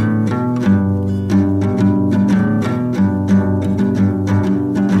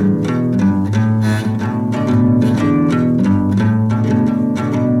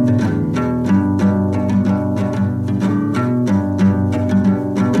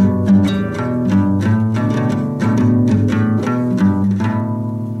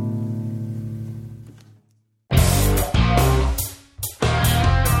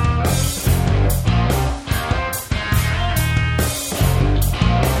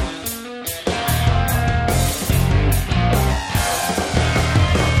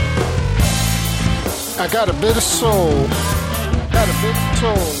 I got a bit of soul,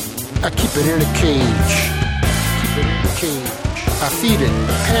 I keep it in a cage, I feed it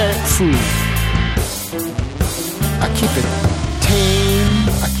parrot food, I keep it tame,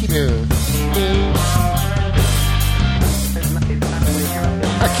 I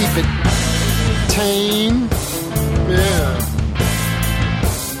keep it tame, yeah.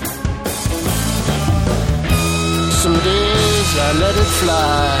 Some days I let it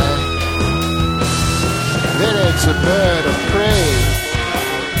fly, then it's a bird of prey.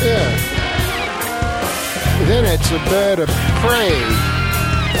 Yeah. Then it's a bird of prey.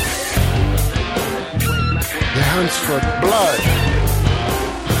 It hunts for blood.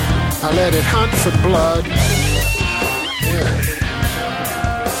 I let it hunt for blood. Yeah.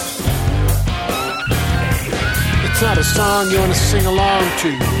 It's not a song you want to sing along to.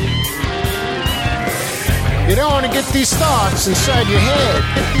 You don't want to get these thoughts inside your head.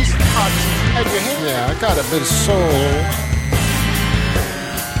 Get these thoughts. Yeah, I got a bit of soul.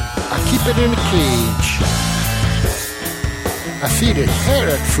 I keep it in a cage. I feed it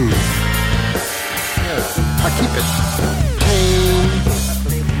parrot food. Yeah, I keep it tame.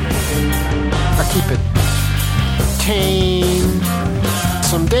 I keep it tame.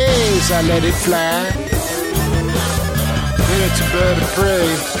 Some days I let it fly. Then it's a bird of prey.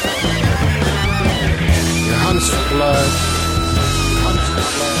 It hunts for blood.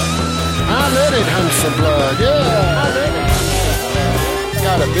 I let it hunt for blood, yeah. I let it.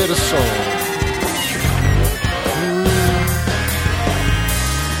 Got a bit of soul.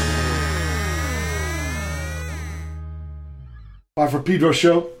 Bye for Pedro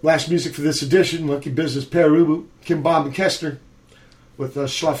Show. Last music for this edition. Monkey Business, Peru, Kim Bomb and Kestner with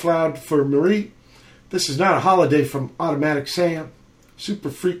Schlafloud for Marie. This is Not a Holiday from Automatic Sam. Super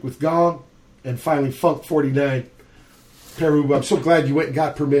Freak with Gong. And finally Funk 49. Peru, I'm so glad you went and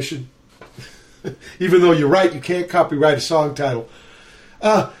got permission. Even though you're right, you can't copyright a song title.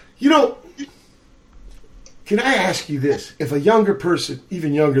 Can I ask you this? If a younger person,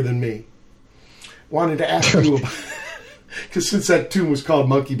 even younger than me, wanted to ask you about, because since that tune was called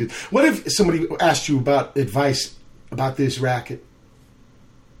Monkey Business, what if somebody asked you about advice about this racket?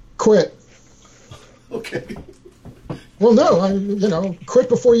 Quit. Okay. Well, no, quit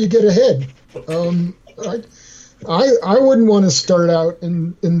before you get ahead. I wouldn't want to start out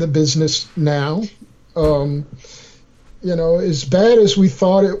in the business now. As bad as we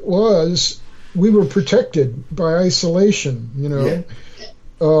thought it was, we were protected by isolation,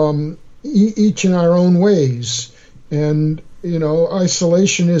 each in our own ways. And,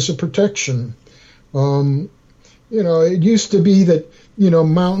 isolation is a protection. It used to be that,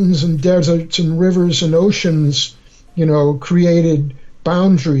 mountains and deserts and rivers and oceans, created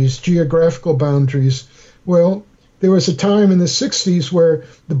boundaries, geographical boundaries. Well, there was a time in the 60s where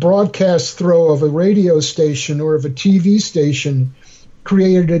the broadcast throw of a radio station or of a TV station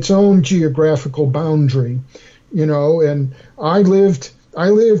created its own geographical boundary, and I lived I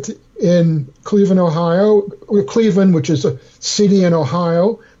lived in Cleveland, Ohio, Cleveland, which is a city in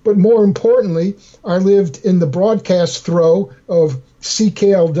Ohio. But more importantly, I lived in the broadcast throw of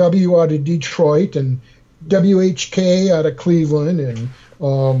CKLW out of Detroit and WHK out of Cleveland, and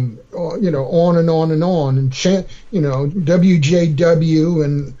on and on and on, and WJW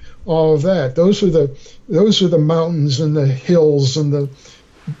and all of that. Those were the mountains and the hills and the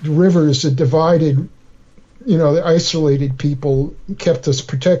rivers that divided, the isolated people, kept us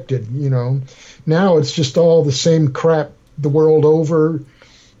protected. Now it's just all the same crap the world over.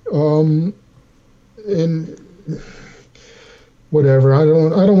 And whatever. I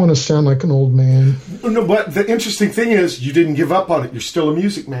don't want to sound like an old man. No, but the interesting thing is you didn't give up on it. You're still a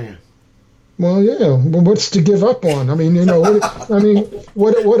music man. Well, yeah. Well, what's to give up on? I mean,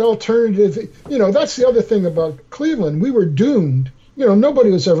 what alternative? That's the other thing about Cleveland. We were doomed. Nobody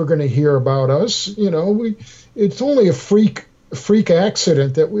was ever going to hear about us. It's only a freak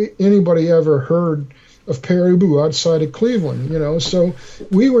accident that anybody ever heard of Peru outside of Cleveland, So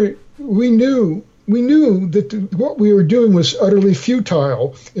we knew that what we were doing was utterly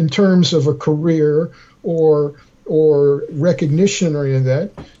futile in terms of a career or recognition or any of that.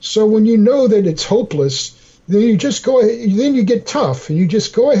 So when you know that it's hopeless, then you just go ahead, then you get tough and you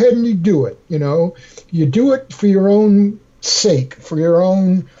just go ahead and you do it. You do it for your own sake, for your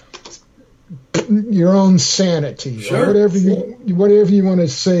own sanity, sure. Or whatever you want to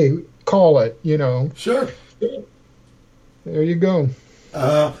say. Call it, Sure. There you go.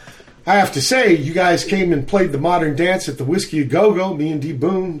 I have to say, you guys came and played the modern dance at the Whiskey A Go-Go. Me and D.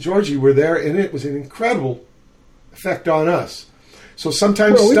 Boone, Georgie were there, and it was an incredible effect on us. So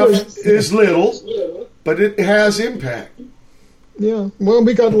sometimes stuff is little, but it has impact. Yeah, well,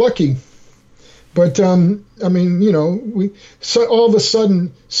 we got lucky. But, all of a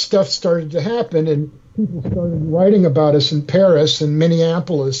sudden, stuff started to happen, and people started writing about us in Paris and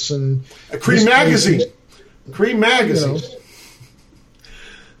Minneapolis and Cream Magazine. Cream Magazine.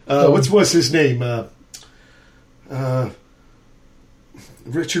 What's his name?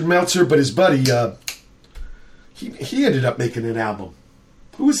 Richard Meltzer, but his buddy. He ended up making an album.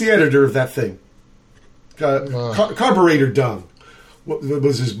 Who was the editor of that thing? Carburetor Dung. What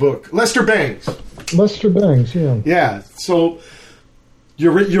was his book? Lester Bangs. Lester Bangs, yeah. Yeah. So.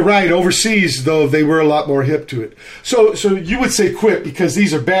 You're right. Overseas, though, they were a lot more hip to it. So you would say quit because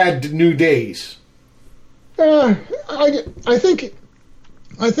these are bad new days. I think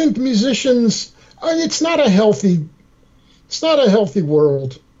musicians. It's not a healthy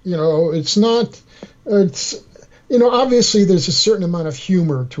world. It's not. It's obviously there's a certain amount of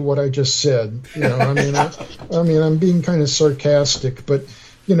humor to what I just said. I'm being kind of sarcastic, but.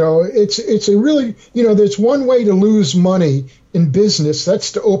 It's a really, there's one way to lose money in business.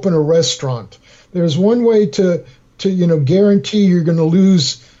 That's to open a restaurant. There's one way to guarantee you're going to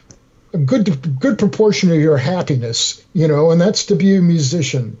lose a good proportion of your happiness, and that's to be a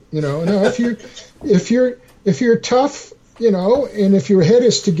musician. Now if you're tough, and if your head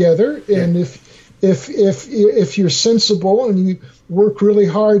is together, and if you're sensible and you work really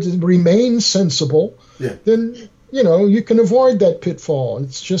hard to remain sensible, then. You can avoid that pitfall.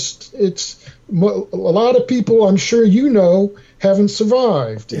 It's a lot of people I'm sure haven't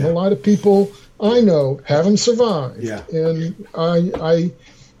survived, and a lot of people I know haven't survived. Yeah. And I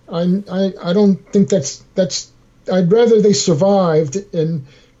don't think that's. I'd rather they survived and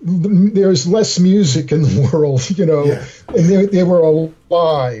there's less music in the world, and they were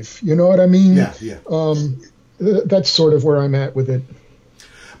alive. You know what I mean? Yeah. That's sort of where I'm at with it.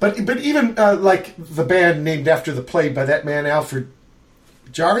 But even like the band named after the play by that man Alfred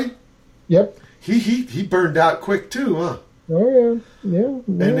Jarry. Yep. He burned out quick too, huh? Oh yeah.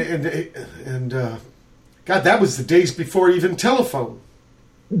 And God, that was the days before even telephone.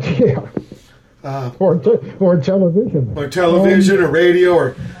 Yeah. Or television. Or television or radio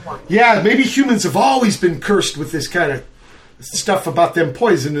or maybe humans have always been cursed with this kind of stuff about them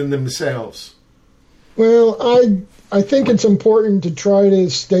poisoning themselves. Well, I think it's important to try to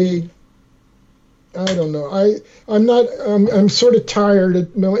stay. I don't know. I'm sort of tired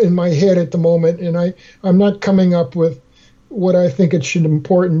in my head at the moment, and I'm not coming up with what I think it should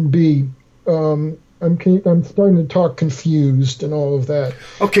important be. I'm starting to talk confused and all of that.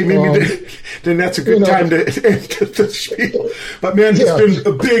 Okay, maybe then that's a good time to end the spiel. But man, it's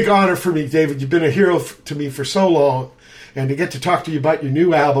been a big honor for me, David. You've been a hero to me for so long, and to get to talk to you about your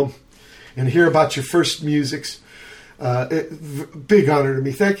new album and hear about your first musics. Big honor to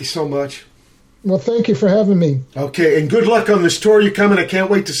me. Thank you so much. Well, thank you for having me. Okay, and good luck on this tour you're coming. I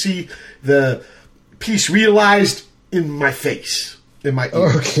can't wait to see the piece realized in my face. in my ear.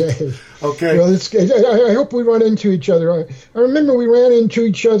 Okay. Okay. Well, I hope we run into each other. I remember we ran into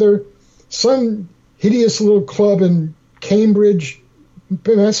each other some hideous little club in Cambridge,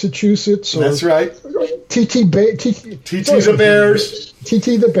 Massachusetts. That's right. TT the Bears.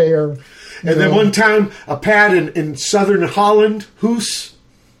 TT the Bear. And then one time, a pad in southern Holland, Hoos.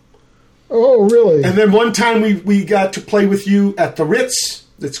 Oh, really? And then one time we got to play with you at the Ritz.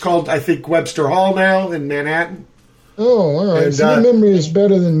 It's called, I think, Webster Hall now in Manhattan. Oh, all right. And, so your memory is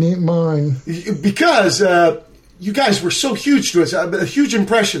better than mine. Because you guys were so huge to us, huge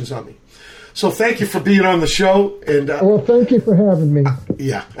impressions on me. So thank you for being on the show. And well, thank you for having me.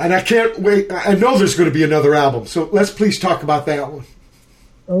 Yeah, and I can't wait. I know there's going to be another album, so let's please talk about that one.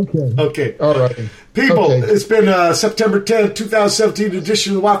 Okay. All right. People, It's been September 10th, 2017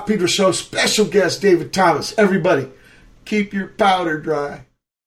 edition of the Pedro Show. Special guest, David Thomas. Everybody, keep your powder dry.